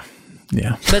that,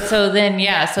 Yeah. But so then,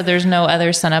 so there's no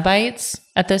other Cenobites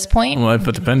at this point? Well, it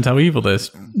depends how evil it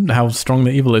is, how strong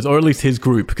the evil is, or at least his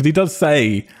group. Because he does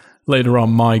say later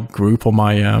on, my group, or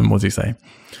my, what does he say?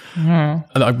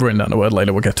 I've written down the word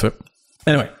later, we'll get to it.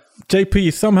 Anyway,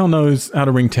 JP somehow knows how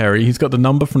to ring Terry. He's got the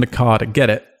number from the car to get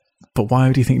it. But why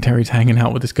would he think Terry's hanging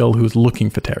out with this girl who was looking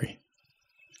for Terry?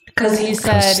 Because he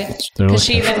said, because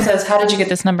she even says, how did you get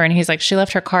this number? And he's like, she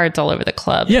left her cards all over the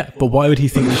club. Yeah, but why would he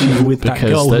think she was with that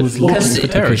girl who was looking for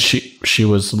Terry? Because she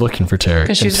was looking for Terry.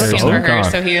 Because she's looking for her,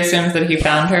 so he assumes that he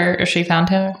found her, or she found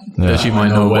him. That she might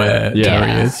know where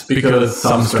Terry is. Because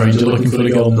some stranger looking for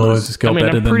the girl knows this girl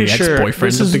better than the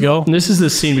ex-boyfriend of the girl. This is the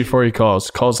scene before he calls.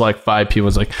 Calls like 5 people.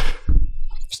 It's like,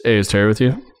 hey, is Terry with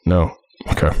you? No.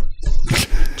 Okay.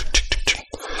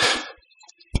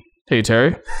 Hey,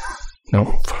 Terry? No.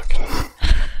 Fucking.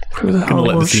 Who the hell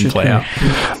let the scene play out?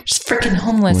 She's freaking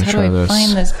homeless. How do I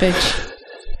find this bitch?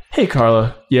 Hey,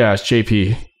 Carla. Yeah, it's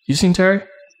JP. You seen Terry?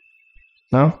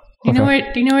 No? Do you know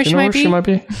where she might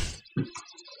be?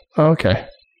 Oh, okay.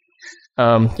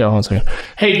 Yeah, 1 second.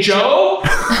 Hey, Joe?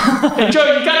 Hey,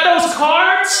 Joe, you got those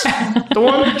cards? The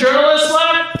one the journalist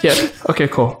left? Yeah. Okay,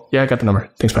 cool. Yeah, I got the number.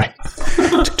 Thanks, bye.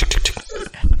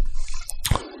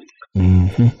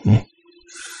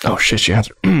 Oh, shit, she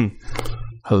answered.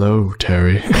 Hello,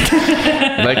 Terry.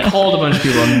 And I called a bunch of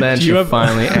people, and then she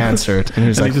finally answered. And he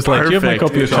was like, just like, do you have my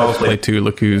copy of Child's Play 2?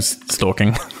 Look who's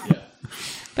stalking.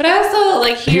 But I also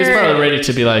like hear... He was probably ready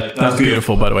to be like... That's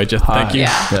beautiful, by the way, Jeff. Thank you.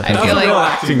 Yeah, I feel like...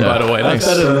 acting, by the way. That's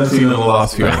better than I've seen in the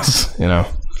last few hours. You know.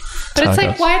 But it's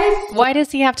like, why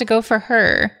does he have to go for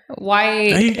her?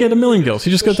 Why? He get a million girls. He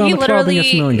just goes down the club and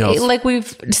gets a million girls. Like,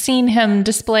 we've seen him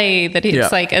display that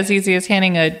it's like as easy as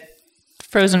handing a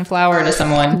frozen flower to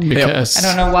someone. Because I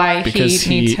don't know why he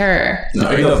needs her. No,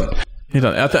 he doesn't. He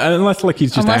doesn't. Unless like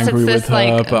he's just angry with her.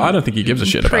 Like, but I don't think he gives a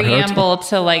shit about her. Preamble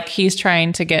to like he's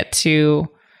trying to get to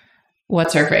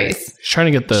what's her face? He's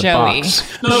trying to get the Joey.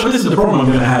 box. No, but this is the problem I'm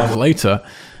going to have later.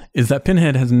 Is that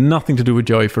Pinhead has nothing to do with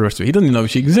Joey for the rest of it. He doesn't even know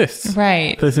she exists.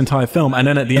 Right. For this entire film. And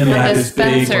then at the end, they have this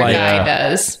big, like... guy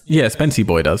does. Yeah, Spency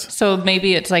boy does. So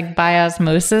maybe it's like by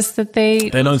osmosis that they...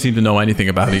 They don't seem to know anything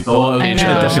about it. I know. They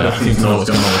don't seem to know what's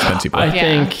going on with Spency boy. I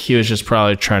think he was just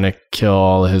probably trying to kill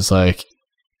all his, like,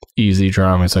 easy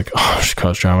drama. He's like, oh, she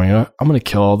caused drama. You know, I'm going to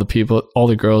kill all the people, all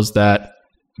the girls that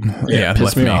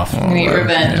piss me off. I'm going to get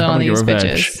revenge on all these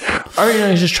bitches. Or, you know,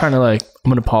 he's just trying to, like,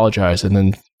 I'm going to apologize, and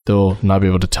then they'll not be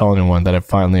able to tell anyone that I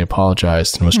finally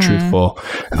apologized and was truthful,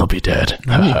 and they'll be dead.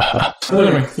 So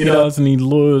anyway, he does, and he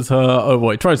lures her over.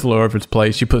 He tries to lure her over to his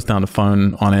place. She puts down the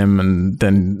phone on him, and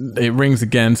then it rings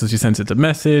again, so she sends it a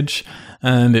message,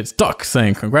 and it's Doc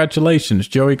saying, congratulations,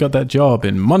 Joey got that job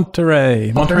in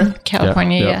Monterey,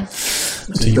 California, yeah.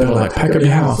 So you better like pack up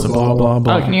your house and blah, blah,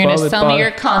 blah. You're going to sell me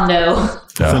your condo.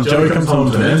 So Joey comes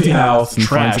home to an empty house and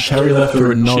finds a Terry left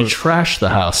her a note. She trashed the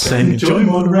house. Saying, Joey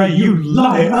Monterey, you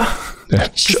liar.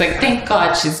 She's like, thank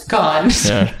God she's gone.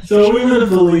 Yeah. So we're meant to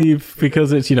believe,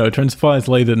 because it's, transpires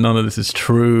later none of this is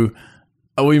true,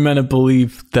 are we meant to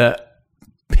believe that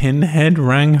Pinhead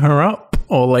rang her up?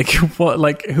 Or like, what?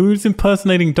 Like, who's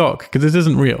impersonating Doc? Because this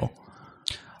isn't real.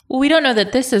 Well, we don't know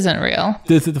that this isn't real.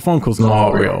 The phone call's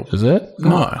not real. Is it?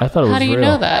 No. I thought it was real. How do you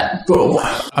know that?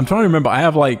 I'm trying to remember. I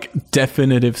have like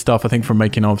definitive stuff, I think, from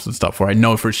making ofs and stuff where I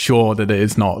know for sure that it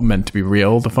is not meant to be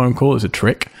real. The phone call is a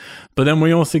trick. But then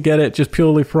we also get it just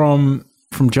purely from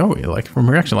Joey, like from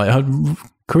reaction. Like her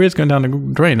career's going down the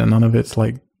drain and none of that's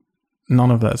happening.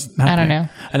 I don't know.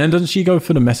 And then doesn't she go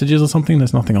for the messages or something?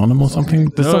 There's nothing on them or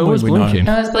something? There's it was blinking.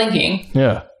 No, it's blinking.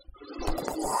 Yeah.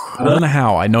 I don't know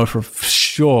how. I know for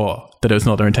sure that it was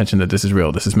not their intention that this is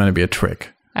real. This is meant to be a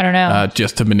trick. I don't know.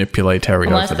 Just to manipulate Terry.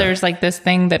 Unless there's like this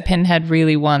thing that Pinhead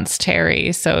really wants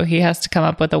Terry, so he has to come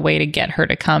up with a way to get her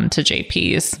to come to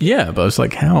JP's. Yeah, but it's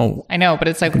like, how? I know, but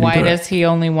it's like, why does he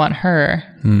only want her?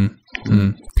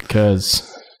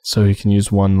 Because so he can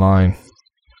use one line.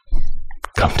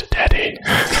 Come to daddy.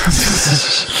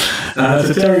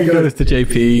 So Terry goes to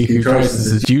JP, who tries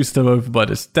to seduce them over by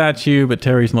the statue, but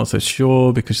Terry's not so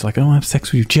sure because she's like, I don't have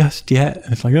sex with you just yet.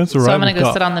 And it's like, that's all right. So I'm going to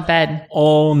go sit on the bed.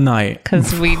 All night.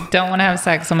 Because we don't want to have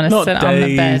sex. I'm going to sit on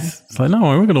the bed. It's like, no,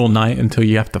 we're going all night until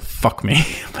you have to fuck me,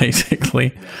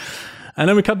 basically. And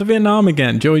then we cut to Vietnam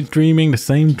again. Joey's dreaming the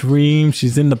same dream.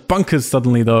 She's in the bunkers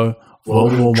suddenly, though.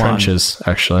 World War I. Trenches,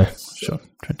 actually. Sure,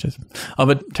 trenches. Of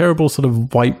a terrible sort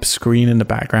of wipe screen in the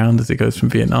background as it goes from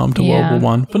Vietnam to World War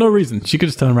One for no reason. She could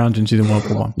just turn around and she's in World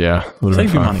War One. Yeah,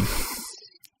 save your money.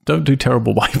 Don't do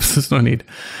terrible wipes. There's no need.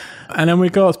 And then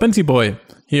we got Spency boy.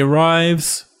 He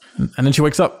arrives, and then she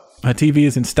wakes up. Her TV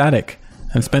is in static,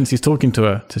 and Spency's talking to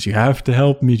her. Says, "You have to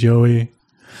help me, Joey."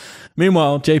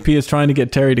 Meanwhile, JP is trying to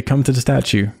get Terry to come to the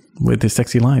statue with his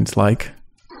sexy lines like,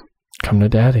 "Come to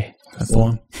daddy." That's the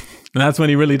one. And that's when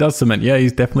he really does cement. Yeah,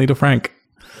 he's definitely the Frank.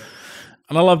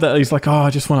 And I love that he's like, I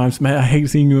hate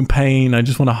seeing you in pain. I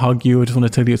just want to hug you. I just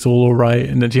want to tell you it's all right.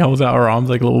 And then she holds out her arms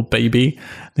like a little baby.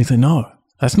 And he's like, no,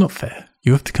 that's not fair.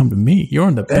 You have to come to me. You're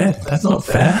on the bed. That's not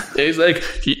fair. He's like,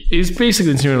 he's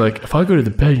basically insinuating like, if I go to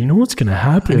the bed, you know what's going to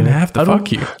happen? I'm going to have to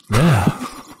fuck you. Yeah.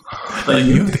 Like,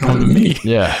 you have to come to me.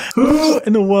 Yeah. Who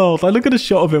in the world? I look at a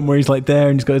shot of him where he's like there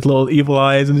and he's got his little evil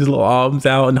eyes and his little arms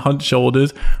out and hunched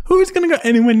shoulders. Who's going to go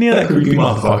anywhere near that creepy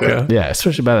motherfucker? Yeah,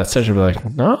 especially about that statue. Be like,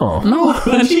 no.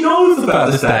 And she knows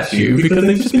about the statue because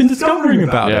they've just been discovering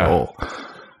about it all.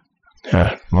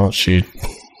 Yeah, well, she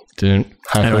didn't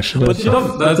have much. But she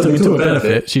doesn't. That's to her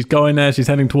benefit. She's going there. She's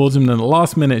heading towards him. And then at the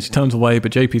last minute, she turns away.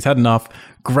 But JP's had enough.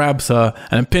 Grabs her,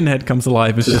 and then Pinhead comes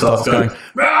alive and she starts going.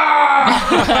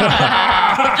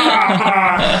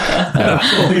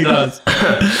 That's all he does.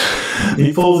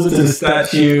 He falls into the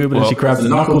statue, but then she grabs a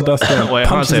knuckle duster and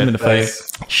punches him in the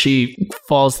face. She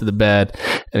falls to the bed,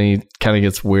 and he kind of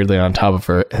gets weirdly on top of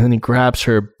her, and then he grabs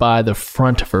her by the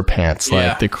front of her pants,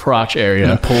 like the crotch area,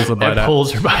 and pulls her by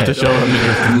to show her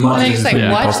the and he's like,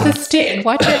 watch the stairs,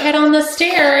 watch your head on the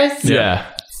stairs. Yeah.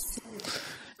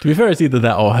 To be fair, it's either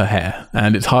that or her hair,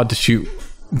 and it's hard to shoot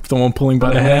someone pulling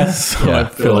by the hair, so I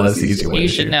feel that's the easier way. You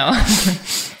should know.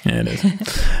 Yeah, it is.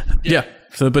 Yeah.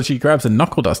 So, but she grabs a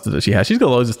knuckle duster that she has. She's got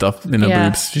loads of stuff in her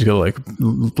boobs. She's got like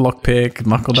lockpick,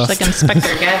 knuckle duster. She's like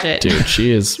Inspector Gadget. Dude, she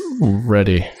is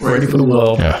ready for the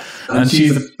world. Yeah. And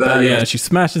she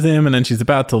smashes him, and then she's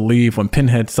about to leave when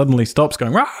Pinhead suddenly stops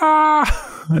going, rah!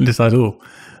 And decides, oh,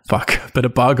 fuck, better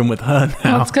bargain with her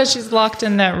now. Well, it's because she's locked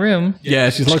in that room.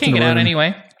 Yeah, she's locked in the room. She can't get out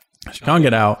anyway. She can't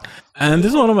get out. And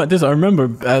this is one of my, I remember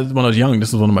when I was young,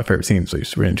 this was one of my favorite scenes. So I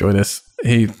used to really enjoy this.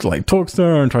 He like talks to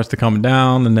her and tries to calm her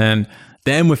down. And then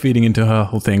we're feeding into her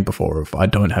whole thing before of I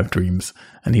don't have dreams.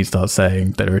 And he starts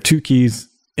saying that there are two keys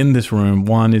in this room.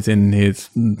 One is in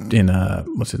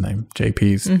what's his name?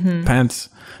 JP's pants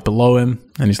below him.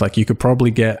 And he's like, you could probably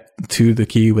get to the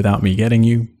key without me getting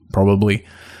you. Probably.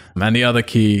 And the other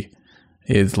key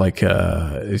is like,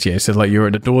 it says like you're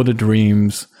at the door to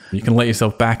dreams. You can let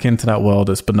yourself back into that world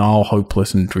that's banal,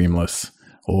 hopeless, and dreamless.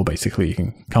 Or basically, you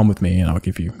can come with me and I'll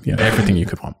give you everything you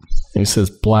could want. He says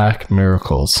black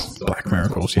miracles. Black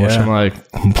miracles, yeah. Which I'm like,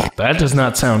 that does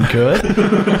not sound good.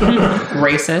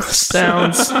 Racist.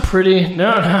 Sounds pretty...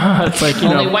 No. It's like,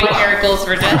 only white miracles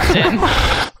for Destin.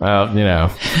 Well,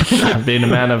 being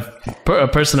a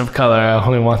person of color, I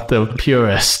only want the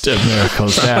purest of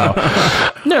miracles now.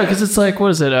 No, because it's like,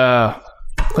 what is it?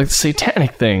 Like the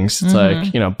satanic things. It's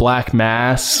like, black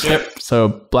mass. Yep. So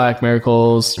black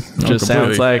miracles just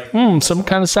sounds like some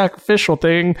kind of sacrificial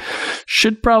thing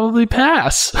should probably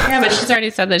pass. Yeah, but she's already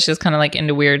said that she's kind of like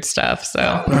into weird stuff. So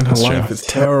and her life is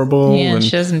terrible. Yeah, and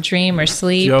she doesn't dream or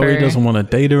sleep. Joey doesn't want to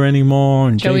date her anymore.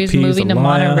 And Joey's JP's moving to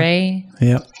Monterey.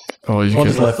 Yep. Oh, you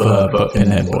could left for her, but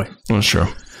Pinhead boy. That's true.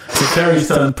 So Terry's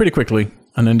done pretty quickly.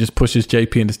 And then just pushes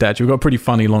JP into statue. We've got a pretty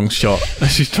funny long shot.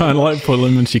 She's trying to like pull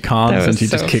him and she can't. And she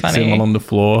just kicks him on the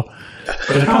floor.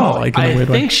 I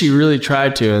think she really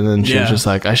tried to. And then she was just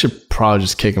like, I should probably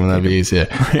just kick him. That'd be easier.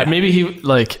 And maybe he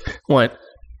went,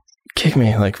 kick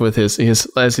me. Like with his,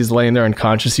 as he's laying there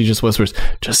unconscious, he just whispers,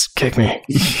 just kick me.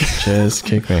 Just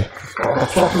kick me.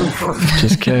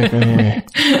 Just kick me.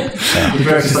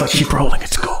 She's like, keep rolling.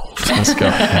 It's gold. Let's go.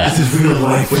 Yeah. This is real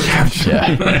life. We're captured.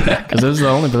 Yeah, because this is the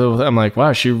only. I'm like,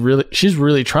 wow, she's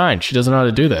really trying. She doesn't know how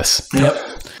to do this. Yep.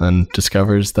 And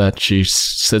discovers that she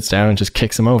sits down and just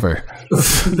kicks him over.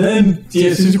 Then, as soon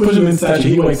as you push him in statue,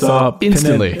 he wakes up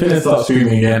instantly. Pinhead starts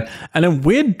screaming again, and then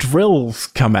weird drills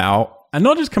come out, and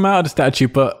not just come out of the statue,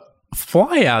 but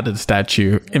fly out of the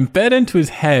statue, embed into his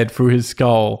head through his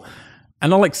skull,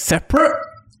 and are like separate.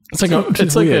 It's like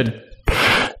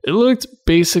it looked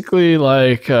basically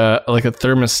like a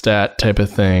thermostat type of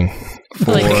thing.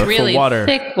 Like really water.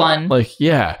 Thick one. Like,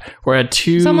 yeah. Where I had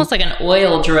two... It's almost like an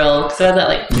oil drill because it had that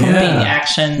like pumping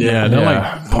action. Yeah, they're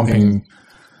like pumping.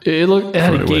 It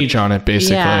had a gauge on it,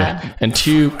 basically. Yeah. And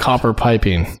two copper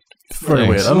piping. Very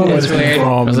weird. I don't know where this came from.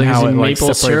 I was like, how it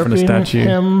maple syrup from the statue. I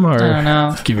don't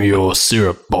know. Give me your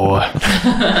syrup, boy.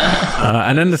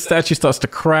 And then the statue starts to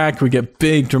crack. We get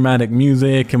big dramatic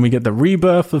music, and we get the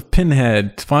rebirth of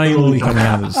Pinhead finally coming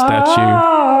out of the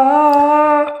statue.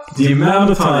 The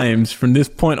amount of times from this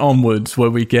point onwards where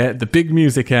we get the big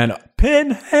music and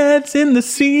Pinhead's in the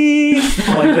scene.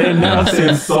 Like they announced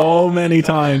it so many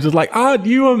times. It's like, aren't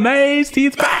you amazed?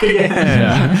 He's back again.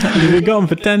 Yeah. He's been gone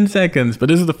for 10 seconds, but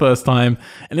this is the first time.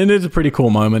 And it is a pretty cool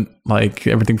moment. Like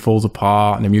everything falls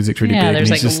apart and the music's really big. There's and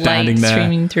he's like just standing there.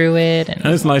 Streaming through it. And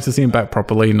it's nice to see him back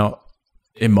properly, not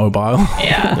immobile.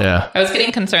 Yeah. I was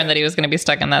getting concerned that he was going to be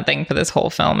stuck in that thing for this whole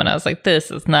film. And I was like,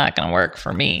 this is not going to work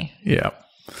for me. Yeah.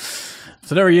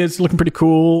 So there he is, looking pretty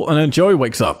cool. And then Joey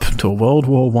wakes up to a World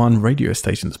War I radio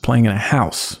station that's playing in a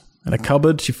house. In a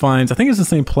cupboard, she finds, I think it's the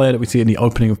same player that we see in the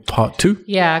opening of part 2.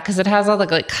 Yeah, because it has all the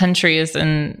like countries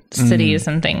and cities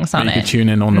and things on it. You can tune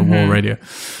in on the war radio.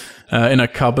 In a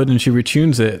cupboard, and she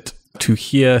retunes it to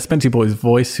hear Spency Boy's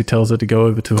voice, who tells her to go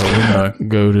over to her window.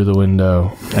 Go to the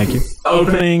window. Thank you.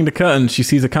 Opening the curtain, she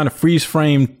sees a kind of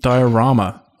freeze-framed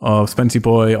diorama of Spency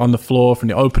Boy on the floor from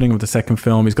the opening of the second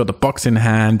film. He's got the box in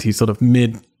hand. He's sort of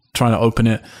mid trying to open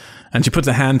it. And she puts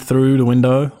a hand through the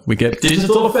window. We get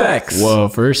digital effects. Whoa,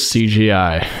 first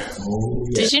CGI.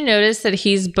 Did you notice that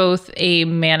he's both a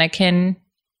mannequin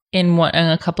in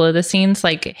a couple of the scenes?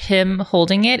 Like him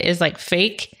holding it is like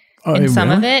fake in some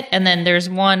of it. And then there's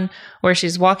one where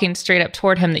she's walking straight up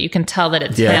toward him that you can tell that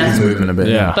it's him. He's moving a bit.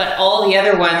 Yeah. But all the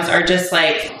other ones are just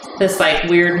like this like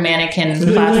weird mannequin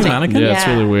plastic. Mannequin? Yeah, it's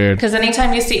really weird. Because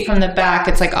anytime you see it from the back,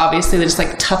 it's like obviously there's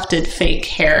like tufted fake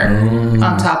hair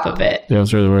on top of it. Yeah, it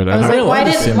was really weird. I was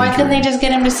like, why couldn't they just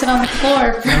get him to sit on the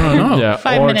floor for I don't know. Yeah,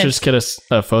 5 or minutes? just get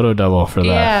a photo double for that.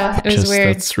 Yeah, it was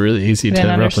weird. That's really easy to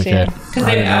replicate. Because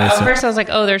at first I was like,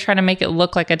 oh, they're trying to make it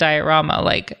look like a diorama,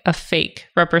 like a fake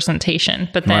representation.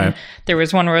 But then there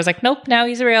was one where I was like, nope, now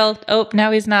he's real. Oh,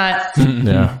 now he's not.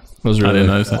 Yeah, it was really. I didn't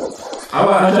notice that.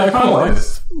 I kind of like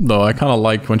this, though. I kind of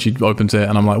like when she opens it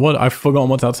and I'm like, what? I've forgotten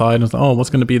what's outside. And I was like, oh, what's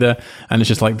going to be there? And it's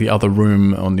just like the other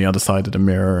room on the other side of the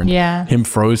mirror and him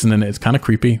frozen in it. It's kind of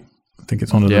creepy. I think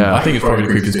it's one of them. I think it's probably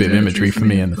the creepiest bit of imagery for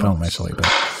me in the film, actually. But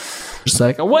just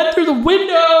like, I went through the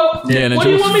window. Yeah, and what do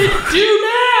you want me to do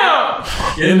now?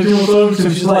 Yeah, and Jules over to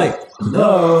him. She's like,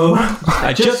 hello.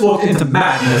 I just walked into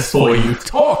madness for you.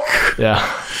 Talk.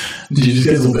 Yeah. She just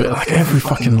gets a little bit like every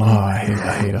fucking line.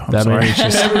 I hate her. I'm sorry.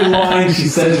 Every line she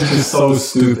says is just so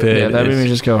stupid. Yeah, that made me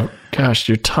just go, gosh,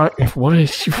 you're talking. What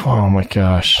is you? Oh my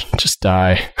gosh, just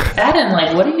die. That and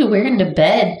like, what are you wearing to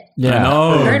bed? Yeah,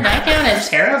 no. Her nightgown is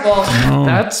terrible.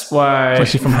 That's why. Like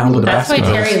she's from Hound of the That's why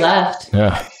Baskervilles. Terry left.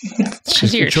 Yeah.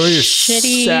 Just your Enjoy your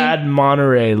shitty, sad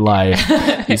Monterey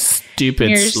life. You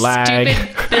stupid your slag.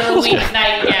 stupid Bill Wheat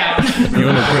nightgown. You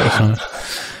want a British one?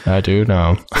 I do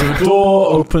know. The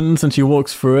door opens and she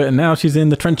walks through it, and now she's in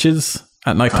the trenches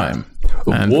at nighttime.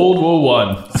 And World War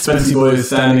One. Spency Boy is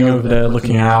standing over there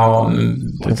looking out, and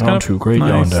it's kind of too great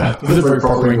nice. yonder. He's a very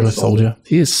proper English soldier.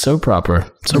 He is so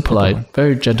proper, so polite,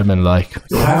 very gentlemanlike.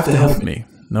 You'll have to help me.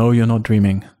 No, you're not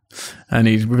dreaming. And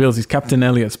he reveals he's Captain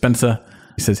Elliot Spencer.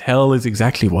 He says, hell is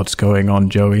exactly what's going on,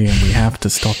 Joey, and we have to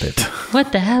stop it.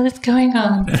 What the hell is going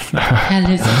on?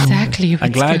 Hell is exactly what's going on.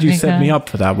 I'm glad you set me up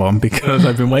for that one, because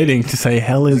I've been waiting to say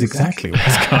hell is exactly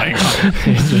what's going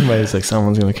on. It's like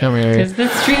someone's going to come here. Because the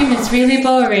stream is really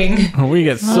boring. We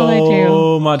get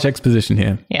so much exposition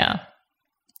here. Yeah.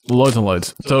 Loads and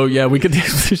loads. So yeah, we get the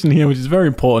exposition here, which is very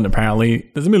important apparently.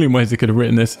 There's a million ways they could have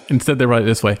written this. Instead they write it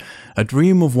this way. A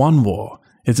dream of one war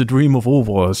is a dream of all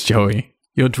wars, Joey.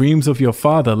 Your dreams of your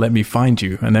father let me find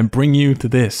you and then bring you to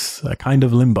this, a kind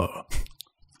of limbo.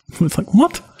 It's like,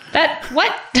 what?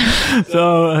 What?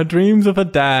 So her dreams of her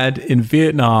dad in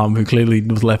Vietnam, who clearly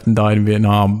was left and died in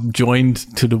Vietnam, joined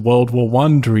to the World War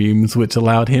I dreams, which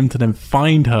allowed him to then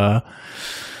find her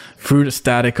through the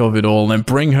static of it all and then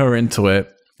bring her into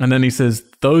it. And then he says,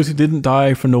 those who didn't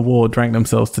die from the war drank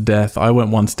themselves to death. I went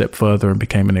one step further and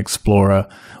became an explorer,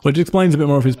 which explains a bit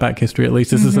more of his back history, at least.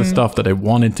 This is the stuff that they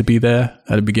wanted to be there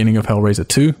at the beginning of Hellraiser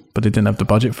 2, but they didn't have the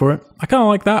budget for it. I kind of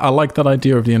like that. I like that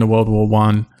idea of the end of World War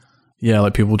I. Yeah,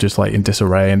 like people just like in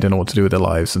disarray and didn't know what to do with their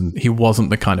lives. And he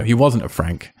wasn't a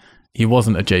Frank. He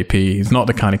wasn't a JP. He's not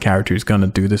the kind of character who's going to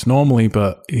do this normally,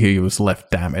 but he was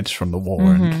left damaged from the war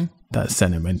and that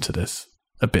sent him into this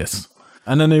abyss.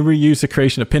 And then they reuse the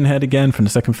creation of Pinhead again from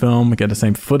the second film. We get the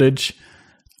same footage.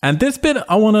 And this bit,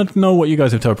 I want to know what you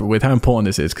guys interpret with, how important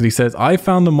this is. Because he says, I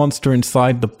found the monster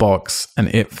inside the box and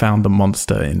it found the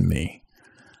monster in me.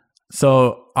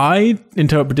 So I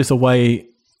interpret this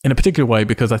in a particular way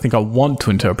because I think I want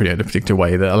to interpret it in a particular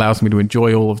way that allows me to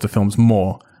enjoy all of the films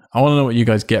more. I want to know what you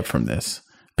guys get from this.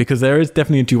 Because there is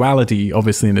definitely a duality,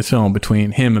 obviously, in this film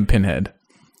between him and Pinhead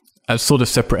as sort of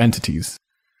separate entities.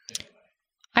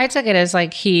 I took it as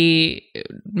like he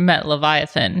met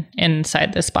Leviathan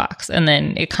inside this box, and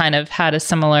then it kind of had a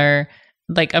similar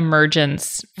like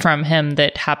emergence from him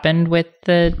that happened with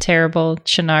the terrible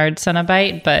Channard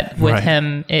Cenobite, but with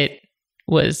him it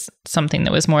was something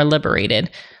that was more liberated,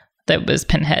 that was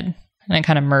Pinhead, and it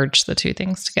kind of merged the two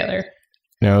things together.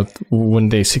 You know, when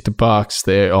they seek the box,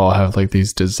 they all have like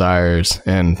these desires,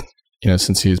 and you know,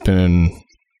 since he's been in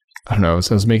I don't know. I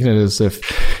was making it as if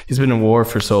he's been in war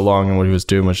for so long, and what he was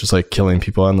doing was just like killing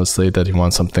people endlessly, that he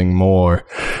wants something more.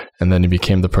 And then he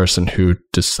became the person who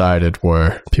decided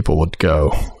where people would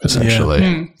go, essentially.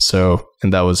 Yeah. So,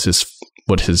 and that was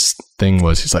what his thing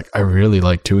was. He's like, I really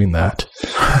like doing that.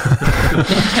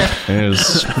 And it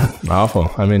was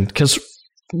awful. I mean, because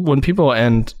when people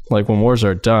end, like when wars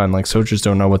are done, like soldiers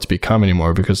don't know what to become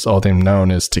anymore, because all they've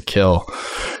known is to kill.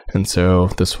 And so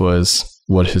this was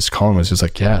what his calling was. He's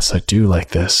like, yes, I do like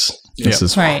this. This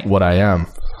is what I am.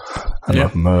 I'm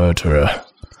a murderer.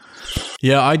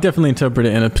 Yeah, I definitely interpret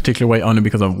it in a particular way only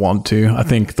because I want to. I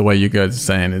think the way you guys are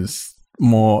saying is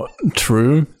more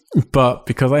true. But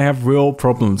because I have real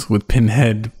problems with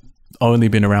Pinhead only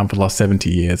been around for the last 70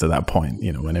 years at that point,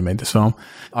 you know, when they made this film,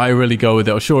 I really go with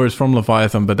it. Sure, it's from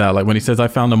Leviathan, but that, like when he says, I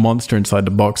found a monster inside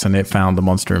the box and it found the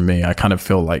monster in me, I kind of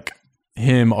feel like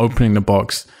him opening the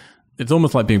box, it's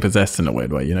almost like being possessed in a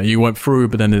weird way. You know, you went through,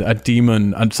 but then a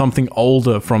demon and something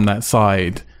older from that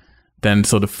side then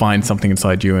sort of find something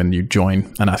inside you and you join,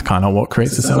 and that's kind of what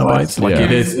creates the Cenobites. Like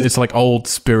it's like old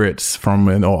spirits from,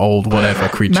 or old whatever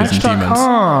creatures and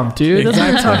demons. Dude, that's what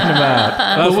I'm talking about.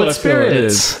 That's what spirit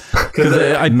is. Because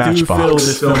I do feel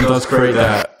this film does create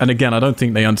that. And again, I don't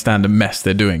think they understand the mess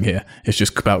they're doing here. It's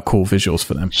just about cool visuals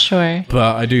for them. Sure.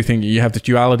 But I do think you have the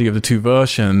duality of the two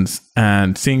versions,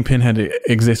 and seeing Pinhead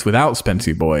exist without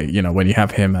Spency Boy, you know, when you have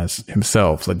him as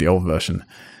himself, like the old version,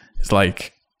 it's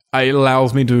like, it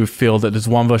allows me to feel that there's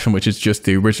one version which is just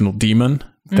the original demon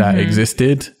that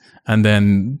existed, and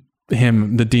then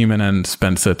him, the demon, and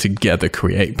Spencer together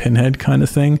create Pinhead kind of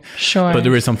thing. Sure. But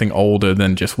there is something older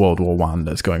than just World War I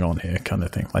that's going on here kind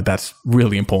of thing. Like, that's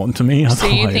really important to me. So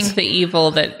you think the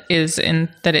evil that is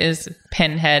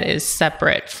Pinhead is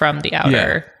separate from the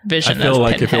outer vision of Pinhead? I feel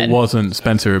like if it wasn't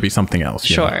Spencer, it would be something else.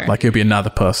 Sure. Like, it would be another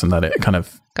person that it kind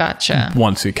of... Gotcha.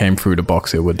 Once it came through the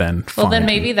box, it would then Well, then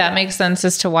maybe that makes sense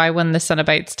as to why when the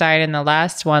Cenobites died in the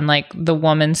last one, like, the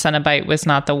woman Cenobite was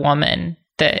not the woman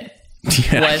that...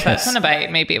 was that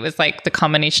Cenobite. Maybe it was like the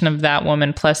combination of that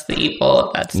woman plus the evil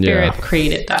of that spirit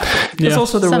created that. There's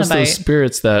also there was those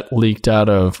spirits that leaked out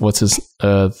of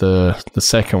the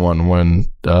second one when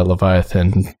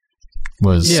Leviathan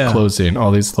was closing,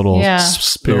 all these little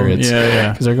spirits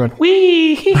because they're going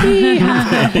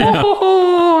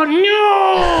oh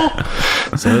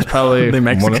no. So it's probably the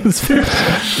Mexican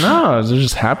spirits. No, they're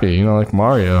just happy, you know, like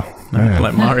Mario.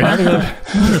 Like Mario.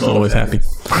 He's always happy.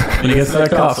 When he gets to that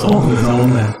castle, there's no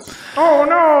one there. Oh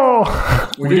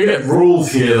no! We do get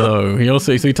rules here, though.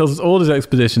 He tells us all his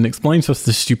expedition, explains to us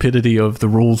the stupidity of the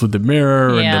rules with the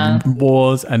mirror and the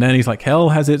wars, and then he's like, hell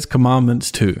has its commandments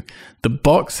too. The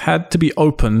box had to be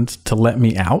opened to let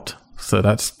me out, so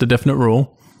that's the definite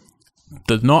rule.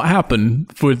 Does not happen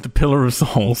with the Pillar of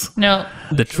Souls. No.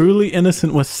 The truly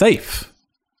innocent was safe,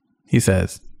 he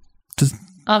says.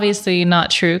 Obviously not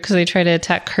true, because they try to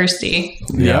attack Kirsty.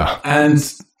 Yeah. And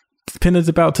Pinhead's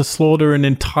about to slaughter an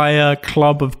entire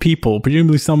club of people.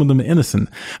 Presumably some of them are innocent.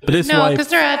 But it's because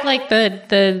they're at like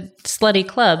the slutty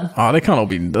club. Oh, they can't all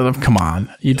be... Come on.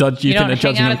 You don't hang out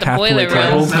at the boiler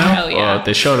room. now? Oh, yeah.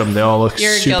 They showed them. They all look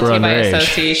You're super guilty underage. by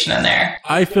association in there.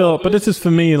 I feel... But this is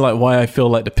for me like why I feel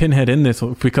like the Pinhead in this,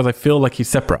 because I feel like he's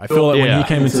separate. I feel like when he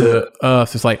came into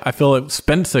Earth, it's like I feel like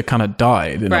Spencer kind of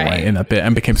died in a way in a bit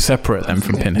and became separate then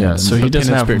from Pinhead. Yeah, so he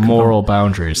doesn't have moral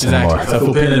boundaries anymore. So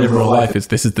for Pinhead in real life,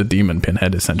 this is the demon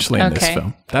Pinhead essentially in this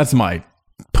film. That's my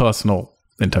personal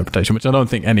interpretation, which I don't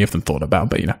think any of them thought about,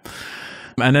 but you know.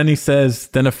 And then he says,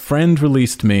 then a friend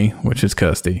released me, which is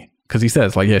Kirsty, because he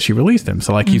says, like, she released him.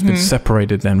 So, like, he's been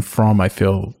separated then from, I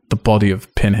feel, the body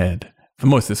of Pinhead for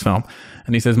most of this film.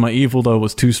 And he says, my evil, though,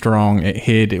 was too strong. It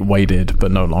hid, it waited, but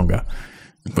no longer.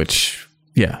 Which,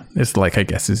 it's like, I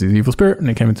guess, is his evil spirit, and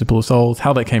it came into the Pool of Souls.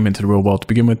 How that came into the real world to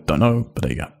begin with, don't know, but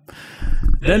there you go.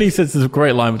 Then he says this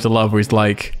great line, which I love, where he's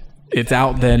like, it's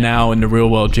out there now in the real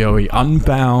world, Joey,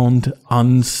 unbound,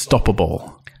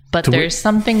 unstoppable. But there's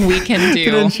something we can do.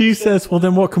 And then she says, well,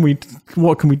 then what can we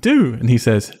do? And he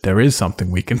says, there is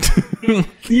something we can do.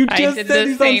 You just said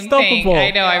he's unstoppable.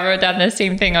 I know, I wrote down the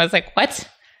same thing. I was like, what?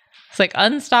 It's like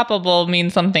unstoppable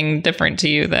means something different to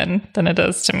you than it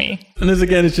does to me. And this,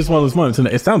 again, it's just one of those moments. And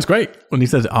it sounds great when he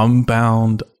says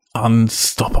unbound,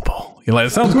 unstoppable. You're like,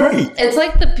 it sounds great. It's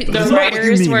like the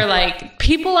writers were like,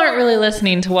 people aren't really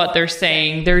listening to what they're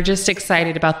saying. They're just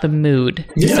excited about the mood.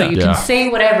 So you can say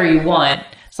whatever you want.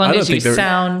 As long as you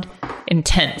sound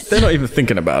intense. They're not even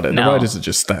thinking about it. No. The writers are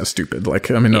just that stupid.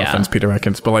 Like, I mean, no offense, Peter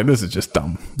Atkins, but like, this is just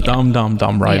dumb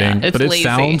writing. Yeah, but it lazy.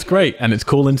 sounds great, and it's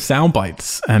cool in sound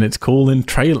bites, and it's cool in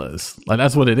trailers. Like,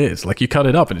 that's what it is. Like, you cut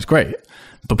it up, and it's great.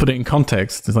 But put it in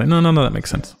context, it's like, no, that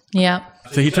makes sense. Yeah.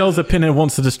 So he tells her Pinhead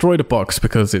wants to destroy the box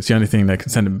because it's the only thing that can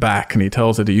send him back, and he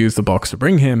tells her to use the box to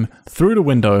bring him through the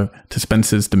window to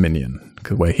Spencer's dominion,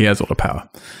 where he has all the power.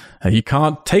 He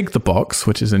can't take the box,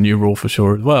 which is a new rule for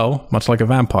sure as well, much like a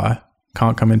vampire.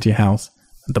 Can't come into your house.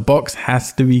 The box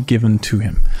has to be given to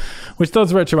him, which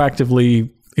does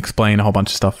retroactively explain a whole bunch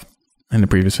of stuff in the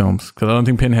previous films. Because I don't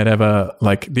think Pinhead ever,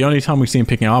 like, the only time we've seen him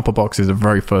picking up a box is the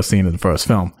very first scene of the first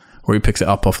film, where he picks it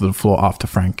up off of the floor after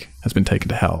Frank has been taken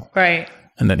to hell. Right.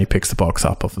 And then he picks the box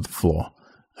up off of the floor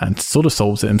and sort of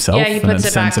solves it himself. Yeah, he and then puts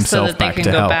it sends back so himself that they back can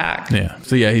to go hell. back. Yeah.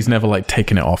 So yeah, he's never like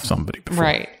taken it off somebody before.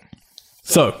 Right.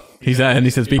 So he's there and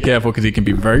he says, be careful because he can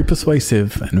be very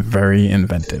persuasive and very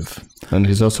inventive. And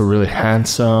he's also really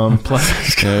handsome. Plus,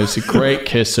 he's a great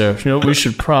kisser. We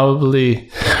should probably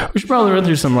run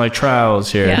through some like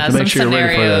trials here to make sure you're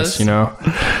ready for this.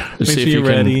 Make sure you're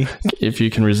ready. If you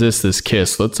can resist this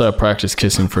kiss, let's practice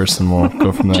kissing first, and we'll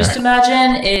go from there. Just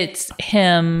imagine it's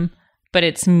him, but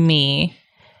it's me.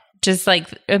 Just like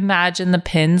imagine the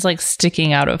pins like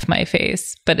sticking out of my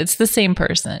face, but it's the same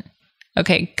person.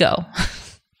 Okay, go.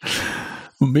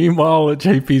 Meanwhile, at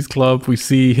JP's club, we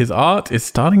see his art is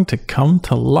starting to come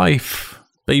to life.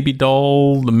 Baby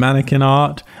doll, the mannequin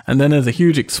art, and then there's a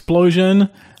huge explosion,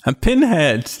 and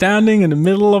Pinhead standing in the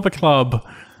middle of a club.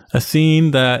 A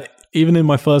scene that, even in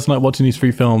my first night watching these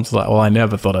three films, like, well, I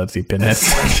never thought I'd see Pinhead.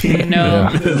 No.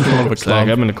 It's like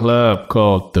I'm in a club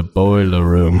called the Boiler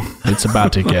Room. It's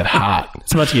about to get hot.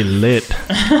 It's about to get lit.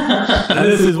 And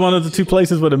this is one of the two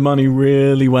places where the money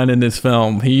really went in this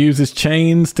film. He uses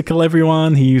chains to kill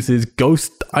everyone. He uses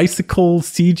ghost icicle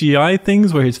CGI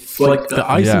things where the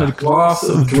ice in a glass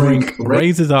of drink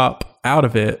raises up out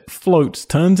of it, floats,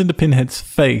 turns into Pinhead's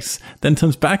face, then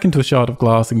turns back into a shard of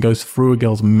glass and goes through a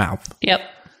girl's mouth. Yep.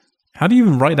 How do you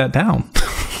even write that down?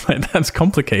 Like, that's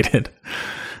complicated.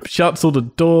 Shuts all the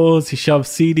doors, he shoves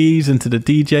CDs into the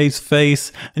DJ's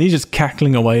face, and he's just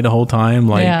cackling away the whole time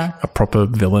like a proper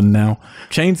villain now.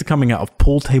 Chains are coming out of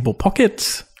pool table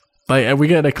pockets. Like, we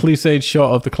get a cliche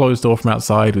shot of the closed door from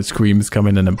outside with screams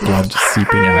coming and then blood just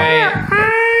seeping out.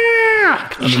 Right.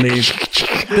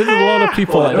 Underneath. There's a lot of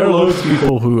people, like, there are loads of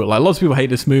people who, like, lots of people hate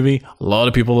this movie. A lot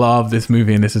of people love this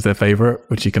movie, and this is their favorite,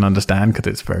 which you can understand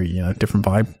because it's very, different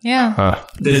vibe. Yeah.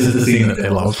 This is the scene that they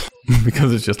love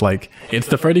because it's just like, it's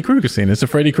the Freddy Krueger scene. It's the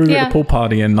Freddy Krueger at the pool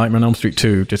party in Nightmare on Elm Street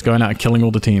 2, just going out and killing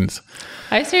all the teens.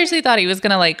 I seriously thought he was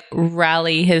going to like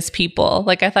rally his people.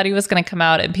 Like I thought he was going to come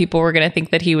out and people were going to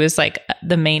think that he was like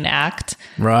the main act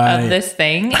of this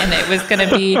thing. And it was going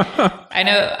to be,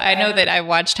 I know that I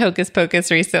watched Hocus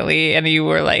Pocus recently and you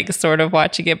were like sort of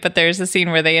watching it, but there's a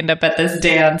scene where they end up at this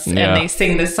dance and they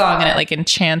sing this song and it like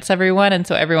enchants everyone. And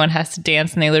so everyone has to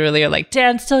dance and they literally are like,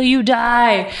 dance till you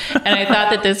die. And I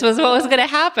thought that this was what was going to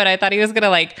happen. I thought he was going to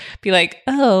like be like,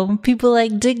 oh, people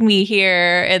like dig me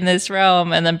here in this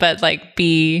realm. And then, but like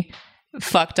be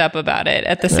fucked up about it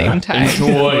at the same time.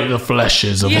 Enjoy the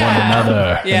fleshes of one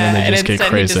another. Yeah, and then they just get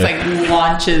crazy. He just like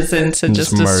launches into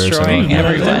just destroying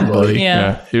everyone.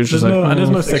 Yeah. He was just there's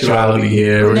no sexuality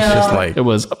here. It's just like, it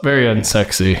was very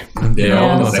unsexy.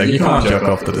 You can't jerk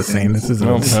off to the scene. This is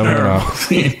no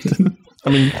scene. I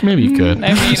mean, maybe you could.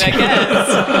 I mean, I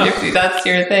guess if that's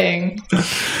your thing.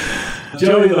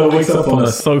 Joey, though, wakes up on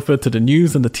a sofa to the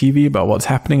news and the TV about what's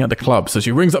happening at the club. So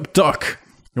she rings up Doc,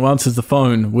 who answers the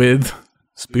phone with,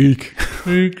 Speak.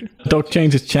 Doc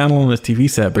changes channel on his TV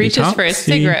set, but reaches for a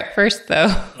cigarette first, though.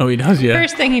 Oh, he does, yeah.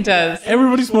 First thing he does.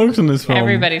 Everybody smokes in this film.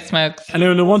 Everybody smokes. And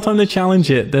then the one time they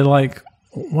challenge it, they're like,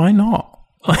 why not?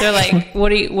 They're like, what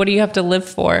do you have to live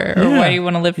for? Or why do you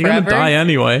want to live forever? You're gonna die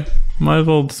anyway. Might as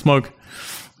well smoke.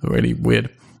 Really weird.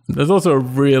 There's also a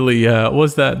really,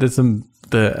 there's some,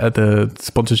 the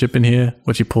sponsorship in here,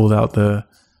 where she pulls out the...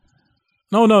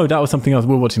 No, that was something else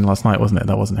we were watching last night, wasn't it?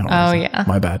 That wasn't Hellraiser. Oh, yeah.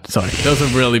 My bad. Sorry. There was a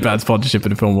really bad sponsorship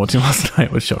in the film we were watching last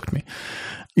night, which shocked me.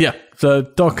 Yeah, so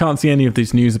Doc can't see any of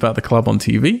this news about the club on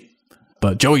TV,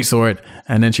 but Joey saw it,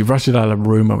 and then she rushes out of the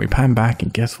room, and we pan back,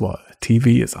 and guess what?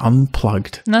 TV is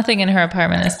unplugged. Nothing in her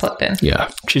apartment is plugged in.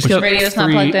 Yeah. She's got radio's not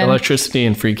free plugged in. Electricity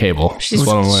and free cable. She's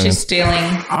stealing.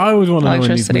 I always want to know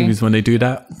in these movies when they do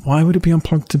that, why would it be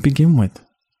unplugged to begin with?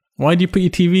 Why do you put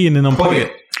your TV in and unplug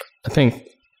it? I think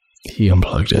he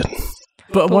unplugged it.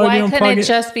 But why couldn't it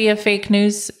just be a fake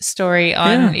news story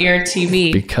on your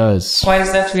TV? Because... Why does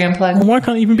it have to be unplugged? Well, why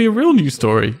can't it even be a real news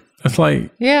story? It's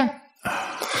like... Yeah.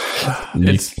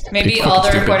 Maybe all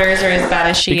the reporters are as bad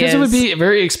as she because is. Because it would be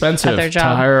very expensive to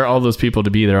hire all those people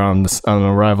to be there on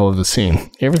arrival of the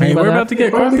scene. Everything we're about to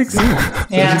get quite a big scene.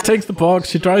 So she takes the box,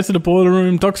 she drives to the boiler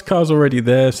room, Doc's car's already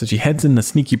there, so she heads in the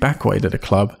sneaky back way to the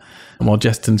club. And while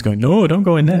Justin's going, no, don't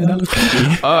go in there. That looks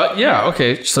creepy. Yeah,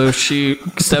 okay. So she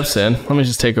steps in. Let me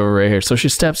just take over right here. So she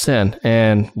steps in,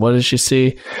 and what does she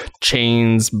see?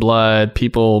 Chains, blood,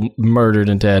 people murdered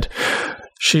and dead.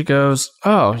 She goes,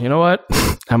 oh, you know what?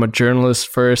 I'm a journalist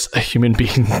first, a human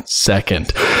being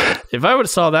second. If I would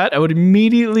have saw that, I would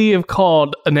immediately have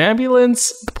called an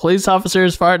ambulance, the police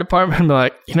officers, fire department, and be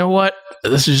like, you know what?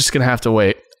 This is just going to have to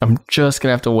wait. I'm just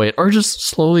going to have to wait. Or just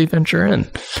slowly venture in.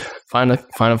 Find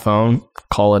a phone,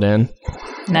 call it in.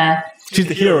 Nah. She's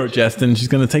the hero, Justin. She's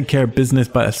going to take care of business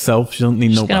by herself. She doesn't need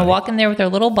nobody. She's going to walk in there with her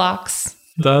little box.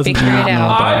 Doesn't figure it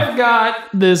out. I've got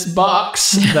this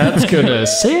box that's going to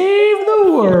save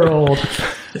the world.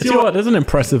 See what? There's an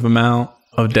impressive amount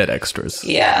of dead extras.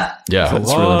 Yeah. Yeah.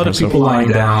 There's a lot of people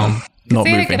lying down, not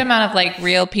moving. A good amount of like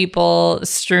real people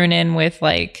strewn in with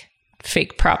like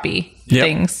fake proppy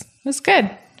things. It was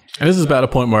good. And this is about a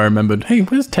point where I remembered, hey,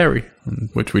 where's Terry?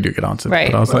 Which we do get answered.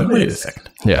 Right. But I was like, wait a second.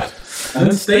 Yeah. And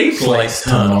then stage lights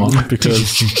turn on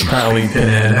because apparently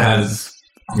Pinhead has,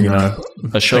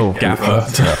 a show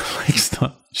gaffer to like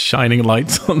start shining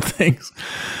lights on things.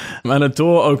 And a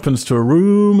door opens to a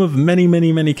room of many,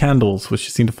 many, many candles,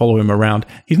 which seem to follow him around.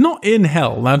 He's not in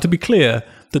hell. Now, to be clear,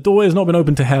 the door has not been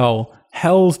opened to hell.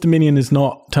 Hell's dominion is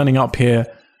not turning up here.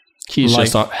 He's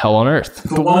just on hell on earth.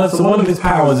 But one of his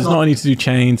powers is not only to do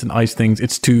chains and ice things,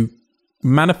 it's to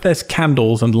manifest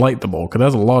candles and light them all, because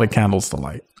there's a lot of candles to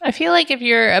light. I feel like if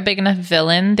you're a big enough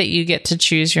villain that you get to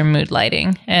choose your mood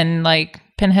lighting, and like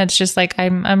Pinhead's just like,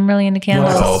 I'm really into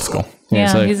candles. That's old school.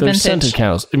 Yeah, like, he's they're vintage. scented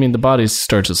candles. I mean, the body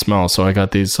starts to smell, so I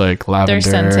got these like lavender.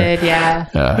 They're scented,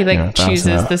 yeah. He like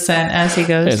chooses the scent as he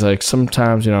goes. It's like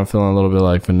sometimes I'm feeling a little bit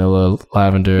like vanilla,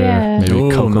 lavender, maybe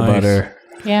cocoa butter.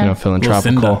 Yeah, feeling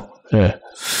tropical. Yeah.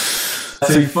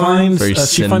 So she finds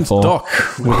Doc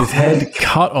with his head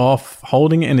cut off,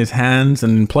 holding it in his hands,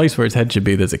 and in place where his head should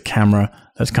be, there's a camera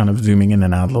that's kind of zooming in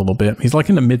and out a little bit. He's like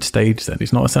in the mid-stage then.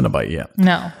 He's not a Cenobite yet.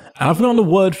 No. And I've forgotten the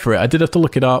word for it. I did have to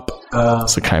look it up.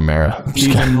 It's a chimera.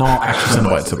 These are not actual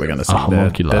Cenobites that we're going to see.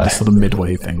 They're the sort of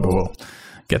midway thing, but we'll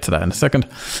get to that in a second.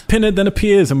 Pinhead then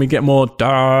appears, and we get more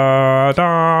da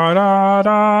da da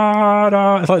da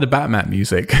da. It's like the Batman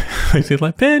music. It's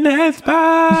like Pinhead's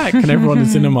back, and everyone in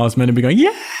cinemas meant to be going,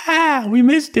 "Yeah, we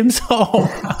missed him so."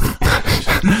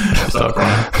 Start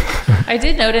crying. I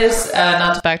did notice,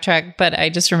 not to backtrack, but I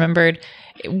just remembered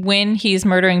when he's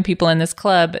murdering people in this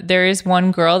club, there is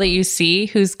one girl that you see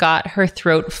who's got her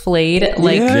throat flayed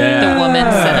like the woman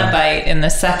Cenobite in the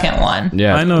second one.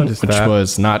 Yeah, I noticed which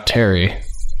was not Terry.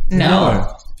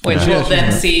 No. Which we'll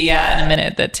then see, in a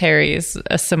minute, that Terry is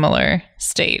a similar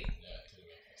state.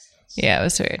 Yeah, it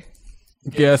was weird.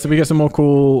 Yeah, so we get some more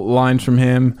cool lines from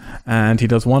him, and he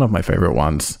does one of my favorite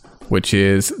ones, which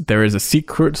is, there is a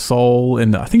secret soul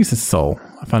in the, I think it's a soul.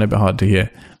 I find it a bit hard to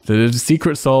hear. There's a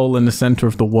secret soul in the center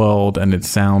of the world, and its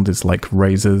sound is like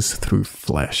razors through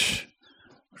flesh,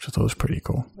 which I thought was pretty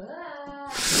cool.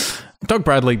 Doug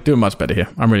Bradley doing much better here.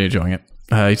 I'm really enjoying it.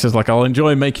 He says, like, I'll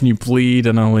enjoy making you bleed,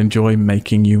 and I'll enjoy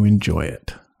making you enjoy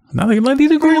it. Now these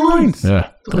are great lines. Yeah,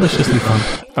 deliciously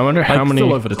fun. I wonder how many.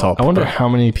 Still over the top. I wonder how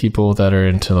many people that are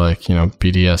into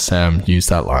BDSM use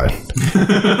that line.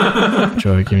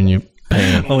 Enjoy giving you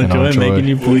pain. I'll enjoy making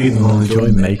you bleed, and I'll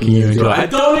enjoy making you enjoy. I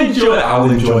don't enjoy it. I'll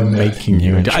enjoy making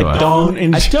you enjoy. I don't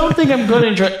think I'm going to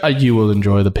enjoy. You will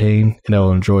enjoy the pain, and I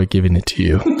will enjoy giving it to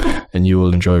you, and you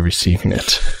will enjoy receiving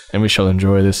it, and we shall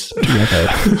enjoy this together.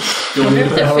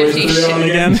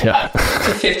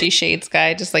 The 50 Shades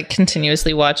guy just like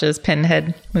continuously watches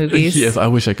Pinhead movies. Yes, I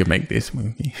wish I could make this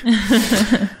movie.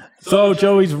 So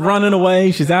Joey's running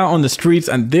away. She's out on the streets,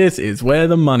 and this is where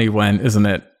the money went, isn't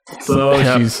it? So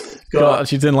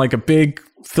she's in like a big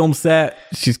film set.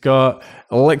 She's got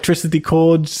electricity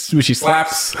cords which she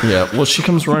slaps. Yeah, well, she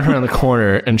comes running around the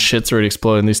corner and shit's already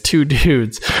exploding. These two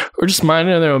dudes are just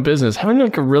minding their own business, having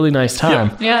like a really nice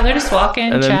time. Yeah, they're just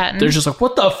walking, and chatting. They're just like,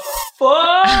 what the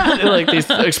fuck? And like these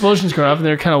explosions going off, and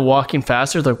they're kind of walking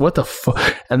faster. They're like, what the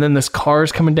fuck? And then this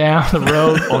car's coming down the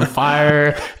road on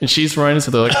fire, and she's running.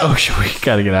 So they're like, oh shit, we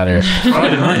gotta get out of here.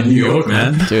 Friday night in New York,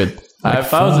 man. Dude,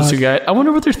 if I was this two guy, I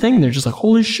wonder what they're thinking. They're just like,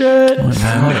 holy shit.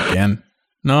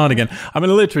 Not again. I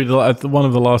mean, literally, one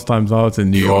of the last times I was in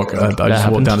New York, I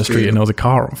just walked down the street and there was a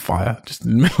car on fire. Just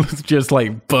in the middle, just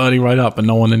like burning right up and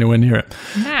no one anywhere near it.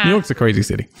 New York's a crazy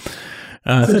city.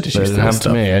 It didn't happen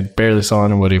to me. I barely saw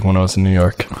anybody when I was in New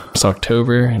York. It's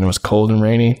October and it was cold and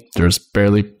rainy. There was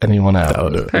barely anyone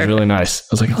out. It was really nice. I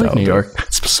was like, I like New York.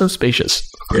 It's so spacious.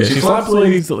 Yeah, she slaps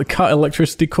ladies that cut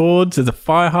electricity cords. There's a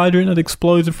fire hydrant that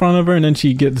explodes in front of her, and then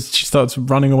she starts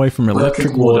running away from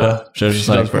electric water. She was just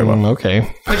like, very well.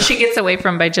 Okay. Which she gets away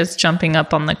from by just jumping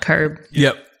up on the curb.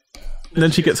 Yep. And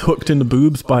then she gets hooked in the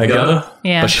boobs by a gutter.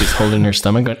 Yeah. But she's holding her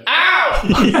stomach going,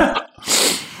 ow! Yeah.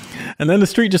 And then the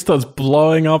street just starts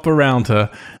blowing up around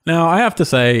her. Now, I have to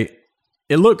say,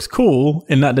 it looks cool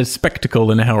in that there's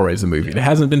spectacle in a Hellraiser movie. There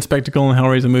hasn't been spectacle in a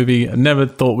Hellraiser movie. I never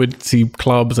thought we'd see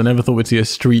clubs. I never thought we'd see a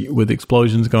street with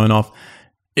explosions going off.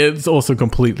 It's also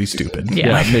completely stupid.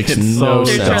 Yeah, it makes no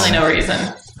sense. There's really no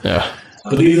reason. Yeah.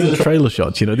 But these are the trailer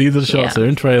shots, these are the shots that are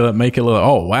in trailer, make it look,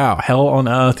 oh wow, hell on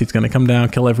earth, he's going to come down,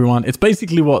 kill everyone. It's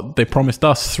basically what they promised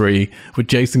us 3 with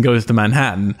Jason Goes to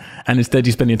Manhattan, and instead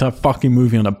you spend the entire fucking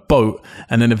movie on a boat,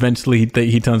 and then eventually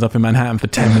he turns up in Manhattan for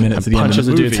 10 minutes at the end of the movie. Punches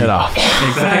a dude's head off.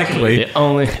 Exactly.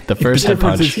 The first head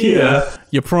punch. Is here,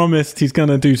 you're promised he's going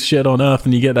to do shit on earth,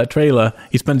 and you get that trailer,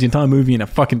 he spends the entire movie in a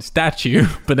fucking statue,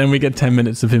 but then we get 10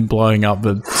 minutes of him blowing up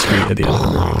the street at the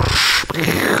end.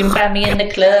 You can find me in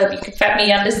the club. You can find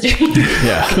me on the street.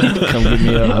 Yeah. Come give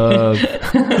me a hug.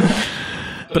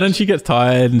 But then she gets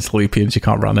tired and sleepy and she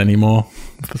can't run anymore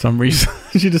for some reason.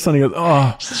 She just suddenly goes,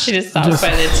 oh. She just stops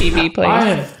by the TV place.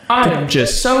 I am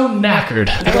just so knackered.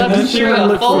 I slept through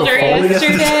a folder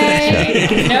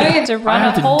yesterday. No, you had to run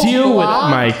a whole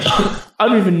block. I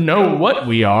don't even know what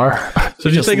we are. So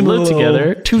just live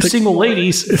together, 2 single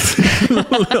ladies. A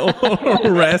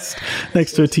little rest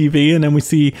next to a TV, and then we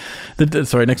see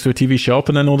next to a TV shop,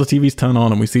 and then all the TVs turn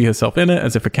on, and we see herself in it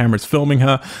as if a camera's filming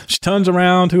her. She turns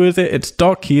around. Who is it? It's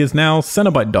Doc. He is now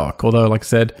Cenobite Doc, although, like I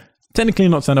said, technically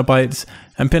not Cenobites.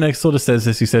 And Pinhead sort of says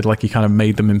this. He said like he kind of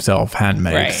made them himself,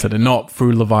 handmade. Right. So they're not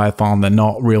through Leviathan. They're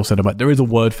not real Cenobite. There is a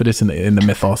word for this in the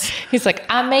mythos. He's like,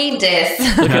 I made this.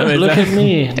 Look at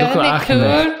me. Look what I can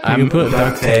make. I can put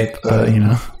duct tape, but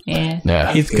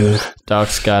Yeah, it's good.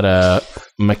 Doc's got a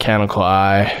mechanical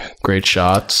eye. Great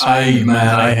shots. I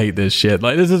hate this shit.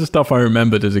 Like, this is the stuff I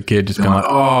remembered as a kid, just being like,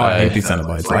 oh, I hate these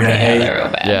Cenobites. Like, they're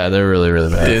real bad. Yeah, they're really,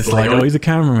 really bad. It's like, oh, he's a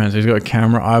cameraman, so he's got a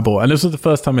camera eyeball. And this was the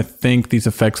first time I think these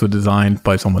effects were designed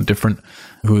by someone different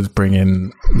who was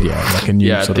bringing, like a new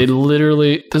sort of...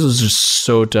 literally, this was just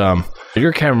so dumb. You're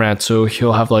a cameraman, so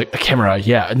he'll have like a camera,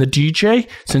 and the DJ,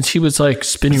 since he was like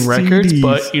spinning records,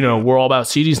 but we're all about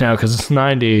CDs now because it's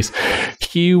 90s,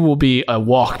 he will be a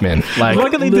Walkman. Like,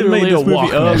 look at they did make this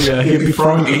movie earlier. He'd be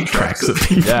throwing 8 tracks at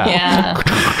people. Yeah.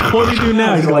 What do you do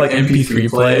now? He's got like MP3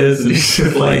 players and he's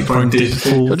just like throwing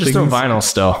digital. He'll just throw vinyl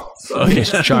still.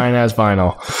 It's giant ass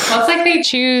vinyl. Well, it's like they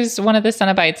choose one of the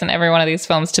Cenobites in every one of these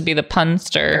films to be the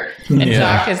punster, and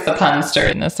Doc is the punster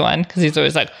in this one because he's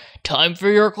always like, time for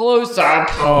your close-up.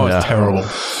 Oh, it's terrible.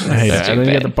 I hate it. And then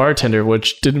you get the bartender,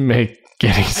 which didn't make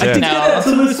any sense.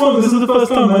 So this is the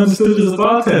first time I understood as a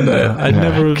bartender. I'd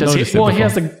never noticed it before. He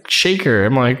has a shaker.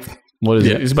 I'm like, what is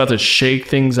it? He's about to shake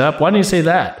things up. Why didn't you say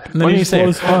that? Why didn't you say,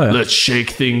 let's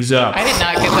shake things up? I did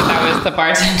not get that was the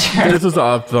bartender. This was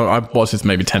I've watched this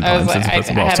maybe 10 times. I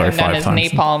haven't done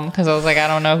his napalm because I was like, I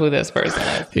don't know who this person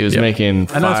is. He was making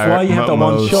fire. And that's why you have that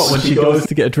one shot when she goes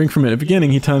to get a drink from him at the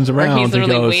beginning. He turns around. He's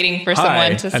literally waiting for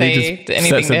someone to say anything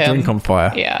sets to him. A drink on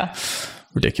fire. Yeah.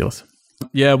 Ridiculous.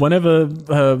 Yeah, whenever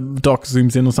Doc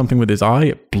zooms in on something with his eye,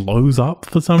 it blows up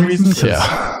for some reason.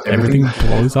 Yeah. Everything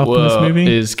blows up in this movie.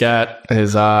 He's got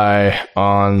his eye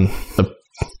on the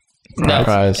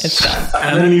prize. It's done.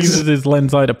 And then he uses his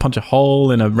lens eye to punch a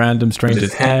hole in a random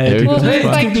stranger's head. Well, he's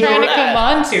like trying to come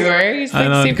on to her. He's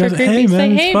like super creepy. Hey,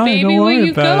 man, hey baby, where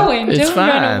you going? Don't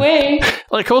run away.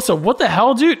 Like, also, what the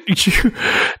hell, dude?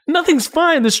 Nothing's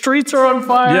fine. The streets are on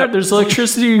fire. Yep. There's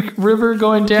electricity river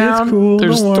going down. It's cool.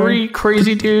 There's 3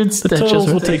 crazy dudes that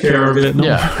just will take care of it.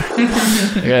 Yeah.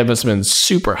 The guy must have been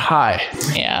super high.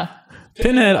 Yeah.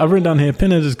 Pinhead, I've written down here,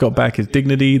 Pinhead has got back his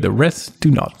dignity. The rest do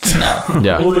not. No.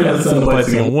 Yeah. All the other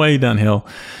Cenobites going way downhill.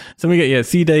 So we get,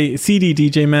 CD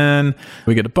DJ Man,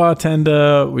 we get a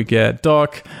bartender, we get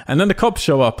Doc, and then the cops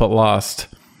show up at last.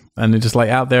 And they're just like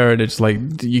out there, and it's like,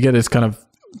 you get this kind of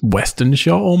Western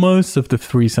shot almost of the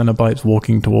 3 Cenobites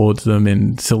walking towards them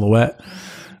in silhouette.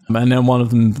 And then one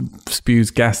of them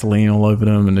spews gasoline all over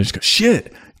them, and they just go,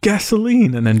 shit,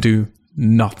 gasoline, and then do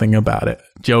nothing about it.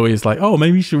 Joey is like, oh,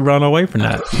 maybe you should run away from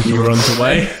that. He runs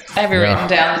away. I have written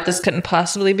down that this couldn't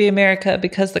possibly be America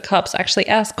because the cops actually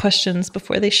ask questions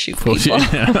before they shoot people.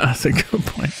 Yeah, that's a good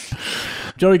point.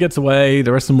 Joey gets away.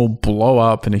 The rest of them will blow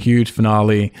up in a huge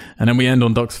finale. And then we end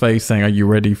on Doc's face saying, are you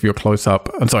ready for your close-up?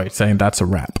 I'm sorry, saying that's a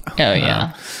wrap. Oh,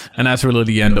 yeah. And that's really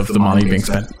the end of the money being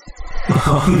spent.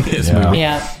 on this movie.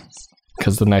 Yeah.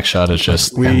 Because the next shot is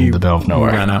just in the middle of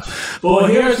nowhere. We ran out. Well,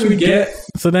 here's we get.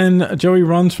 So then Joey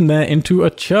runs from there into a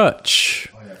church.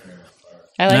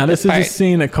 I like now, this part. is a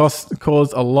scene that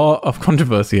caused a lot of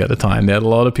controversy at the time. There had a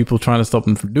lot of people trying to stop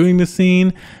them from doing this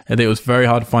scene, and it was very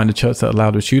hard to find a church that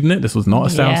allowed us shooting it. This was not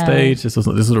a soundstage. This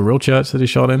was a real church that he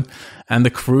shot in, and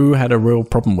the crew had a real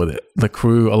problem with it. A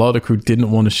lot of the crew didn't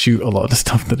want to shoot a lot of the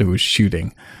stuff that it was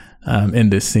shooting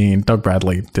in this scene. Doug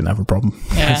Bradley didn't have a problem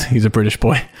because he's a British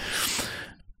boy.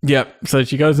 Yep. So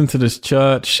she goes into this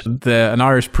church. An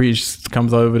Irish priest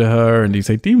comes over to her, and he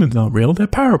says, "Demons aren't real; they're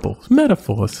parables,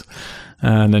 metaphors."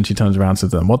 And then she turns around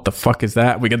and says, "What the fuck is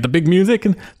that?" We get the big music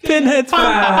and Pinhead's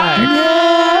back.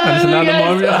 And it's another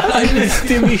moment. I missed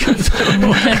him.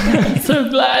 I'm so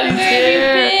glad he's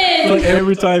here. Like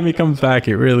every time he comes back,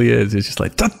 it really is. It's just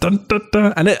like dun dun dun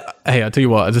dun. And hey, I tell you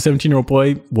what, as a 17-year-old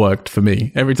boy, worked for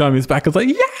me. Every time he's back, I was like,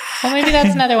 yeah. Well, maybe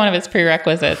that's another one of his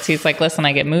prerequisites. He's like, listen,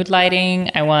 I get mood lighting.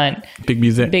 I want big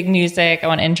music. I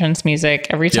want entrance music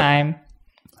every time.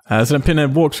 So then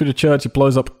Pinhead walks through the church. He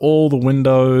blows up all the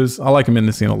windows. I like him in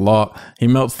this scene a lot. He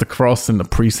melts the cross in the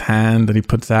priest's hand that he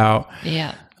puts out.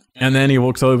 Yeah. And then he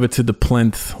walks over to the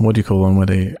plinth. What do you call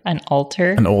them? An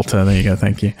altar. An altar. There you go.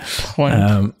 Thank you.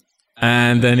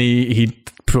 And then he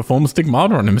performs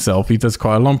stigmata on himself. He does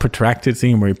quite a long protracted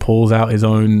scene where he pulls out his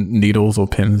own needles or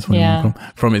pins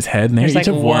from his head. And they each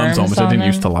have worms on, which I didn't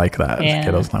used to like that as a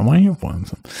kid. I was like, why do you have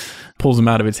worms? Pulls them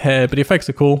out of his head, but the effects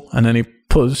are cool. And then he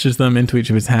pushes them into each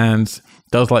of his hands,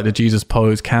 does like the Jesus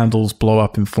pose, candles blow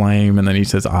up in flame, and then he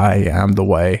says, "I am the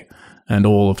way." And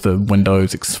all of the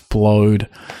windows explode,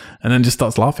 and then just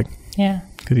starts laughing. Yeah.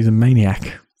 Because he's a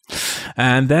maniac.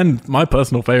 And then my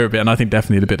personal favorite bit, and I think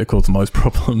definitely the bit that caused the most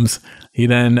problems, he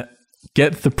then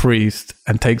gets the priest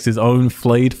and takes his own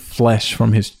flayed flesh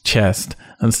from his chest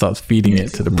and starts feeding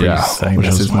it to the priest, saying,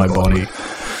 "This is my body."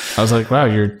 I was like, wow,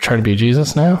 you're trying to be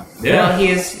Jesus now? Yeah. Well,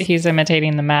 he's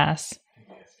imitating the mass.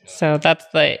 So that's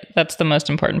the most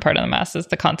important part of the mass is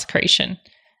the consecration.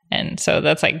 And so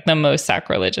that's like the most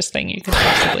sacrilegious thing you could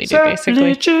possibly do,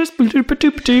 basically.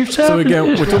 So again,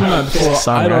 we're talking about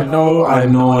before. I don't know. I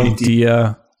have no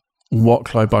idea what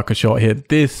Clive Barker shot here.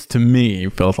 This, to me,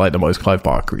 feels like the most Clive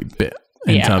Barker bit.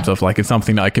 In terms of like, it's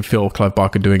something that I could feel Clive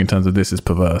Barker doing in terms of this is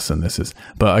perverse and this is,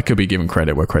 but I could be giving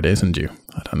credit where credit isn't due.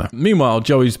 I don't know. Meanwhile,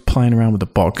 Joey's playing around with the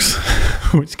box,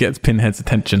 which gets Pinhead's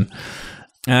attention.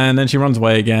 And then she runs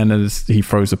away again as he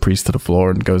throws the priest to the floor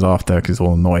and goes after her because he's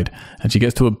all annoyed. And she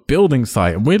gets to a building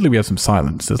site. And weirdly, we have some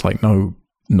silence. There's like no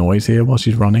noise here while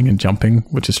she's running and jumping,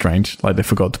 which is strange. Like they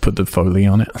forgot to put the Foley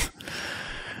on it.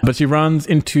 But she runs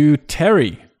into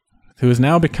Terry, who has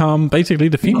now become basically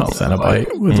the female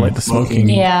Cenobite with like the smoking.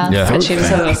 Yeah. But she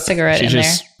just has a cigarette in there. She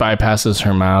just bypasses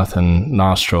her mouth and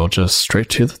nostril just straight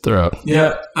to the throat.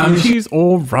 Yeah. I mean, she's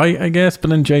all right, I guess. But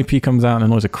then JP comes out and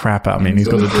annoys the crap out of me. And he's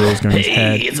got the drills going in his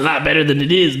head. It's a lot better than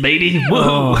it is, baby.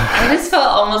 Whoa. I just felt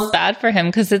almost bad for him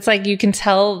because it's like you can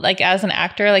tell, like as an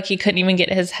actor, like he couldn't even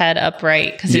get his head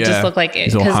upright because it just looked like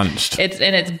he's all hunched.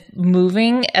 It's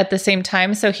moving at the same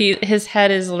time. So his head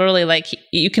is literally like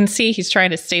you can see he's trying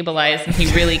to stabilize and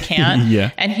he really can't.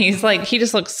 And he's like he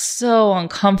just looks so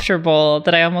uncomfortable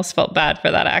that I almost felt bad for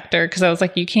that actor because I was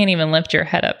like, you can't even lift your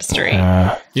head up straight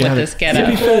with this getup.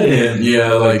 To be fair to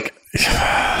him, like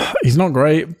he's not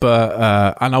great,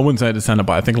 but and I wouldn't say it's a Cenobite.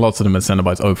 I think lots of them as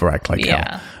Cenobites overact like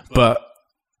hell. But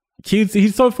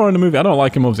he's so far in the movie. I don't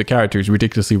like him as a character. He's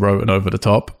ridiculously rote and over the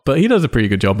top, but he does a pretty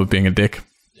good job of being a dick.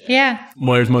 Yeah.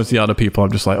 Whereas most of the other people,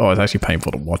 I'm just like, oh, it's actually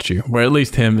painful to watch you. Where at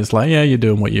least him is like, yeah, you're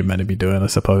doing what you're meant to be doing, I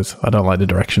suppose. I don't like the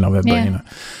direction of it, but you know.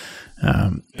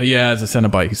 But yeah, as a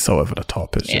Cenobite, he's so over the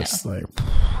top. It's just like...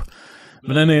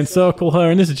 But then they encircle her,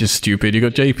 and this is just stupid. You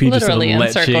got JP literally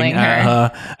just sort of leching at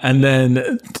her, and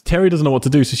then Terry doesn't know what to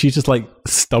do, so she's just like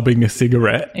stubbing a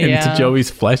cigarette into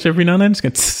Joey's flesh every now and then. Just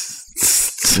going,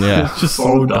 it's just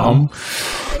so dumb.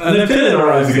 And then Pinhead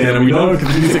arrives again, and we know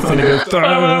because the music's going to go.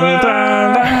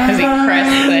 As he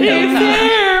crests the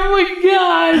hilltop. Oh my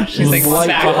god! She's like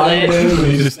behind him, and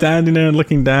he's just standing there and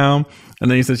looking down. And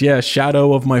then he says, "Yeah,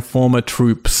 shadow of my former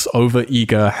troops, over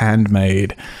eager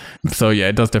handmaid." So yeah,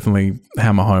 it does definitely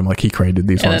hammer home like he created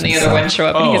these ones. And then the other one show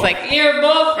up and he's like, "You're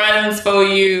more friends for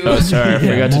you." Oh, sorry, I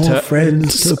forgot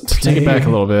to take it back a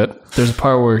little bit. There's a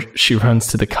part where she runs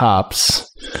to the cops.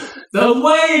 The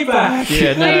way back.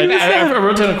 Yeah, I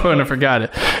wrote down a quote and I forgot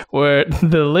it. Where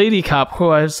the lady cop, who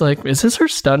I was like, is this her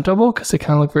stunt double? Because they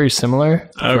kind of look very similar.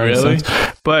 Oh, really?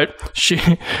 But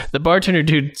the bartender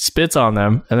dude spits on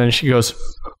them, and then she goes,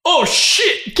 "Oh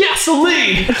shit,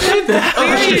 gasoline!"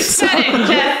 You said it,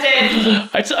 Justin.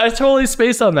 I totally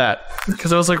spaced on that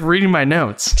because I was like reading my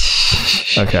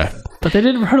notes. Okay. But they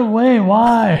didn't run away.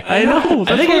 Why? I know.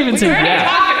 I think I even said yeah.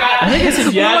 I think I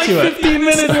said yeah to it. 15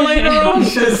 minutes later on.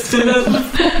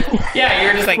 Yeah,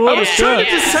 you're just like, I was trying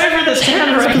to decipher this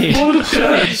handwriting.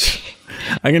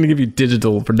 I'm going to give you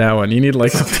digital from now on. You need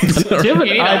like something. Do you have an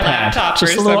need a iPad? laptop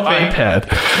Just or a little something.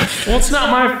 iPad. Well, it's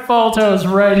not my fault. I was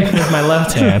writing with my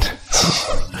left hand.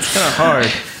 It's kind of hard.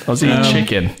 I was eating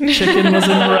chicken. Chicken was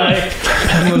in the right.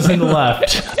 Pen was in the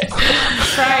left.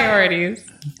 Priorities.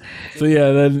 So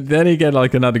yeah, then you get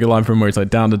like another good line from where it's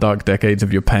like, down the dark decades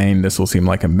of your pain, this will seem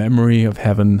like a memory of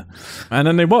heaven. And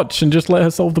then they watch and just let her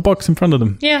solve the box in front of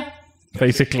them. Yeah.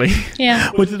 Basically.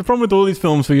 Yeah. Which is the problem with all these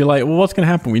films where you're like, well, what's going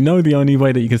to happen? We know the only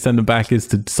way that you can send them back is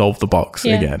to solve the box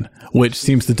again, which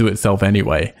seems to do itself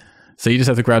anyway. So you just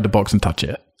have to grab the box and touch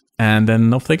it. And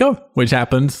then off they go, which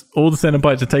happens. All the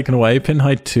Cenobites are taken away.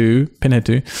 Pinhead 2,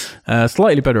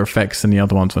 slightly better effects than the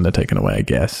other ones when they're taken away, I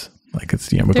guess. Like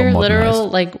it's, we've They're got literal,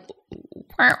 like,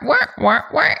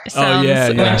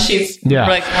 sounds when she's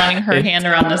like running her hand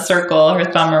around the circle, her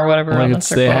thumb or whatever around the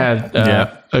circle. They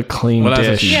had a clean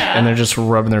dish and they're just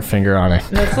rubbing their finger on it.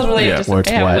 That's literally just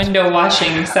window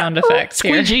washing sound effects.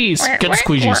 Squeegees. Good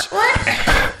squeegees.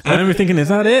 And then we're thinking, is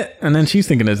that it? And then she's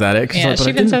thinking, is that it? Yeah, like, but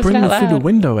I didn't bring them through the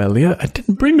window, Elliot. I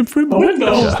didn't bring them through the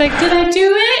window. She's like, did I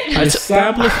do it? I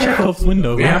established Chekhov's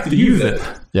window. We have to use it.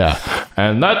 Yeah.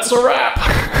 And that's a wrap.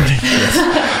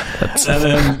 And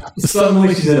then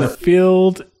suddenly she's in a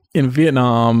field in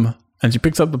Vietnam and she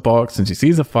picks up the box and she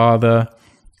sees her father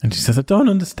and she says, I don't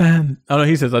understand. Oh no,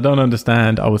 he says, I don't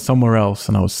understand. I was somewhere else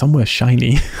and I was somewhere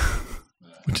shiny.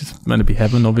 Which is meant to be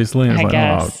heaven, obviously. And I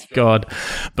guess. Oh, God.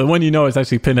 But when you know it's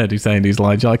actually Pinhead who's saying these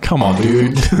lines, you're like, come on,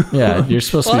 dude. Yeah, you're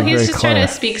supposed to be very clear. Well, he's just trying to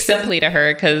speak simply to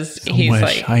her because he's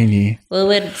like, shiny. Well,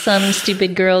 what did some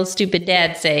stupid girl's stupid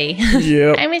dad say?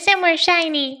 Yep. I was somewhere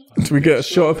shiny. So we get a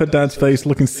shot of her dad's face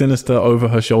looking sinister over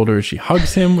her shoulder as she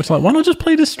hugs him, which is like, why not just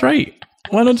play this straight?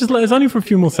 Why not just let us only for a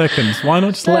few more seconds? Why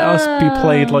not just let us be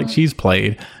played like she's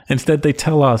played? Instead, they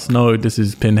tell us, no, this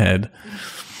is Pinhead.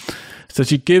 So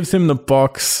she gives him the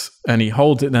box and he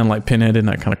holds it then like Pinhead in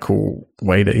that kind of cool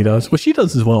way that he does. Well, she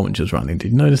does as well when she was running.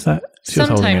 Did you notice that?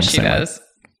 Sometimes she does.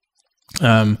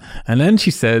 And then she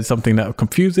says something that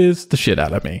confuses the shit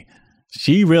out of me.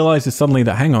 She realizes suddenly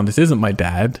that, hang on, this isn't my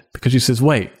dad, because she says,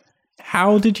 wait,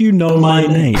 how did you know my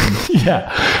name?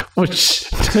 Yeah, which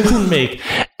doesn't make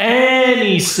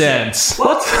any sense.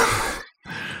 What?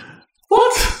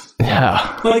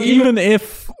 Yeah. Like, even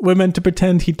if we're meant to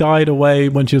pretend he died away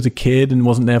when she was a kid and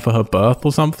wasn't there for her birth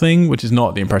or something, which is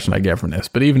not the impression I get from this,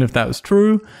 but even if that was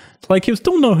true, like, he'll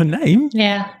still know her name.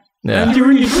 Yeah. And you're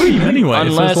in your dream anyway.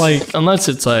 Unless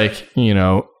it's like,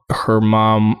 her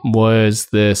mom was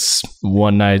this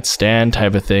one night stand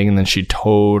type of thing, and then she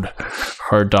told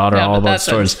her daughter all about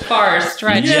stories. As far as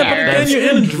stretch. Yeah, but then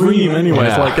you're in a dream anyway.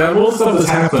 Yeah. It's like all stuff is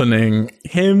happening.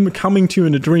 Him coming to you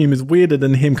in a dream is weirder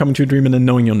than him coming to a dream and then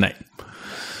knowing your name.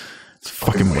 It's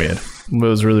fucking weird. It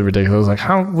was really ridiculous. Like,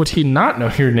 how would he not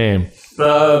know your name?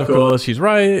 But of course, she's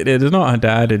right. It is not her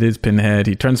dad. It is Pinhead.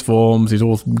 He transforms. He's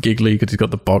all giggly because he's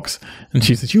got the box. And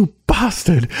she says, "You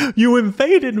bastard! You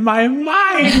invaded my mind!"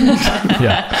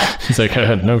 Yeah. He's like,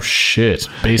 no shit.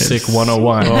 Basic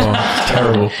 101. Oh,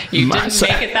 terrible. You didn't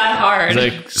make it that hard.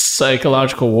 Like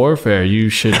psychological warfare. You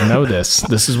should know this.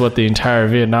 This is what the entire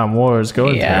Vietnam War is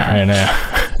going through right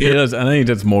now. He does, and then he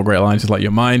does more great lines. Just like,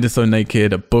 your mind is so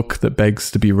naked, a book that begs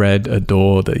to be read, a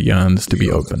door that yearns to be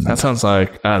opened. That sounds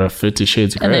like out of 50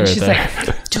 Shades of Grey. And then she's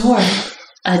like, door.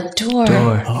 A door.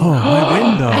 Oh, my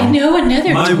window. I know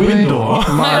another my door. Window.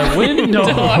 My window.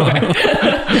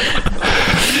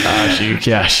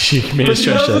 She made But a she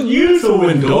stretch doesn't that. use a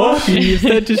window. She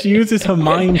instead just uses her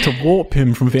mind to warp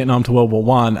him from Vietnam to World War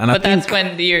One. And But that's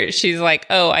when she's like,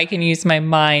 oh, I can use my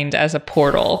mind as a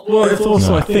portal. Well, it's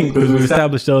also, I think, because we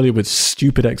established earlier with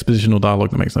stupid expositional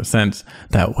dialogue that makes no sense,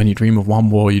 that when you dream of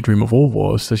one war, you dream of all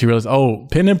wars. So she realized, oh,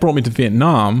 Pinhead brought me to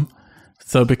Vietnam.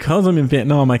 So because I'm in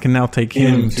Vietnam, I can now take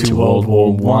him to World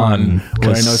War One, where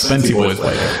I know Spency Boy's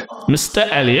waiting. Mr.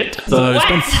 Elliot. So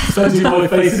Spency Boy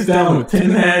faces down with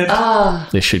Pinhead.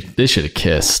 They should have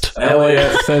kissed.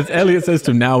 Elliot says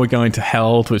to him, now we're going to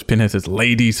hell, to which Pinhead says,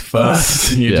 ladies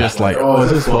first. You're just like, oh,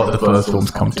 is this what the first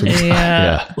films come to?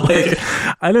 Yeah. Like,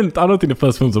 I don't think the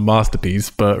first film's a masterpiece,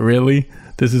 but really,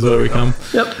 this is where we come.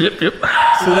 Yep.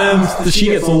 So then she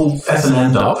gets all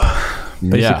S&M'd up.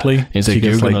 Basically, yeah. He's like,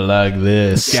 you're gonna like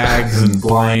this. Gags and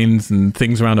blinds and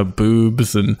things around her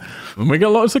boobs, and we get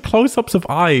lots of close-ups of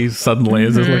eyes suddenly.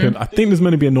 As there's like I think there's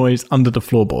meant to be a noise under the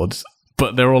floorboards.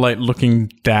 but they're all like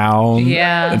looking down.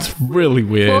 Yeah. It's really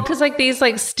weird. Well, because like these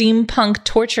like steampunk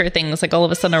torture things like all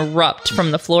of a sudden erupt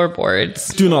from the floorboards.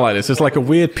 Do not like this. It's like a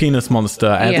weird penis monster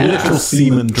and literal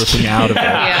semen dripping out of it.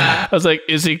 Yeah. I was like,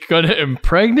 is he going to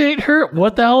impregnate her?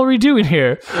 What the hell are we doing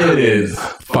here? It is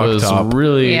fucked up.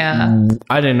 Really, Yeah.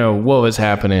 I didn't know what was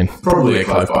happening. Probably a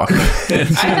Clive Barker. I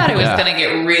thought it was going to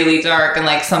get really dark and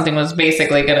like something was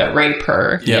basically going to rape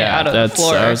her out of the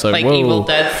floor. I was like, like whoa. Evil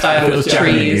Dead style with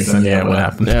trees. And what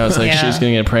happened? Yeah, I was like, she's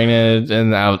going to get pregnant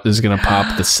and out is going to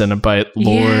pop the Cenobite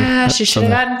lore. Yeah, she should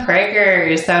have gotten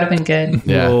preggers. That would have been good.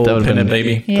 Yeah, Whoa, that would have been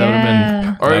baby. That would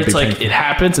have been, or That'd it's be like painful. it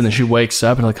happens and then she wakes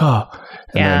up and like, oh,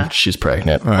 and then she's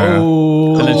pregnant.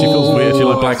 Oh, and then she feels weird. She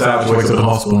like blacks out. She wakes up in the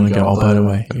hospital and go, "Oh, by the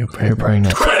way, you're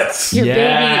pregnant." Credits. Your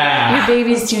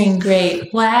baby's doing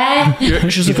great. What?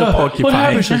 She's like, oh, what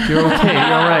happened? She's like, you're okay.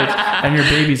 You're all right, and your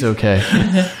baby's okay.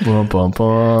 Bum, bum,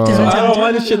 bum. I don't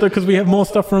like this shit though because we have more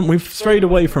stuff from. We've strayed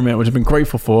away from it, which I've been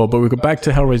grateful for. But we go back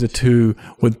to Hellraiser 2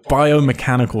 with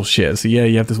biomechanical shit. So yeah,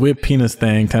 you have this weird penis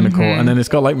thing, tentacle, and then it's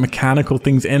got like mechanical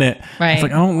things in it. Right. It's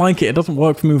like I don't like it. It doesn't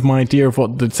work for me with my idea of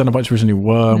what the Cenobites originally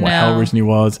were and what Hell originally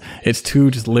was. It's too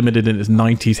just limited in its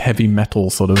 90s heavy metal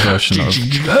sort of version of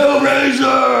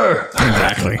Hellraiser.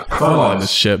 exactly. I like this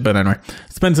shit, but anyway,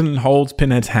 Spencer holds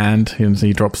Pinhead's hand.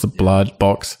 He drops the blood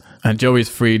box. And Joey's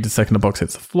freed the second the box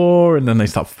hits the floor, and then they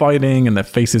start fighting, and their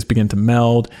faces begin to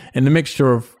meld in the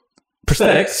mixture of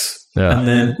prosthetics and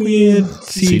then weird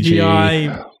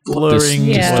CGI blurring,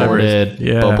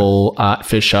 distorted bubble,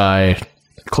 fisheye,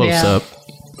 close up.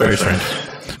 Very strange.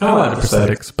 I like the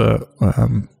prosthetics, but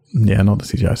not the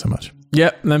CGI so much.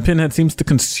 Yeah, and then Pinhead seems to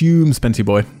consume Spency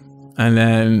Boy. And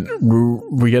then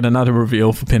we get another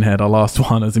reveal for Pinhead, our last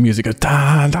one, as the music goes,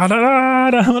 da da da da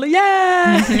da. I'm like,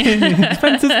 yeah!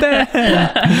 Spencer's dead!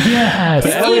 Yes!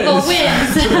 Evil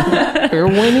wins! We're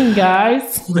winning,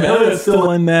 guys! Elliot's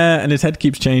still in there, and his head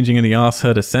keeps changing, and he asks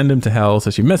her to send him to hell,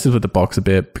 so she messes with the box a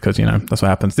bit, because, that's what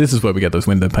happens. This is where we get those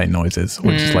window pane noises,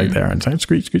 which is like there, and saying,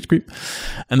 screech, screech, screech.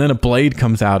 And then a blade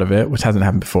comes out of it, which hasn't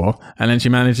happened before, and then she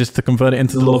manages to convert it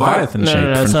into the Leviathan shape.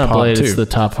 No, it's not a blade, it's the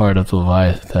top part of the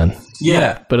Leviathan.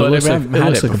 Yeah, but it looks like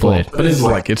a blade. But it's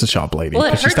like it's a sharp blade. Well,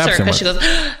 it hurts her because she goes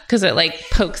because it like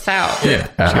pokes out. Yeah,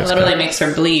 it literally makes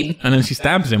her bleed. And then she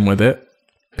stabs him with it.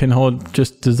 Pinhead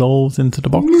just dissolves into the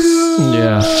box.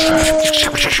 Yeah,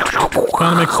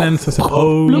 kind of makes sense, I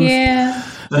suppose. Yeah.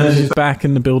 Then she's back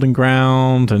in the building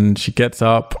ground, and she gets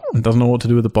up and doesn't know what to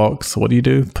do with the box. What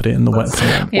do? Put it in the wet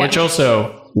cement. Which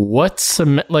also. What's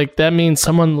cement? Like that means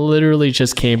someone literally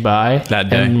just came by that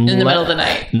day in the middle of the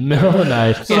night. Middle of the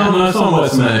night. Yeah. Some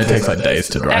wet cement. It takes like days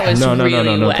to dry. That was no.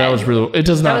 Wet. That was really. It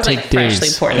does not take days.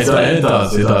 It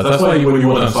does. That's why when you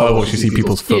watch on Firewatch, you see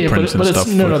people's footprints and stuff.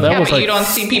 That was but you don't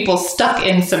see people stuck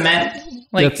in cement.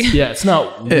 Like it's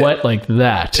not wet like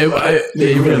that. It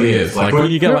really is. Like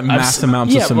when you get like mass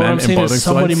amounts of cement in building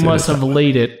somebody must have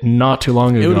laid it not too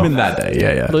long ago. It would have been that day.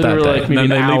 Yeah. Literally, that day. like maybe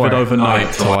and then they leave it hour.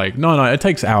 overnight to like no. It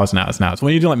takes hours and hours and hours.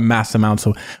 When you do like mass amounts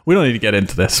of, we don't need to get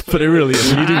into this, but it really is.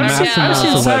 When you do mass amounts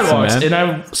of wet cement, and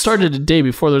I started a day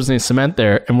before there was any cement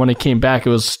there, and when I came back, it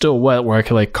was still wet where I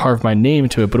could like carve my name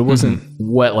to it, but it wasn't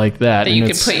wet like that. You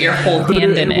could put your whole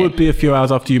hand in it. It would be a few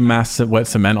hours after you mass wet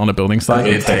cement on a building site.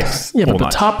 It takes but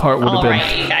the top part would have been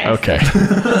you guys. okay.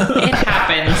 It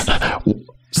happens.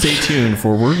 Stay tuned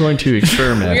for we're going to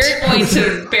experiment. We're going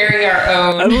to bury our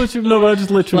own. I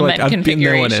just literally like I've been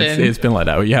there when it's been like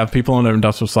that. Where you have people on an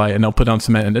industrial site and they'll put down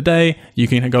cement in the day. You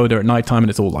can go there at nighttime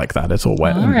and it's all like that. It's all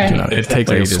wet. All and, right. It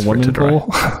takes ages for it to dry.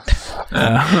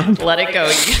 Let it go.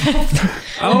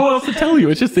 I don't know what else to tell you.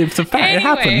 It's a fact. Anyway, it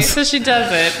happens. So she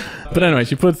does it. But anyway,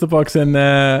 she puts the box in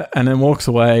there and then walks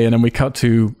away, and then we cut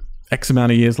to X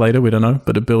amount of years later, we don't know,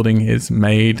 but a building is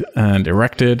made and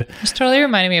erected. It's totally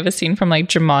reminded me of a scene from like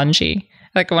Jumanji.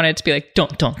 Like I wanted it to be like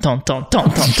don't. But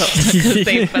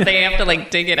they have to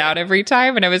like dig it out every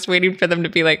time, and I was waiting for them to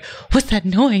be like, "What's that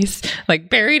noise?" Like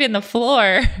buried in the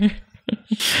floor.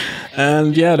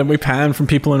 And then we pan from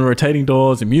people in rotating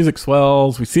doors and music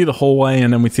swells. We see the hallway,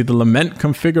 and then we see the lament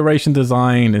configuration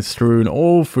design is strewn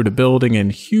all through the building in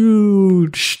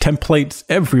huge templates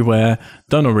everywhere.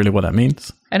 Don't know really what that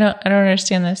means. I don't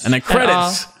understand this. And then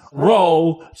credits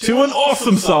roll to an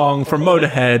awesome song from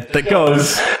Motorhead that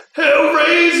goes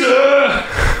Hellraiser!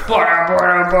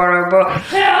 Hellraiser!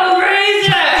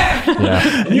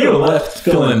 Yeah. And you're left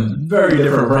feeling very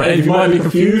different, right? If you might be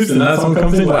confused and that song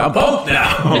comes in, like, I'm pumped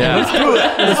now. Yeah. Let's do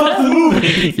it. Let's watch the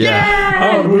movie.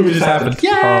 Yeah. Oh, the movie just happened. Oh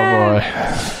boy.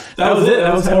 That was it.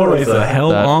 That was Hellraiser.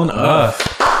 Hell on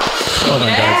Earth. Well done,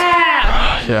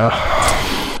 guys. Yeah.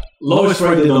 Lowest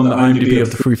rated on the IMDb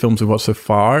of the 3 films we've watched so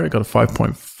far. It got a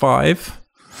 5.5.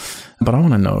 but I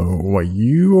want to know what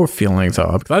your feelings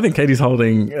are, because I think Katie's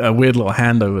holding a weird little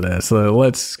hand over there. So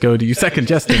let's go to you second,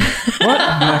 Justin. What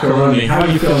macaroni? How are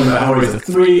you feeling about Hellraiser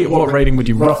 3? What rating would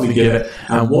you roughly give it?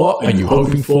 And what are you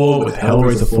hoping for with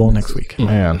Hellraiser 4 next week?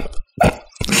 Man.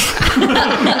 We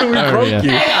broke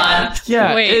you. Hang on.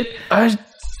 Yeah. Wait.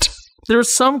 There were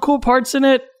some cool parts in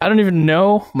it. I don't even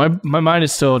know. My mind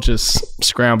is still just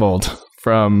scrambled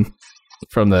from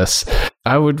this.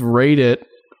 I would rate it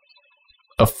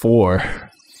a 4.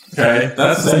 Okay,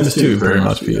 that's the same as 2 very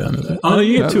much for you, isn't it? Oh, no,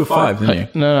 you gave 2 of 5, didn't you?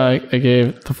 No, I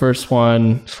gave the first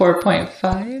one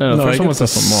 4.5. No, the first one was a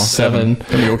 7.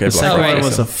 Okay, the second one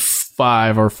was a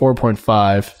 5 or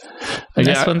 4.5.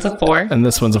 This one's a 4. And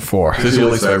this one's a 4. This is your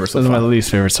least favorite so far. This is my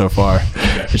least favorite so far.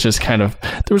 Okay. It's just kind of,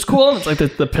 there was cool elements, like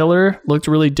the pillar looked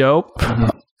really dope.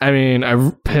 Mm-hmm. I mean,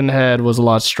 Pinhead was a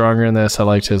lot stronger in this. I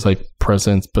liked his like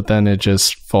presence, but then it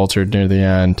just faltered near the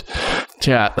end.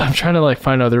 Yeah, I'm trying to like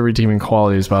find other redeeming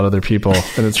qualities about other people,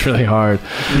 and it's really hard.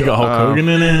 You got Hulk Hogan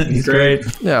in it. He's great.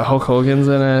 Yeah, Hulk Hogan's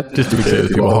in it. Just to be clear,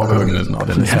 Hulk Hogan is not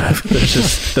in it. Yeah, it's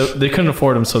just they couldn't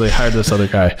afford him, so they hired this other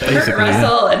guy. Kurt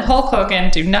Russell and Hulk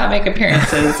Hogan do not make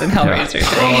appearances in Hellraiser 3.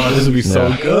 Oh, this would be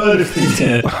so good if he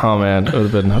did. Oh man, it would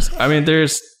have been nuts. I mean,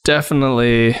 there's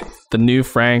definitely the new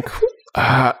Frank.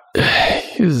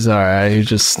 He was alright. He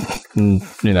just, he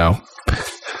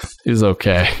was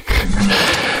okay.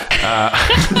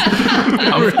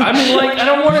 I mean, like, I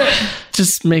don't want to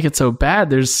just make it so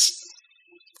bad. It's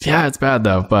bad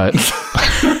though, but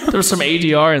there was some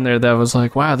ADR in there that was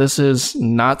like, wow, this is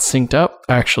not synced up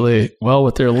actually well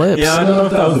with their lips. Yeah, I don't know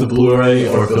if that was the Blu-ray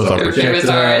or if it was our projector. It was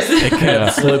ours. It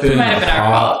kept slipping. It might have been our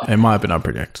fault. It might have been our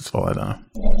projector's fault. I don't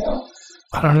know.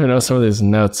 I don't even know some of these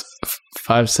notes.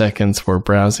 5 seconds for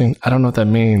browsing. I don't know what that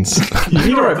means. You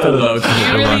need to write better notes.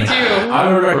 You really do.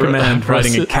 I would recommend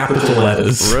writing in capital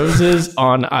letters. Roses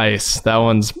on Ice. That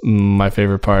one's my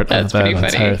favorite part That's of that pretty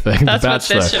entire funny. thing. That's what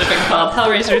this should have been called.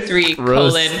 Hellraiser 3,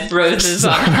 Roses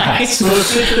on Ice. So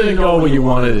it didn't go where you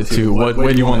wanted it to.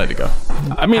 When you wanted it to go.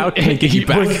 I mean, how can I get you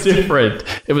back? It was different.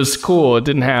 It was cool. It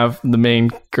didn't have the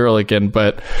main girl again,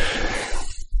 but...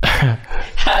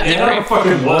 It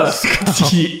fucking was.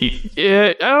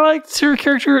 Yeah, I liked her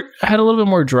character had a little bit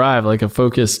more drive, like a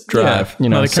focused drive.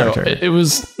 Yeah, so it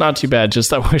was not too bad.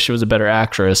 Just I wish it was a better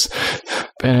actress.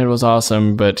 Pinhead was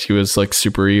awesome, but he was like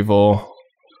super evil.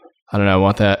 I don't know. I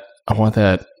want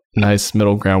that nice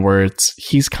middle ground where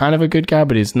he's kind of a good guy,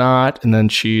 but he's not, and then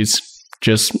she's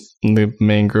just the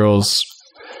main girl's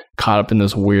caught up in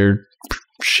this weird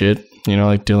shit.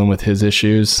 Like dealing with his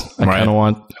issues. I kind of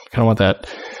want that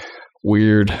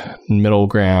weird middle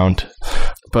ground,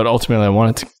 but ultimately I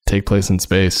want it to take place in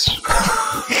space.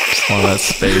 Just want that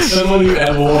space. That's all you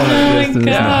ever wanted. Oh my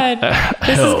god,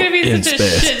 this is gonna be such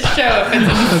a shit show if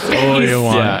it's in space. All you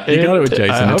want. Yeah, You got it with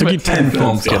Jason. It took you 10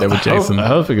 films to get it with Jason. I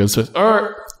hope it goes to,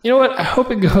 or you know what? I hope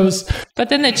it goes. But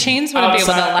then the chains wouldn't be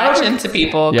able to latch into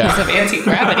people because of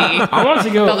anti-gravity. I want it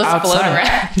to go They'll just float outside.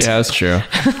 around. Yeah, that's true.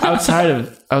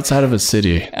 Outside of a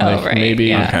city, Right, maybe.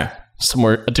 yeah. Okay.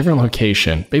 Somewhere, a different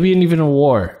location, maybe even a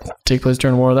war. Take place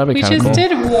during a war. That'd be We kind of just cool.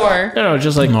 did war. No,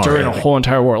 just like Not during really. a whole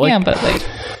entire war. Like, Yeah, but like,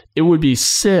 it would be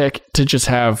sick to just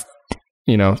have,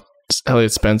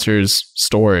 Elliot Spencer's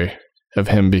story of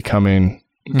him becoming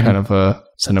kind of a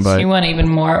Cenobite. you want even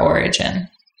more origin.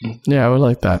 Yeah, I would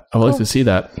like that. I would like to see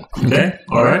that. Okay.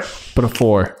 All right. But a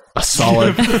 4. A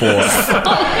solid 4.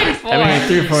 I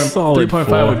mean,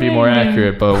 3.5 would be more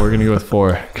accurate, but we're going to go with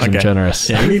 4 because I'm generous.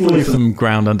 Yeah, we need to leave some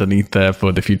ground underneath there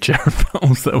for the future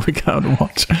films that we go to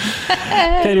watch.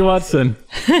 Katie Watson,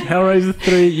 Hellraiser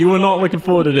 3. You were not looking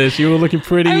forward to this. You were looking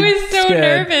pretty I was so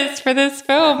scared. nervous for this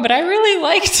film, but I really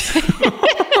liked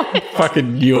it.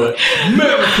 Fucking knew it. I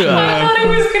thought it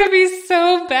was going to be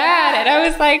so bad. And I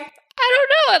was like, I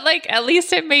don't know. Like, at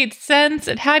least it made sense.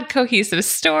 It had cohesive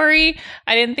story.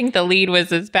 I didn't think the lead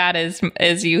was as bad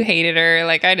as you hated her.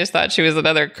 Like, I just thought she was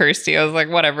another Kirsty. I was like,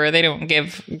 whatever. They don't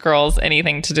give girls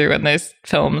anything to do in those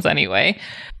films anyway.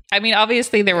 I mean,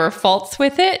 obviously there were faults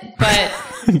with it, but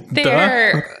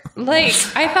they're like,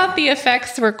 I thought the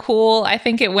effects were cool. I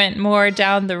think it went more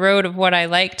down the road of what I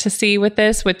like to see with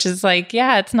this, which is like,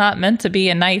 yeah, it's not meant to be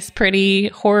a nice, pretty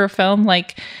horror film.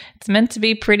 Like, it's meant to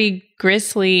be pretty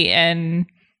grisly and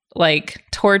like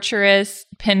torturous.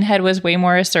 Pinhead was way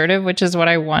more assertive, which is what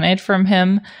I wanted from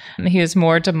him. He was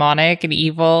more demonic and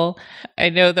evil. I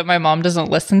know that my mom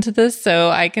doesn't listen to this, so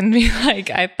I can be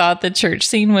like, I thought the church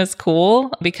scene was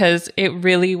cool because it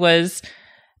really was,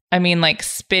 I mean, like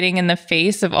spitting in the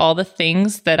face of all the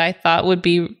things that I thought would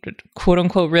be quote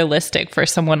unquote realistic for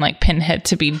someone like Pinhead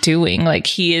to be doing. Like,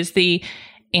 he is the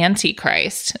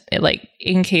Antichrist, like,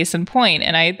 in case in point.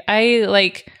 And I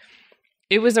like,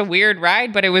 it was a weird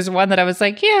ride, but it was one that I was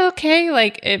like, yeah, okay.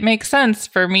 Like, it makes sense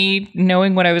for me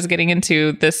knowing what I was getting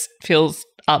into. This feels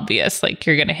obvious. Like,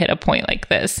 you're going to hit a point like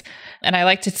this. And I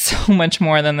liked it so much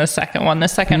more than the second one. The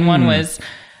second one was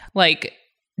like,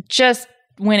 just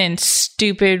went in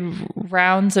stupid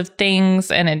rounds of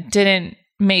things and it didn't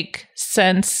make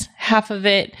sense, half of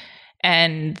it.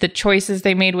 And the choices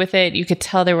they made with it, you could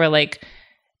tell they were like,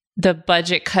 the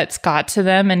budget cuts got to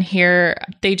them, and here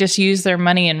they just use their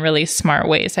money in really smart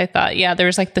ways. I thought, yeah, there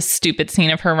was like the stupid scene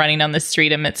of her running down the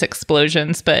street amidst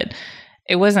explosions, but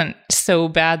it wasn't so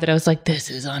bad that I was like, this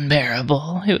is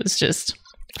unbearable. It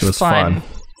was fun.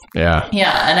 Yeah.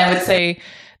 Yeah, and I would say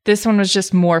this one was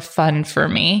just more fun for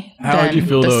me than you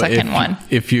feel, the second one.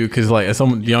 If you, because like as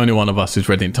someone, the only one of us who's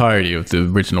read the entirety of the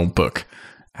original book,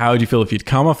 how would you feel if you'd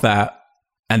come off that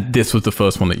and this was the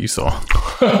first one that you saw?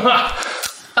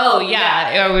 Oh,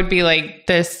 yeah. I would be like,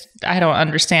 this, I don't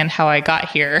understand how I got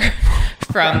here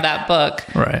from that book.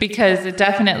 Right. Because it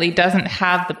definitely doesn't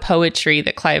have the poetry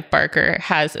that Clive Barker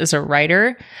has as a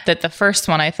writer that the first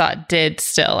one I thought did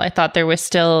still. I thought there was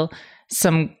still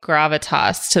some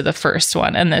gravitas to the first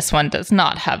one, and this one does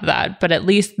not have that. But at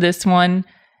least this one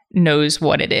knows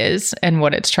what it is and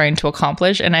what it's trying to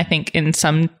accomplish. And I think in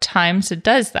some times it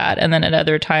does that. And then at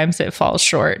other times it falls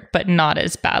short, but not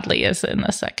as badly as in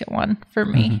the second one for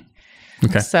me. Mm-hmm.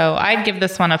 Okay. So I'd give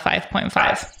this one a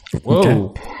 5.5. Whoa.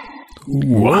 Okay.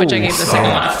 Whoa. Which I gave the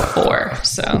second one a 4.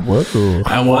 So. Whoa.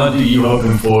 And what are you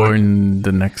hoping for in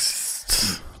the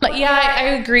next... But yeah, I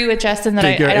agree with Justin that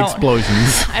I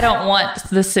explosions. I don't want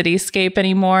the cityscape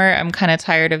anymore. I'm kind of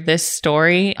tired of this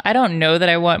story. I don't know that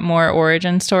I want more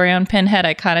origin story on Pinhead.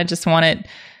 I kind of just want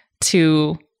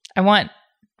I want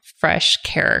fresh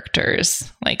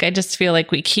characters. Like, I just feel like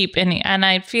we keep and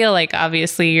I feel like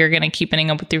obviously you're going to keep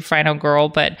ending up with your final girl,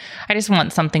 but I just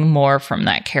want something more from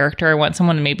that character. I want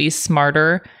someone maybe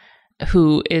smarter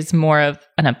who is more of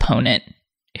an opponent,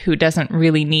 who doesn't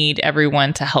really need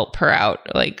everyone to help her out.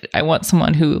 Like, I want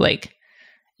someone who like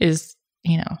is,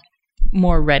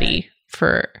 more ready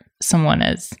for someone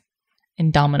as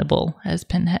indomitable as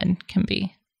Pinhead can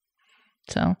be.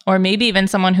 So, or maybe even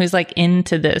someone who's like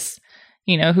into this,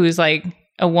 who's like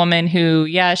a woman who,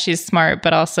 yeah, she's smart,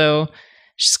 but also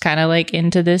she's kind of like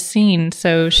into this scene.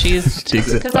 So she's,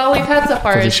 because all we've had so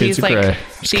far is she's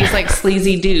like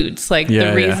sleazy dudes. Like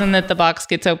the reason that the box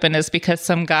gets open is because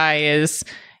some guy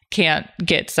can't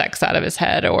get sex out of his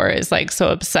head or is like so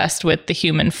obsessed with the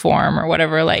human form or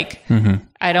whatever. Like,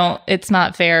 it's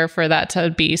not fair for that to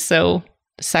be so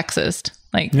sexist.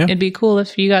 Like, it'd be cool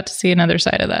if you got to see another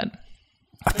side of that.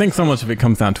 I think so much of it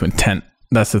comes down to intent.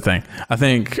 That's the thing. I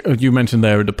think you mentioned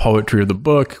there the poetry of the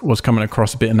book was coming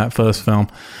across a bit in that first film.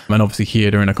 And obviously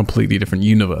here they're in a completely different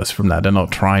universe from that. They're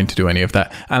not trying to do any of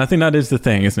that. And I think that is the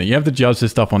thing, isn't it? You have to judge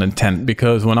this stuff on intent,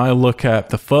 because when I look at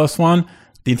the first one,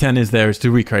 the intent is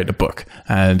to recreate the book.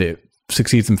 And it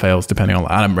succeeds and fails depending on...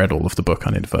 I haven't read all of the book,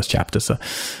 I need the first chapter. So,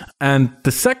 and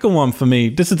the second one for me,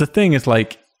 this is the thing, is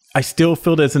like, I still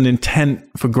feel there's an intent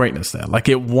for greatness there. Like,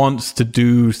 it wants to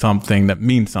do something that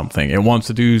means something. It wants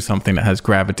to do something that has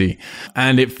gravity,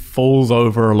 and it falls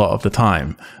over a lot of the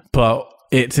time. But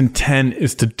its intent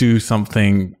is to do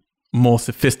something more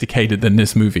sophisticated than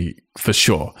this movie, for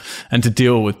sure, and to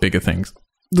deal with bigger things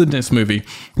than this movie.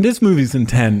 This movie's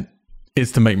intent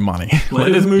is to make money.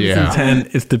 Like, this movie's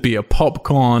intent is to be a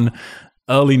popcorn,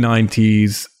 early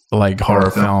 90s, like horror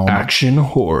film, action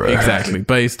horror, exactly,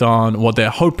 based on what they're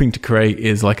hoping to create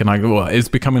is like is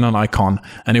becoming an icon,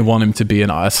 and they want him to be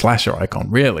a slasher icon,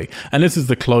 really. And this is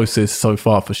the closest so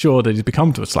far, for sure, that he's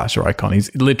become to a slasher icon.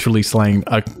 He's literally slaying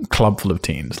a club full of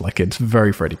teens. Like, it's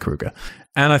very Freddy Krueger.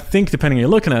 And I think, depending on you're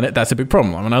looking at it, that's a big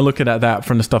problem. I mean, I look at that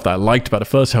from the stuff that I liked about the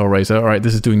first Hellraiser. All right,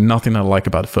 this is doing nothing that I like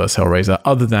about the first Hellraiser,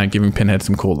 other than giving Pinhead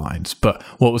some cool lines. But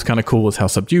what was kind of cool was how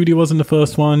subdued he was in the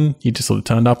first one. He just sort of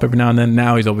turned up every now and then.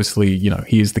 Now he's obviously,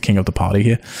 he is the king of the party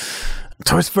here.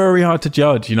 So it's very hard to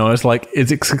judge. It's like,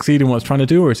 is it succeeding what it's trying to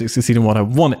do, or is it succeeding what I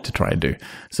want it to try and do?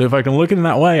 So if I can look at it in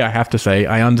that way, I have to say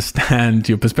I understand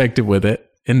your perspective with it,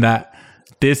 in that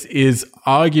this is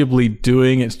arguably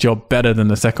doing its job better than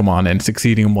the second one and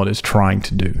succeeding in what it's trying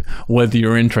to do. Whether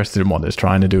you're interested in what it's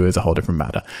trying to do is a whole different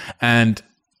matter. And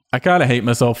I kind of hate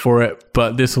myself for it,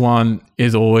 but this one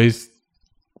is always,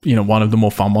 one of the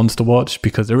more fun ones to watch,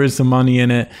 because there is some money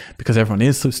in it, because everyone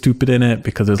is so stupid in it,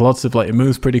 because there's lots of, like, it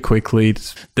moves pretty quickly.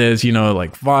 There's,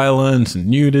 like, violence and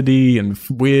nudity and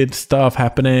weird stuff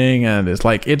happening. And it's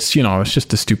like, it's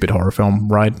just a stupid horror film,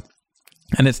 right?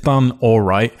 And it's done all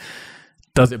right.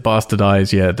 Does it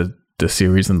bastardize, the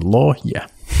series and the lore? Yeah.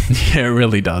 Yeah, it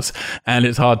really does. And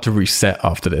it's hard to reset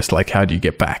after this. Like, how do you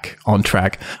get back on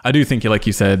track? I do think, like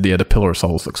you said, the Pillar of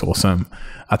Souls looks awesome.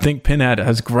 I think Pinhead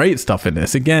has great stuff in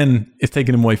this. Again, it's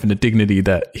taking him away from the dignity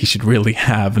that he should really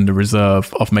have and the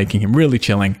reserve of making him really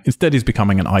chilling. Instead, he's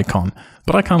becoming an icon.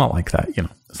 But I kind of like that, you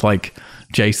know. It's like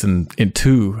Jason in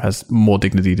 2 has more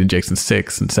dignity than Jason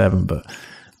 6 and 7, but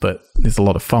it's a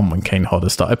lot of fun when Kane Hodder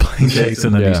started playing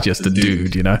Jason and he's just a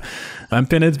dude, you know? And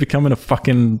Pinhead's becoming a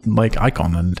fucking, like,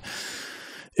 icon, and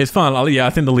it's fun. I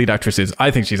think the lead actress I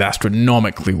think she's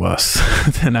astronomically worse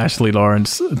than Ashley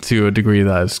Lawrence to a degree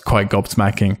that is quite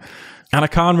gobsmacking. And I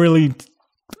can't really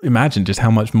imagine just how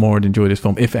much more I'd enjoy this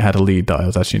film if it had a lead that I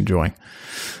was actually enjoying.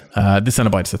 The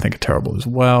Cenobites, I think, are terrible as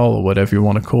well, or whatever you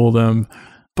want to call them.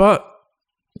 But,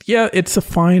 yeah, it's a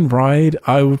fine ride.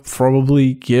 I would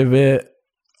probably give it...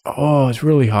 Oh, it's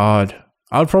really hard.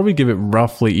 I would probably give it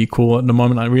roughly equal at the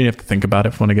moment. I really have to think about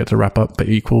it when I get to wrap up, but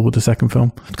equal with the second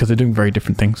film because they're doing very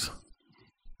different things.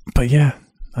 But yeah,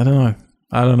 I don't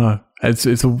know.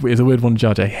 It's a weird one to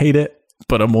judge. I hate it,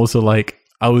 but I'm also like,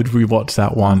 I would rewatch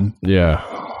that one. Yeah,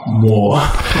 more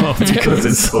because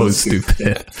it's so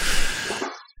stupid.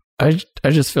 I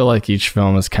just feel like each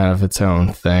film is kind of its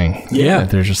own thing. Yeah,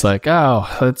 they're just like, oh,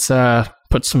 let's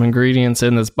put some ingredients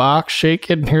in this box, shake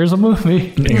it, and here's a movie.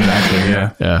 Exactly,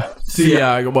 yeah. So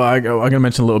yeah, I'm going to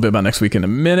mention a little bit about next week in a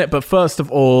minute, but first of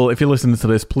all, if you're listening to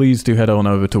this, please do head on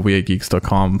over to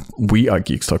wearegeeks.com,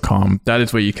 wearegeeks.com. That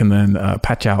is where you can then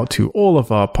patch out to all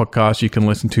of our podcasts. You can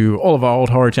listen to all of our old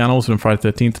horror channels from Friday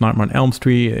the 13th, Nightmare on Elm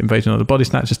Street, Invasion of the Body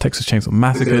Snatchers, Texas Chainsaw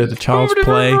Massacre, The Child's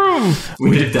Play.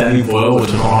 We did Danny Boyle, which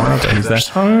is horror.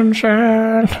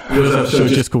 Sunshine. We also have a show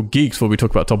just called Geeks, where we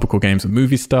talk about topical games and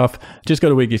movie stuff. Just go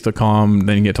to wearegeeks.com,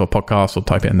 then you get to our podcast, or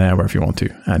type it in there wherever you want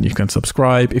to, and you can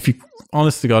subscribe. If you,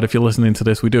 honest to God, if you're listening to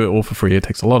this, we do it all for free. It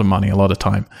takes a lot of money, a lot of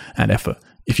time and effort.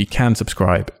 If you can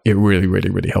subscribe, it really,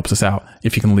 really, really helps us out.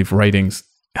 If you can leave ratings,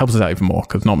 helps us out even more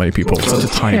because not many people, such a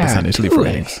tiny percentage, leave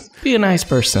ratings. Be a nice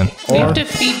person. We have to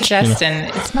feed Justin.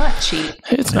 It's not cheap.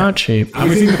 It's not cheap. And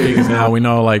we see the figures now. We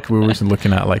know, like, we were recently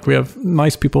looking at, like, we have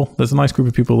nice people. There's a nice group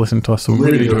of people listening to us, so we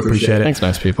really do appreciate it. Thanks,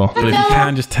 nice people. But if you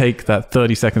can just take that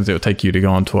 30 seconds it will take you to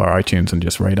go onto our iTunes and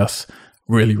just rate us,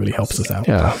 really, really helps us out.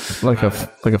 Yeah, like a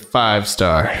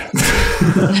 5-star.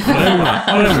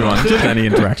 Whatever you want. Just any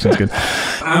interaction is good.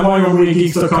 And while you're on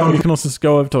wearegeeks.com, you can also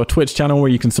go over to our Twitch channel where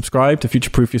you can subscribe to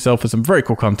future-proof yourself for some very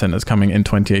cool content that's coming in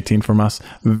 2018 from us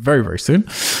very, very soon.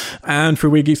 And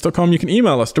through wearegeeks.com, you can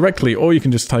email us directly, or you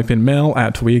can just type in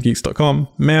mail@wearegeeks.com,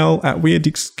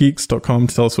 mail@wearegeeks.com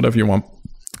to tell us whatever you want.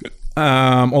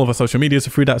 All of our social medias are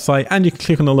through that site, and you can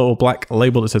click on the little black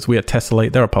label that says We Are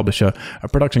Tessellate. They're a publisher, a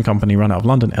production company run out of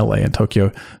London, LA, and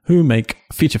Tokyo, who make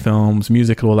feature films,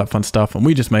 music, and all that fun stuff. And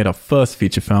we just made our first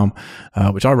feature film,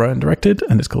 which I wrote and directed,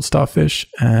 and it's called Starfish.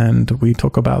 And we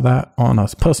talk about that on our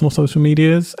personal social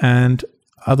medias and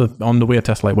on the We Are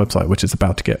Tessellate website, which is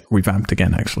about to get revamped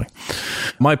again, actually.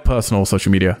 My personal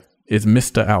social media is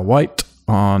Mr. Al White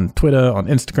on Twitter, on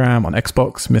Instagram, on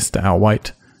Xbox, Mr. Al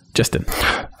White. Justin.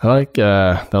 I like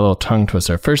that little tongue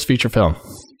twister. First feature film.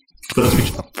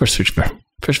 First feature film.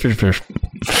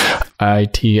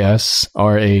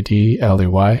 ITSRADLEY.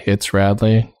 It's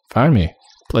Radley. Find me.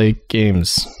 Play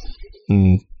games.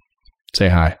 Say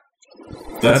hi.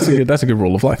 That's a good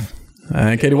rule of life.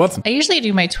 Katie Watson. I usually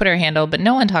do my Twitter handle, but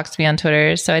no one talks to me on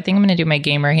Twitter, so I think I'm going to do my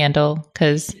gamer handle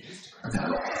because...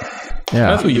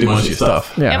 Yeah, that's what you do most of your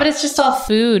stuff. Yeah, but it's just all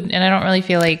food, and I don't really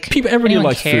feel like everybody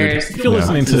likes food. If you're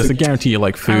listening to this, I guarantee you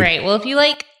like food. All right. Well, if you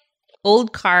like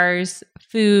old cars,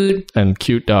 food, and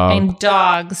cute dogs, and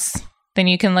dogs, then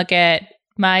you can look at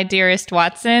My Dearest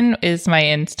Watson is my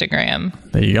Instagram.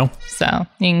 There you go. So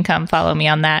you can come follow me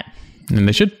on that. And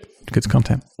they should. Good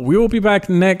content. We will be back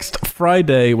next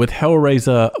Friday with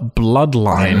Hellraiser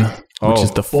Bloodline, which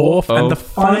is the fourth and the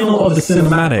final of the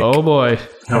cinematic. Oh boy.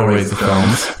 Hellraiser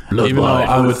films. Even though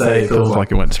I would say it feels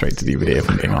like it went straight to DVD, if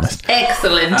I'm being honest.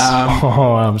 Excellent.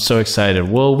 I'm so excited.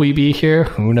 Will we be here?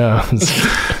 Who knows?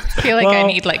 I feel like I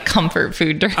need like comfort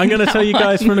food during I'm going to tell you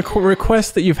guys from a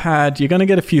request that you've had, you're going to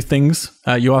get a few things.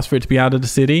 You asked for it to be out of the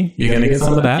city. You're going to get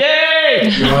some of that. Yay!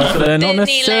 You asked for there not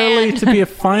necessarily to be a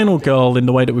final girl in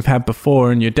the way that we've had before,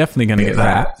 and you're definitely going to get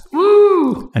that.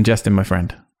 Woo! And Justin, my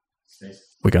friend,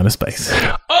 we're going to space.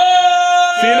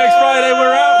 Oh! See you next Friday.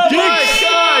 We're out. Oh my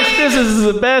gosh, this is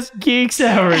the best Geeks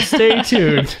ever. Stay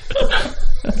tuned.